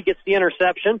 Nobby gets the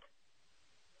interception.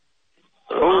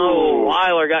 Oh,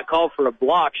 Weiler got called for a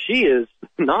block. She is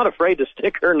not afraid to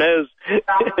stick her nose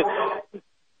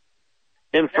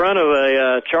in front of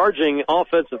a charging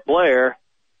offensive player.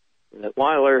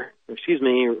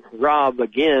 Robb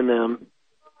again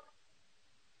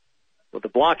with the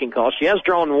blocking call. She has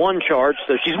drawn 1 charge,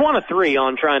 so she's 1 of 3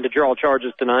 on trying to draw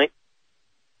charges tonight.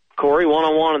 Corey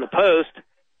 1-on-1 in the post.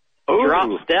 Ooh, drop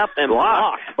step and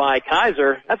blocked by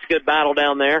Kaiser. That's a good battle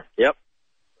down there. Yep.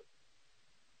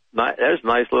 There's a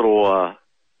nice little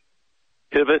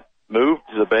pivot, move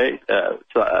to the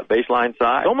baseline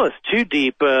side. Almost too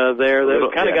deep there. They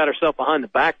kind of got herself behind the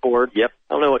backboard. Yep.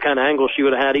 I don't know what kind of angle she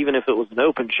would have had, even if it was an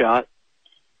open shot.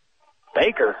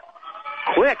 Baker,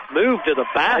 quick move to the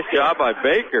basket. Nice job by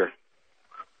Baker.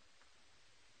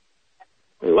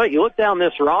 You look down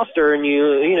this roster, and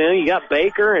you got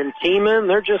Baker and Tiemann.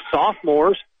 They're just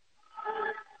sophomores.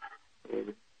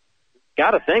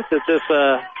 Got to think that this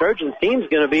Trojans team's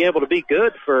going to be able to be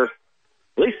good for at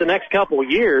least the next couple of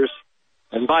years.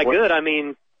 And by good, I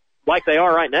mean like they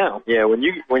are right now. Yeah, when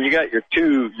you got your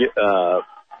two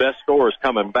best scorers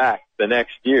coming back the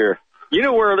next year, you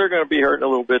know where they're going to be hurting a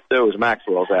little bit, though, is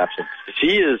Maxwell's absence.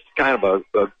 She is kind of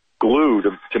a glue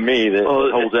to me that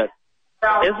holds that.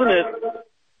 Isn't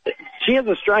it? She has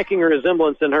a striking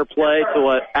resemblance in her play to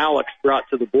what Alex brought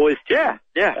to the boys team.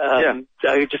 Yeah.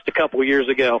 Just a couple of years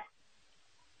ago.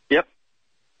 Yep.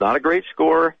 Not a great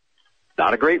scorer,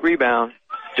 not a great rebound,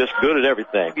 just good at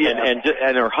everything. Yeah.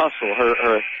 And her hustle,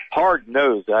 her hard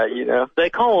nose, They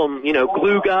call them,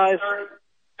 glue guys.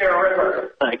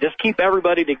 Just keep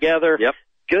everybody together. Yep.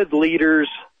 Good leaders.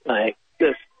 You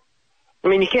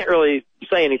can't really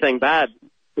say anything bad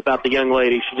about the young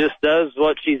lady. She just does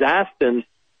what she's asked and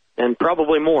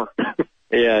probably more.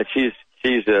 Yeah, she's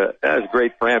a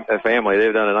great family.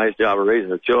 They've done a nice job of raising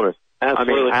their children.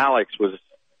 Absolutely. I mean, Alex was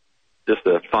just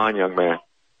a fine young man.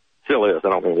 Still is. I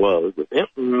don't mean was. But. Yep.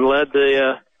 Led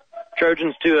the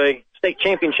Trojans to a state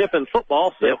championship in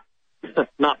football. So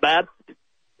not bad.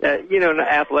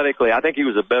 Athletically, I think he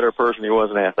was a better person than he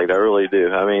was an athlete. I really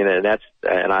do. I mean, and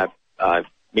I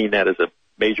mean that as a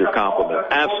major compliment.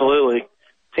 Absolutely.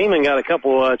 Tiemann got a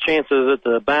couple chances at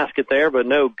the basket there, but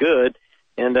no good.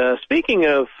 And speaking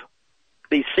of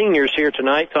these seniors here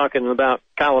tonight, talking about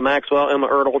Kyla Maxwell, Emma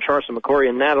Ertl, Charson McCory,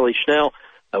 and Natalie Schnell,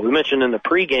 we mentioned in the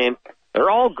pregame, they're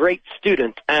all great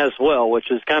students as well, which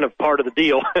is kind of part of the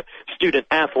deal, student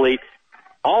athlete.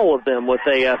 All of them with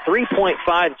a 3.5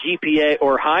 GPA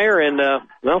or higher. And,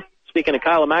 speaking of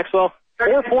Kyla Maxwell,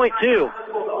 4.2.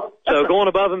 So going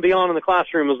above and beyond in the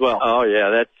classroom as well. Oh,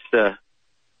 yeah, that's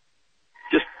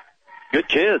just good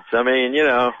kids. I mean,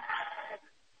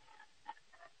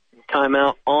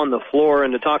 Timeout on the floor.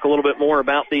 And to talk a little bit more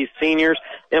about these seniors,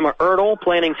 Emma Ertl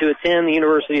planning to attend the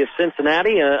University of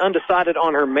Cincinnati, undecided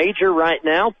on her major right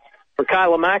now. For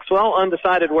Kyla Maxwell,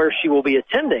 undecided where she will be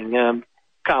attending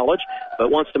college, but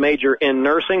wants to major in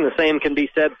nursing. The same can be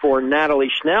said for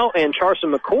Natalie Schnell, and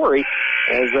Charson McCory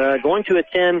is going to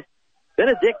attend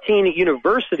Benedictine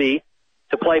University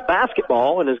to play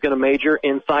basketball and is going to major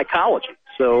in psychology.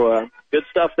 So good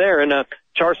stuff there. And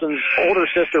Charson's older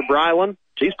sister, Brylan,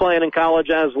 she's playing in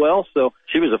college as well. So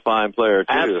she was a fine player,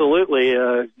 too. Absolutely.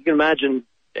 You can imagine,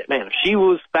 man, if she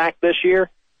was back this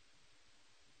year.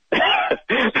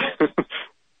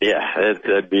 Yeah,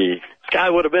 that'd be. Sky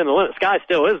would have been the limit. Sky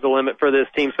still is the limit for this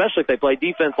team, especially if they play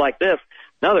defense like this.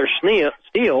 Another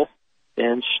steal,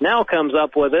 and Schnell comes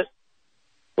up with it.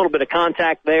 A little bit of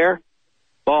contact there.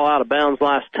 Ball out of bounds,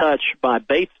 last touch by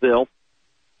Batesville.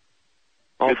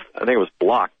 I think it was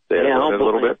blocked there a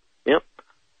little bit. Yep.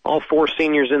 All four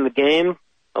seniors in the game,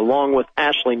 along with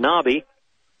Ashley Nobby.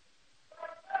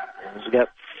 We've got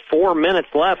 4 minutes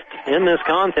left in this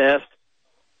contest.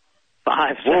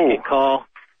 5-second call.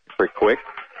 Pretty quick.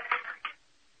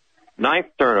 9th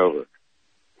turnover.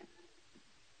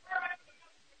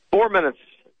 4 minutes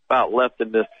about left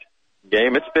in this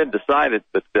game. It's been decided,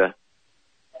 but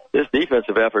this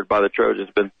defensive effort by the Trojans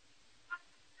has been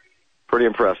pretty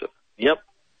impressive. Yep.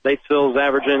 Batesville's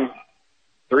averaging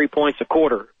 3 points a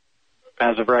quarter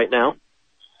as of right now.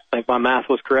 I think my math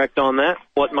was correct on that.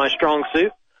 Wasn't my strong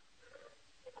suit.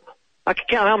 I could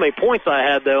count how many points I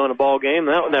had, though, in a ball game.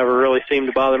 That would never really seem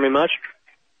to bother me much.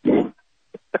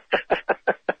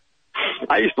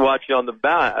 I used to watch you on the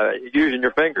bound, using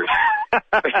your fingers.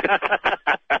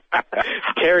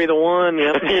 Carry the one,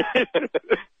 yeah.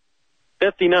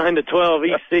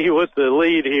 59-12, EC with the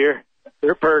lead here.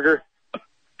 Herberger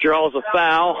draws a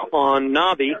foul on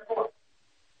Nobby.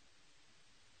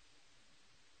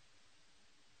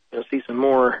 You'll see some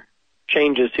more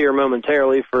changes here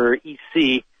momentarily for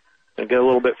EC. They'll go a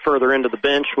little bit further into the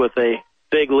bench with a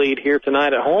big lead here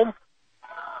tonight at home.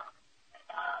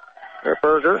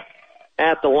 Herberger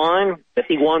at the line,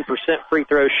 51% free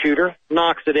throw shooter,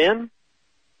 knocks it in.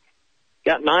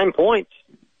 Got 9 points.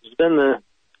 He's been the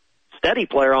steady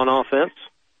player on offense.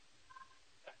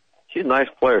 She's a nice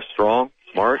player, strong,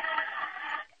 smart.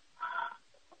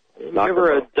 Give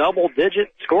her a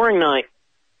double-digit scoring night.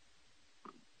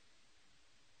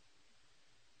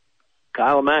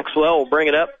 Kyla Maxwell will bring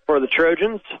it up for the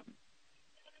Trojans.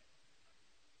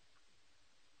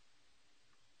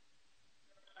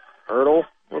 Hurdle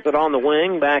with it on the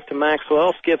wing, back to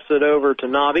Maxwell, skips it over to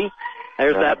Nobby.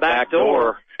 There's that back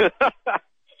door.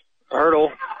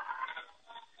 Hurdle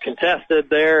contested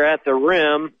there at the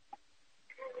rim.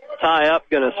 Tie-up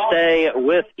going to stay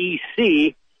with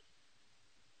EC.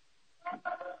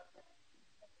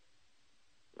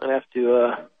 I'd have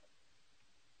to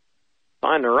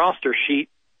find the roster sheet.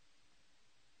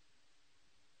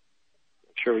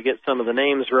 Make sure we get some of the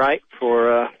names right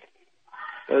for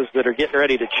those that are getting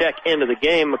ready to check into the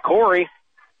game. McCory.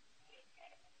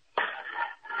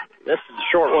 This is a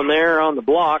short one there on the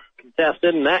block,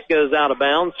 contested, and that goes out of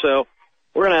bounds. So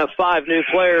we're going to have 5 new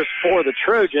players for the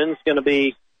Trojans. Going to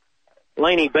be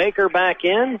Lainey Baker back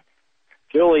in,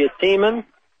 Julia Tiemann.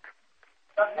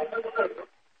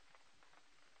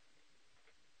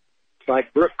 It's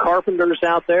like Brooke Carpenter's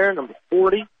out there, number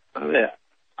 40. Yeah.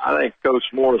 I think Coach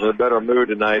Moore's in a better mood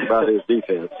tonight about his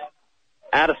defense.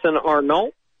 Addison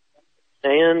Arnault,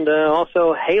 and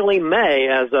also Haley May,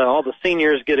 as all the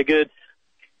seniors get a good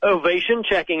ovation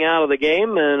checking out of the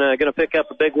game, and going to pick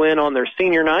up a big win on their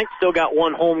senior night. Still got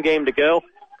one home game to go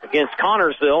against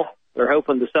Connorsville. They're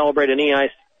hoping to celebrate an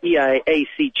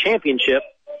EIAC championship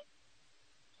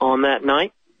on that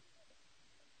night.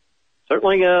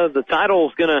 Certainly the title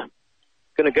is going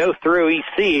to go through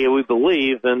EC, we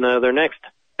believe, and their next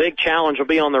big challenge will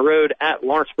be on the road at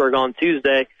Lawrenceburg on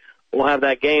Tuesday. We'll have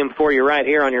that game for you right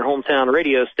here on your hometown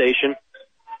radio station.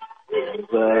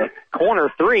 The corner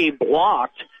 3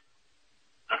 blocked.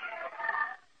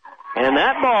 And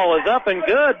that ball is up and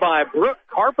good by Brooke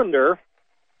Carpenter.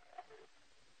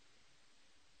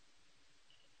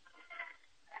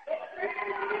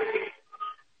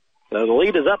 So the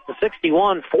lead is up to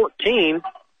 61-14.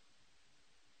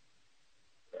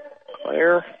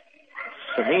 Claire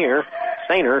Sainer,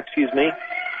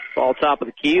 ball top of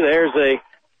the key. There's a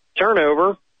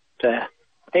turnover to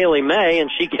Haley May, and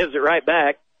she gives it right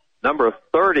back. Number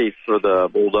 30 for the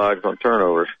Bulldogs on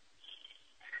turnovers.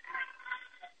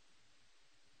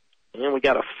 And we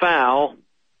got a foul.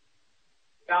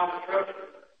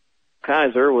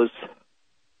 Kaiser was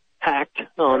hacked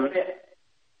on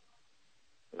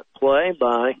the play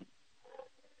by,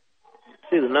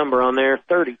 see the number on there,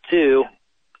 32,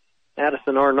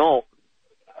 Addison Arnault.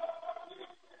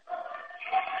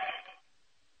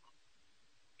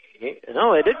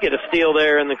 No, they did get a steal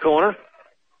there in the corner.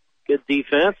 Good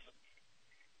defense.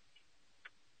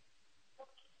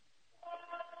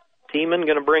 Tiemann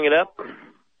going to bring it up.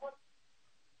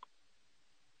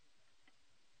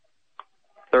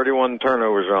 31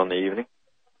 turnovers are on the evening.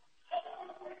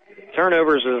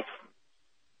 Turnovers have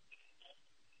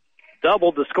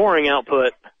doubled the scoring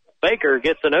output. Baker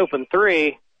gets an open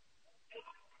 3.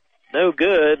 No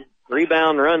good.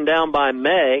 Rebound run down by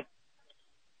May.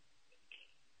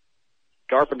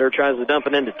 Carpenter tries to dump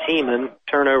it into Tiemann.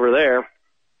 Turnover there.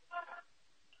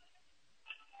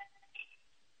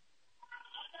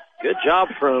 Good job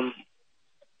from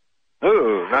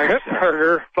nice.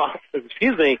 Hipberger.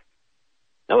 Excuse me.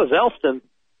 That was Elston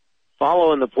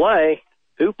following the play.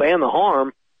 Hoop and the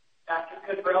harm.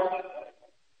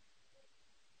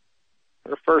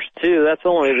 Her first 2. That's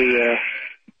only the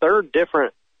third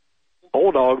different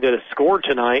Bulldog that has scored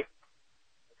tonight.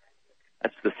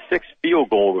 That's the 6th field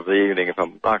goal of the evening, if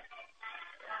I'm not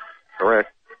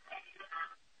correct,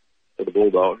 for the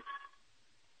Bulldogs.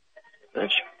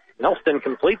 Elston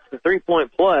completes the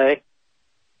 3-point play.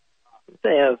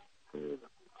 They have,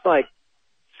 it's like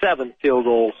 7 field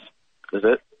goals. Is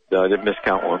it? No, I didn't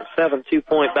miscount one. 7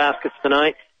 2-point baskets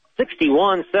tonight.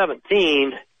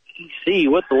 61-17. EC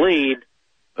with the lead.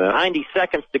 90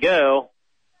 seconds to go.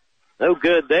 No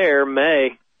good there.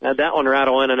 May had that one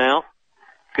rattle in and out.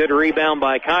 Good rebound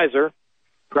by Kaiser.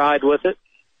 Pride with it.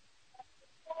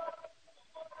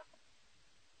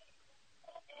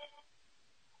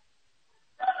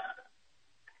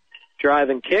 Drive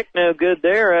and kick, no good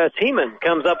there. Tiemann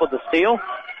comes up with the steal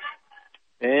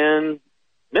and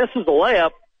misses the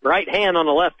layup. Right hand on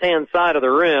the left-hand side of the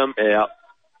rim. Yeah.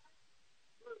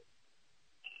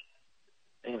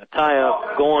 And a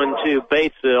tie-up going to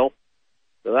Batesville.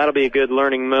 So that'll be a good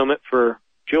learning moment for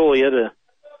Julia to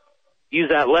use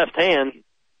that left hand.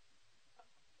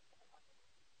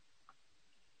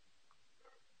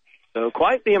 So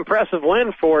quite the impressive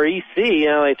win for EC.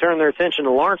 They turn their attention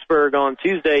to Lawrenceburg on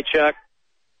Tuesday, Chuck.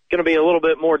 Going to be a little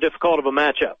bit more difficult of a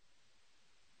matchup.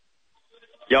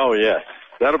 Oh, yes.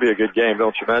 That'll be a good game,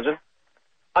 don't you imagine?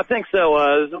 I think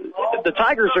so. The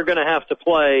Tigers are going to have to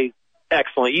play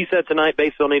excellent. You said tonight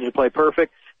Batesville needed to play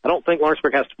perfect. I don't think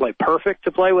Lawrenceburg has to play perfect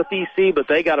to play with EC, but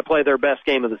they got to play their best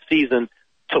game of the season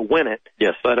to win it.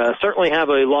 Yes. But certainly have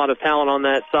a lot of talent on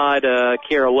that side.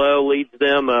 Kiara Lowe leads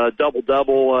them,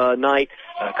 double-double night.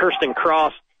 Kirsten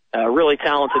Cross, really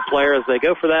talented player as they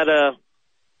go for that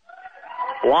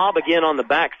lob again on the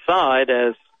back side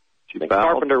as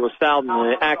Carpenter was fouled in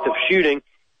the act of shooting.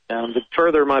 To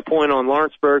further my point on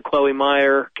Lawrenceburg, Chloe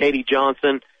Meyer, Katie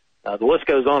Johnson, the list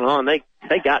goes on and on.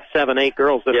 They got 7-8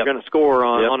 girls that are going to score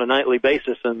on a nightly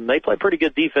basis, and they play pretty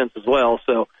good defense as well.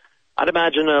 So I'd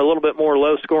imagine a little bit more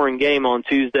low-scoring game on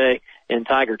Tuesday in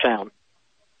Tigertown.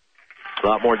 A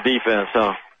lot more defense,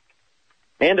 huh?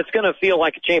 And it's going to feel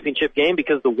like a championship game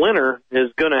because the winner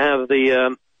is going to have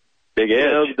the big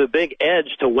edge. The big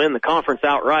edge to win the conference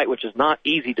outright, which is not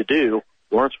easy to do.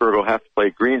 Lawrenceburg will have to play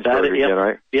Greensburg again,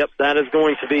 right? Yep, that is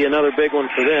going to be another big one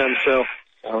for them. So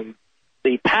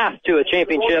the path to a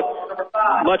championship,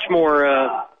 much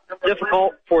more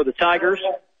difficult for the Tigers.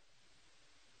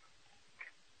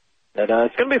 But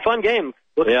it's going to be a fun game.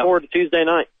 Looking forward to Tuesday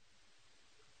night.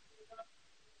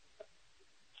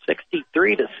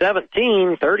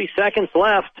 63-17, 30 seconds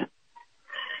left.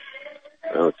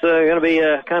 So it's going to be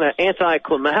a kind of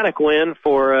anticlimactic win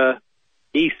for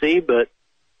EC, but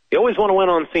you always want to win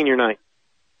on senior night.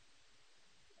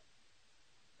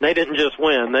 They didn't just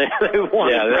win; they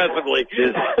won impressively.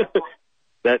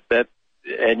 That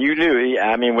and you knew.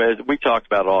 I mean, as we talked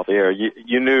about it off the air,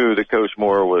 you knew that Coach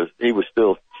Moore was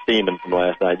still steaming from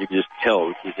last night. You could just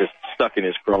tell he was just stuck in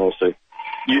his crawl. So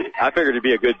I figured it'd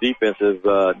be a good defensive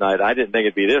night. I didn't think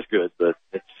it'd be this good, but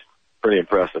it's pretty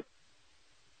impressive.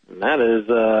 And that is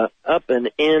up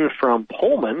and in from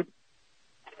Pullman.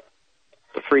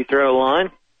 The free throw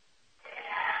line.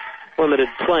 Limited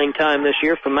playing time this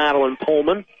year for Madeline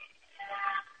Pullman.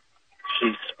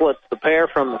 She splits the pair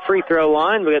from the free throw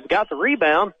line. We got the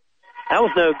rebound. That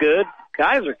was no good.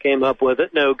 Kaiser came up with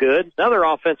it. No good. Another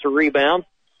offensive rebound.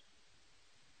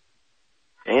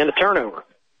 And a turnover.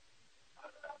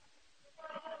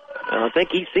 I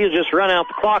think EC will just run out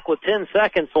the clock with 10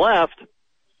 seconds left.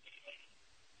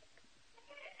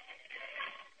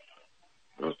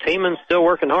 Teeman's still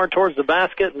working hard towards the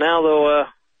basket. Now they'll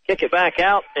kick it back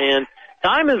out, and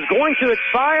time is going to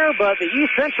expire, but the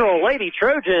East Central Lady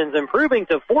Trojans improving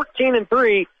to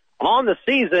 14-3 on the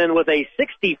season with a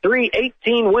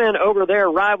 63-18 win over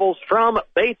their rivals from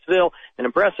Batesville. An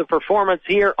impressive performance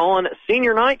here on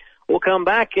senior night. We'll come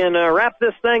back and wrap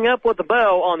this thing up with a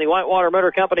bow on the Whitewater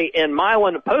Motor Company and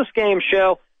Milan postgame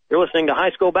show. You're listening to high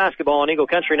school basketball on Eagle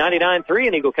Country 99.3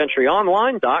 and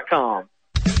EagleCountryOnline.com.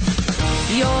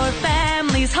 Your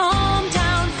family's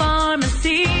hometown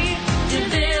pharmacy,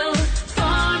 DeVille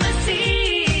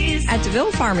Pharmacies. At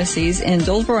DeVille Pharmacies in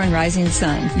Dillsboro and Rising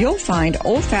Sun, you'll find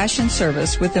old-fashioned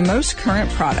service with the most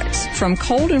current products. From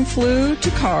cold and flu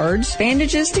to cards,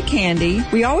 bandages to candy,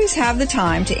 we always have the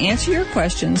time to answer your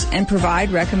questions and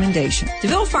provide recommendations.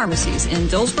 DeVille Pharmacies in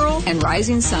Dillsboro and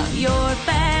Rising Sun. Your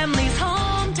family's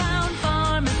hometown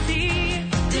pharmacy,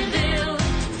 DeVille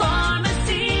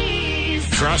Pharmacies.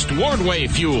 Trust Wardway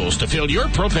Fuels to fill your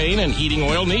propane and heating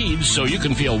oil needs so you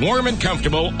can feel warm and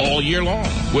comfortable all year long.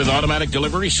 With automatic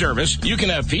delivery service, you can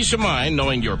have peace of mind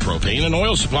knowing your propane and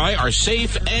oil supply are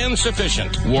safe and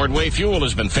sufficient. Wardway Fuel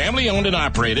has been family owned and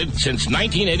operated since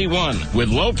 1981 with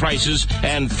low prices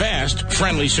and fast,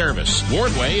 friendly service.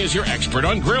 Wardway is your expert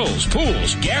on grills,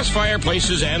 pools, gas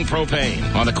fireplaces, and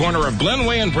propane. On the corner of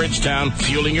Glenway and Bridgetown,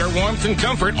 fueling your warmth and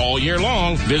comfort all year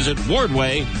long. Visit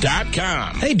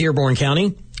wardway.com. Hey, Dearborn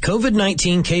County.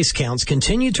 COVID-19 case counts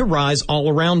continue to rise all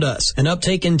around us. An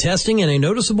uptake in testing and a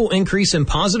noticeable increase in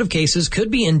positive cases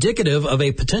could be indicative of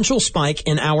a potential spike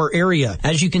in our area.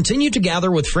 As you continue to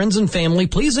gather with friends and family,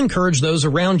 please encourage those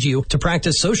around you to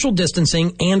practice social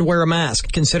distancing and wear a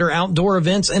mask. Consider outdoor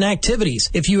events and activities.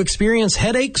 If you experience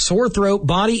headache, sore throat,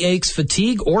 body aches,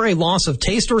 fatigue, or a loss of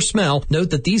taste or smell,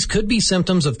 note that these could be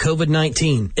symptoms of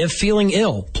COVID-19. If feeling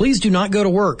ill, please do not go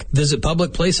to work, visit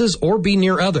public places, or be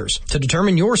near others. To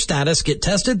determine your status, get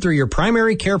tested through your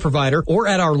primary care provider or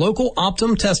at our local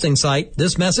Optum testing site.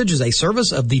 This message is a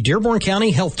service of the Dearborn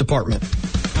County Health Department.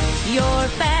 Your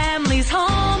family's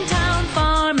hometown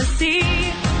pharmacy,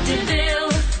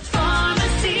 DeVille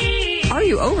Pharmacy. Are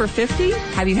you over 50?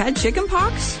 Have you had chicken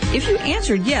pox? If you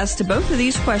answered yes to both of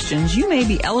these questions, you may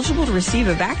be eligible to receive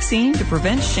a vaccine to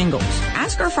prevent shingles.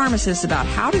 Ask our pharmacist about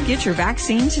how to get your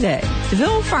vaccine today.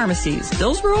 DeVille Pharmacies,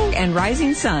 Dillsboro and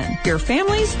Rising Sun, your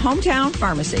family's hometown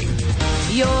pharmacy.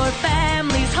 Your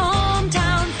family's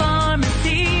hometown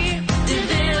pharmacy,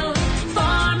 DeVille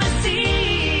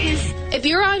Pharmacies. If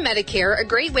you're on Medicare, a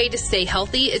great way to stay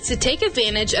healthy is to take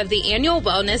advantage of the annual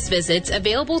wellness visits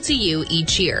available to you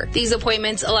each year. These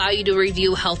appointments allow you to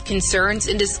review health concerns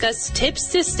and discuss tips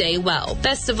to stay well.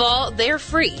 Best of all, they're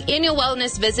free. Annual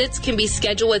wellness visits can be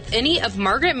scheduled with any of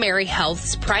Margaret Mary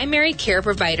Health's primary care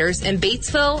providers in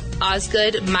Batesville,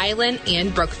 Osgood, Milan,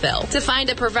 and Brookville. To find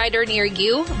a provider near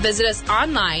you, visit us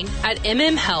online at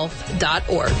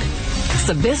mmhealth.org.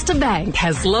 Savista Bank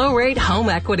has low-rate home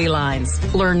equity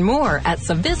lines. Learn more at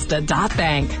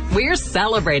savista.bank. We're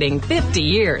celebrating 50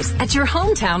 years at your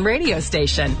hometown radio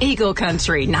station, Eagle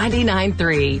Country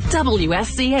 99.3,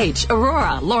 WSCH,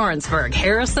 Aurora, Lawrenceburg,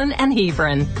 Harrison, and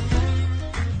Hebron.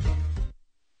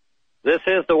 This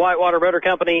is the Whitewater Motor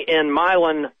Company in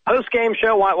Milan post-game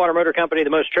show. Whitewater Motor Company, the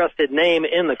most trusted name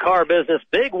in the car business.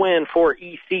 Big win for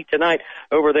EC tonight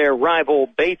over their rival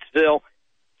Batesville.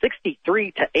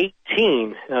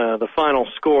 63-18, the final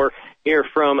score here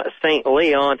from St.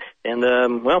 Leon. And,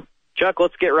 Chuck,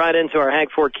 let's get right into our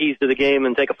Hag Ford keys to the game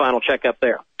and take a final check up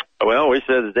there. Well, we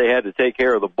said that they had to take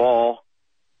care of the ball,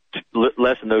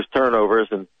 lessen those turnovers,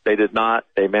 and they did not.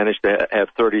 They managed to have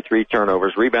 33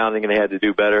 turnovers. Rebounding, and they had to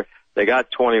do better. They got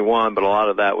 21, but a lot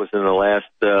of that was in the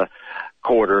last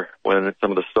quarter when some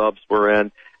of the subs were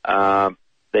in.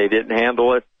 They didn't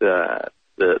handle it, the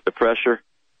pressure.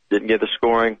 Didn't get the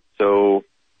scoring, so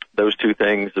those two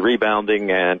things, the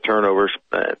rebounding and turnovers,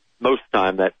 most of the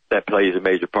time that plays a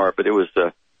major part, but it was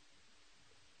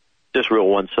just real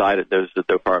one-sided, those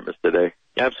departments today.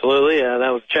 Absolutely.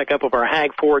 That was a checkup of our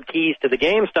Hag Ford keys to the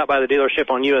game. Stop by the dealership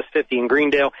on US 50 in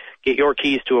Greendale. Get your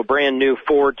keys to a brand new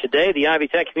Ford today. The Ivy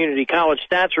Tech Community College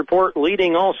stats report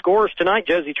leading all scorers tonight.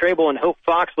 Josie Trable and Hope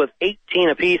Fox with 18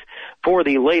 apiece for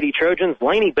the Lady Trojans.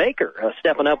 Lainey Baker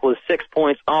stepping up with 6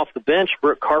 points off the bench.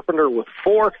 Brooke Carpenter with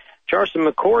 4. Charson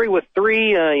McCory with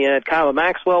 3. You had Kyla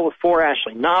Maxwell with 4.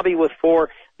 Ashley Nobby with 4.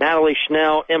 Natalie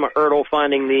Schnell, Emma Ertl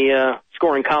finding the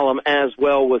scoring column as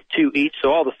well with 2 each.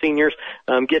 So all the seniors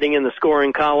getting in the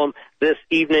scoring column this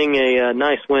evening. A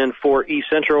nice win for East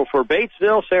Central. For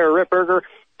Batesville, Sarah Ripberger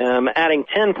adding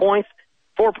 10 points,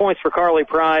 4 points for Carly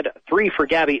Pride, 3 for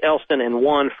Gabby Elston, and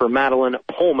 1 for Madeline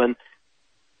Pullman.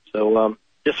 So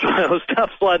just it was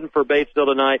tough sledding for Batesville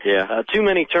tonight. Yeah. Too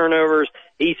many turnovers.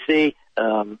 EC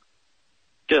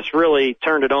just really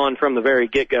turned it on from the very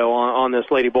get-go on this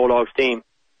Lady Bulldogs team.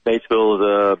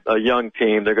 Batesville is a young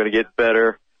team. They're going to get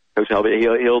better. Coach Helby,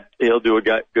 he'll do a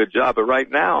good job. But right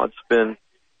now, it's been,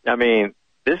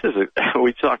 this is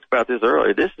we talked about this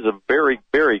earlier. This is a very,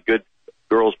 very good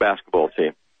girls basketball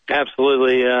team.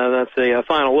 Absolutely. That's a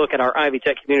final look at our Ivy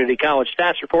Tech Community College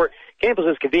stats report. Campus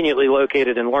is conveniently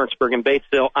located in Lawrenceburg and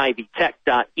Batesville,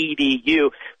 ivytech.edu.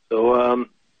 So,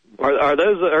 are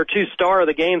those our 2 star of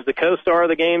the games, the co-star of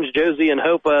the games, Josie and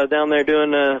Hope, down there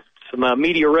doing some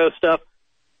media row stuff?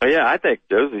 Yeah, I think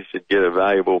Josie should get a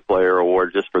valuable player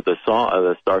award just for the song,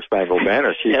 the Star Spangled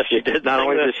Banner. Yes, she did. Not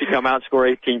only did she come out and score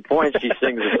 18 points, she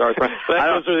sings the Star Spangled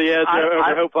Banner. Those are the edge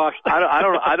over Hope Fox.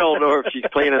 I don't know if she's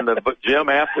cleaning the gym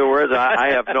afterwards.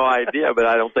 I have no idea, but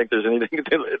I don't think there's anything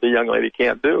the young lady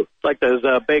can't do. It's like those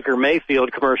Baker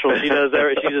Mayfield commercials. She does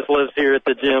she just lives here at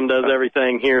the gym, does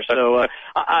everything here. So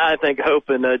I think Hope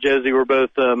and Josie were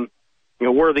both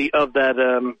worthy of that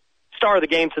star of the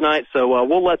game tonight. So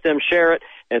we'll let them share it.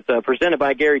 It's presented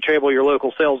by Gary Trable, your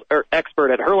local sales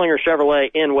expert at Hurlinger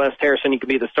Chevrolet in West Harrison. You can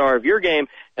be the star of your game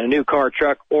in a new car,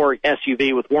 truck, or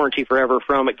SUV with warranty forever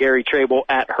from Gary Trable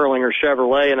at Hurlinger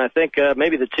Chevrolet. And I think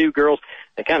maybe the 2 girls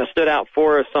that kind of stood out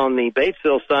for us on the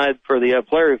Batesville side for the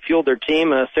player who fueled their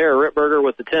team, Sarah Ripberger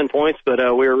with the 10 points, but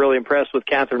we were really impressed with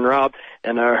Catherine Robb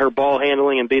and her ball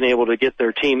handling and being able to get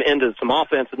their team into some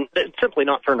offense and simply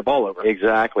not turn the ball over.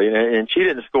 Exactly. And she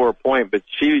didn't score a point, but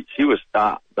she was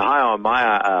high on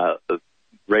my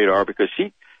radar because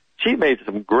she made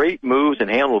some great moves and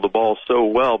handled the ball so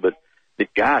well, but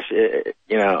gosh,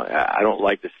 I don't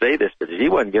like to say this, but she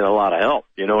wasn't getting a lot of help.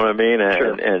 You know what I mean?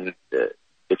 Sure.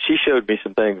 But she showed me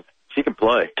some things. She can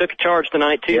play. Took a charge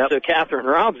tonight, too. Yep. So Catherine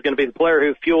Robb is going to be the player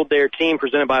who fueled their team,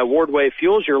 presented by Wardway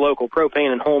Fuels, your local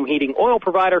propane and home heating oil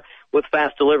provider with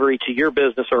fast delivery to your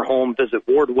business or home. Visit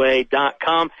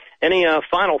wardway.com. Any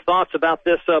final thoughts about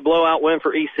this blowout win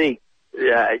for EC?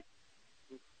 Yeah,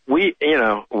 we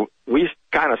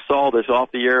kind of saw this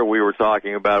off the air. We were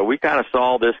talking about it. We kind of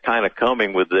saw this kind of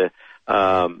coming with the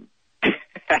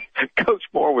Coach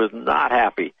Moore was not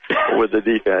happy with the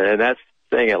defense, and that's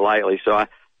saying it lightly. So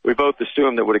we both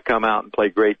assumed that would have come out and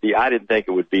played great. I didn't think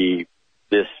it would be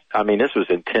this. This was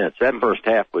intense. That first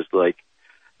half was like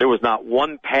there was not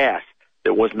one pass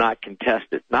that was not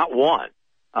contested, not one.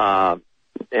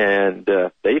 And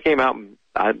they came out and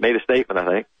I made a statement, I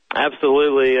think.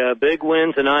 Absolutely. Big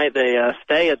win tonight. They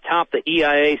stay atop the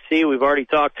EIAC. We've already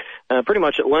talked pretty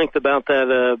much at length about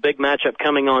that big matchup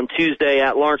coming on Tuesday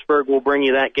at Lawrenceburg. We'll bring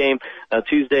you that game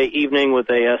Tuesday evening with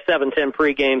a 7:10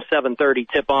 pregame, 7:30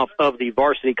 tip-off of the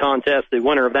varsity contest. The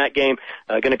winner of that game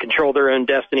going to control their own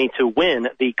destiny to win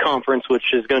the conference,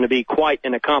 which is going to be quite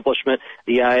an accomplishment.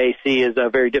 The EIAC is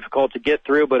very difficult to get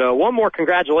through, but one more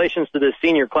congratulations to the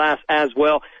senior class as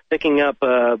well, picking up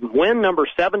win number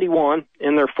 71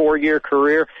 in their 4-year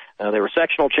career. They were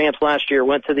sectional champs last year,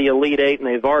 went to the Elite Eight, and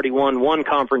they've already won one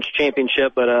conference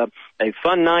championship. But a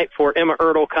fun night for Emma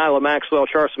Ertl, Kyla Maxwell,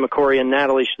 Charsa McCory, and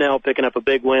Natalie Schnell, picking up a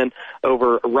big win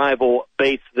over rival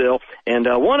Batesville. And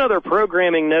one other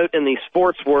programming note in the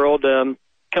sports world.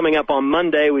 Coming up on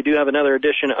Monday, we do have another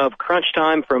edition of Crunch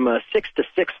Time from 6 to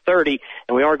 6:30,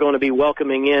 and we are going to be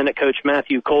welcoming in Coach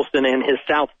Matthew Colston and his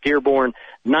South Dearborn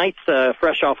Knights,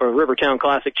 fresh off a Rivertown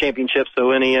Classic Championship.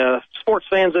 So any sports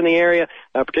fans in the area,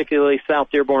 particularly South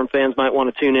Dearborn fans, might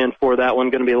want to tune in for that one.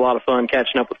 Going to be a lot of fun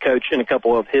catching up with Coach and a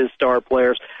couple of his star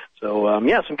players. So,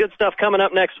 some good stuff coming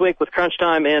up next week with Crunch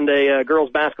Time and a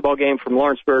girls basketball game from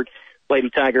Lawrenceburg. Lady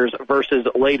Tigers versus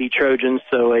Lady Trojans.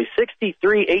 So a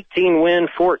 63-18 win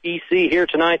for EC here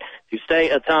tonight to stay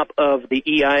atop of the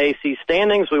EIAC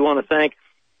standings. We want to thank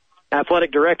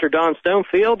Athletic Director Don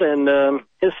Stonefield and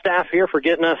his staff here for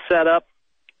getting us set up.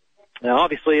 Now,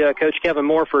 obviously, Coach Kevin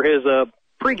Moore for his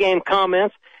pregame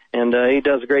comments, and he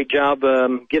does a great job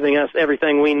giving us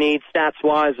everything we need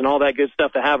stats-wise and all that good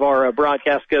stuff to have our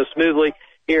broadcast go smoothly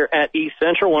here at East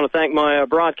Central. I want to thank my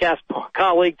broadcast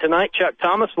colleague tonight, Chuck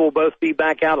Thomas. We'll both be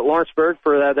back out at Lawrenceburg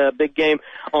for that big game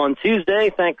on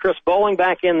Tuesday. Thank Chris Bowling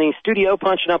back in the studio,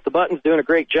 punching up the buttons, doing a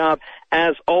great job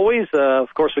as always.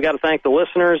 Of course, we got to thank the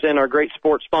listeners and our great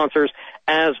sports sponsors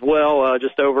as well.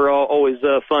 Just overall, always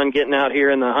fun getting out here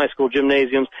in the high school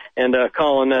gymnasiums and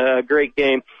calling a great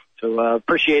game. So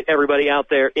appreciate everybody out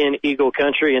there in Eagle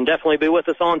Country, and definitely be with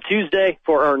us on Tuesday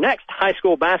for our next high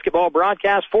school basketball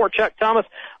broadcast. For Chuck Thomas,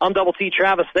 I'm Double T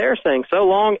Travis there saying so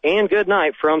long and good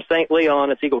night from St.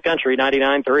 Leon. It's Eagle Country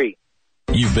 99.3.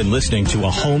 You've been listening to a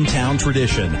hometown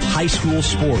tradition, high school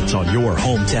sports on your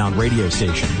hometown radio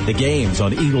station. The games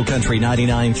on Eagle Country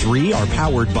 99.3 are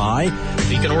powered by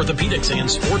Beacon Orthopedics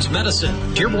and Sports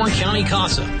Medicine, Dearborn County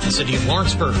CASA, the City of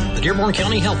Lawrenceburg, the Dearborn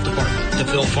County Health Department,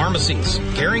 DePhil Pharmacies,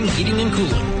 Caring Heating and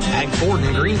Cooling, Ag Ford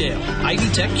in Greendale, Ivy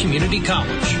Tech Community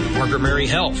College, Margaret Mary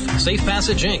Health, Safe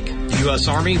Passage Inc., U.S.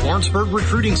 Army Lawrenceburg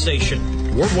Recruiting Station,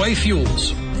 Wardway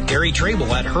Fuels, Gary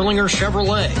Trable at Hurlinger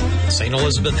Chevrolet, St.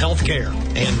 Elizabeth Healthcare,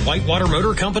 and Whitewater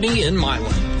Motor Company in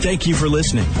Milan. Thank you for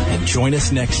listening, and join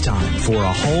us next time for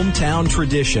a hometown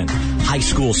tradition, high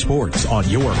school sports on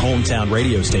your hometown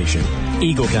radio station,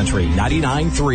 Eagle Country 99.3.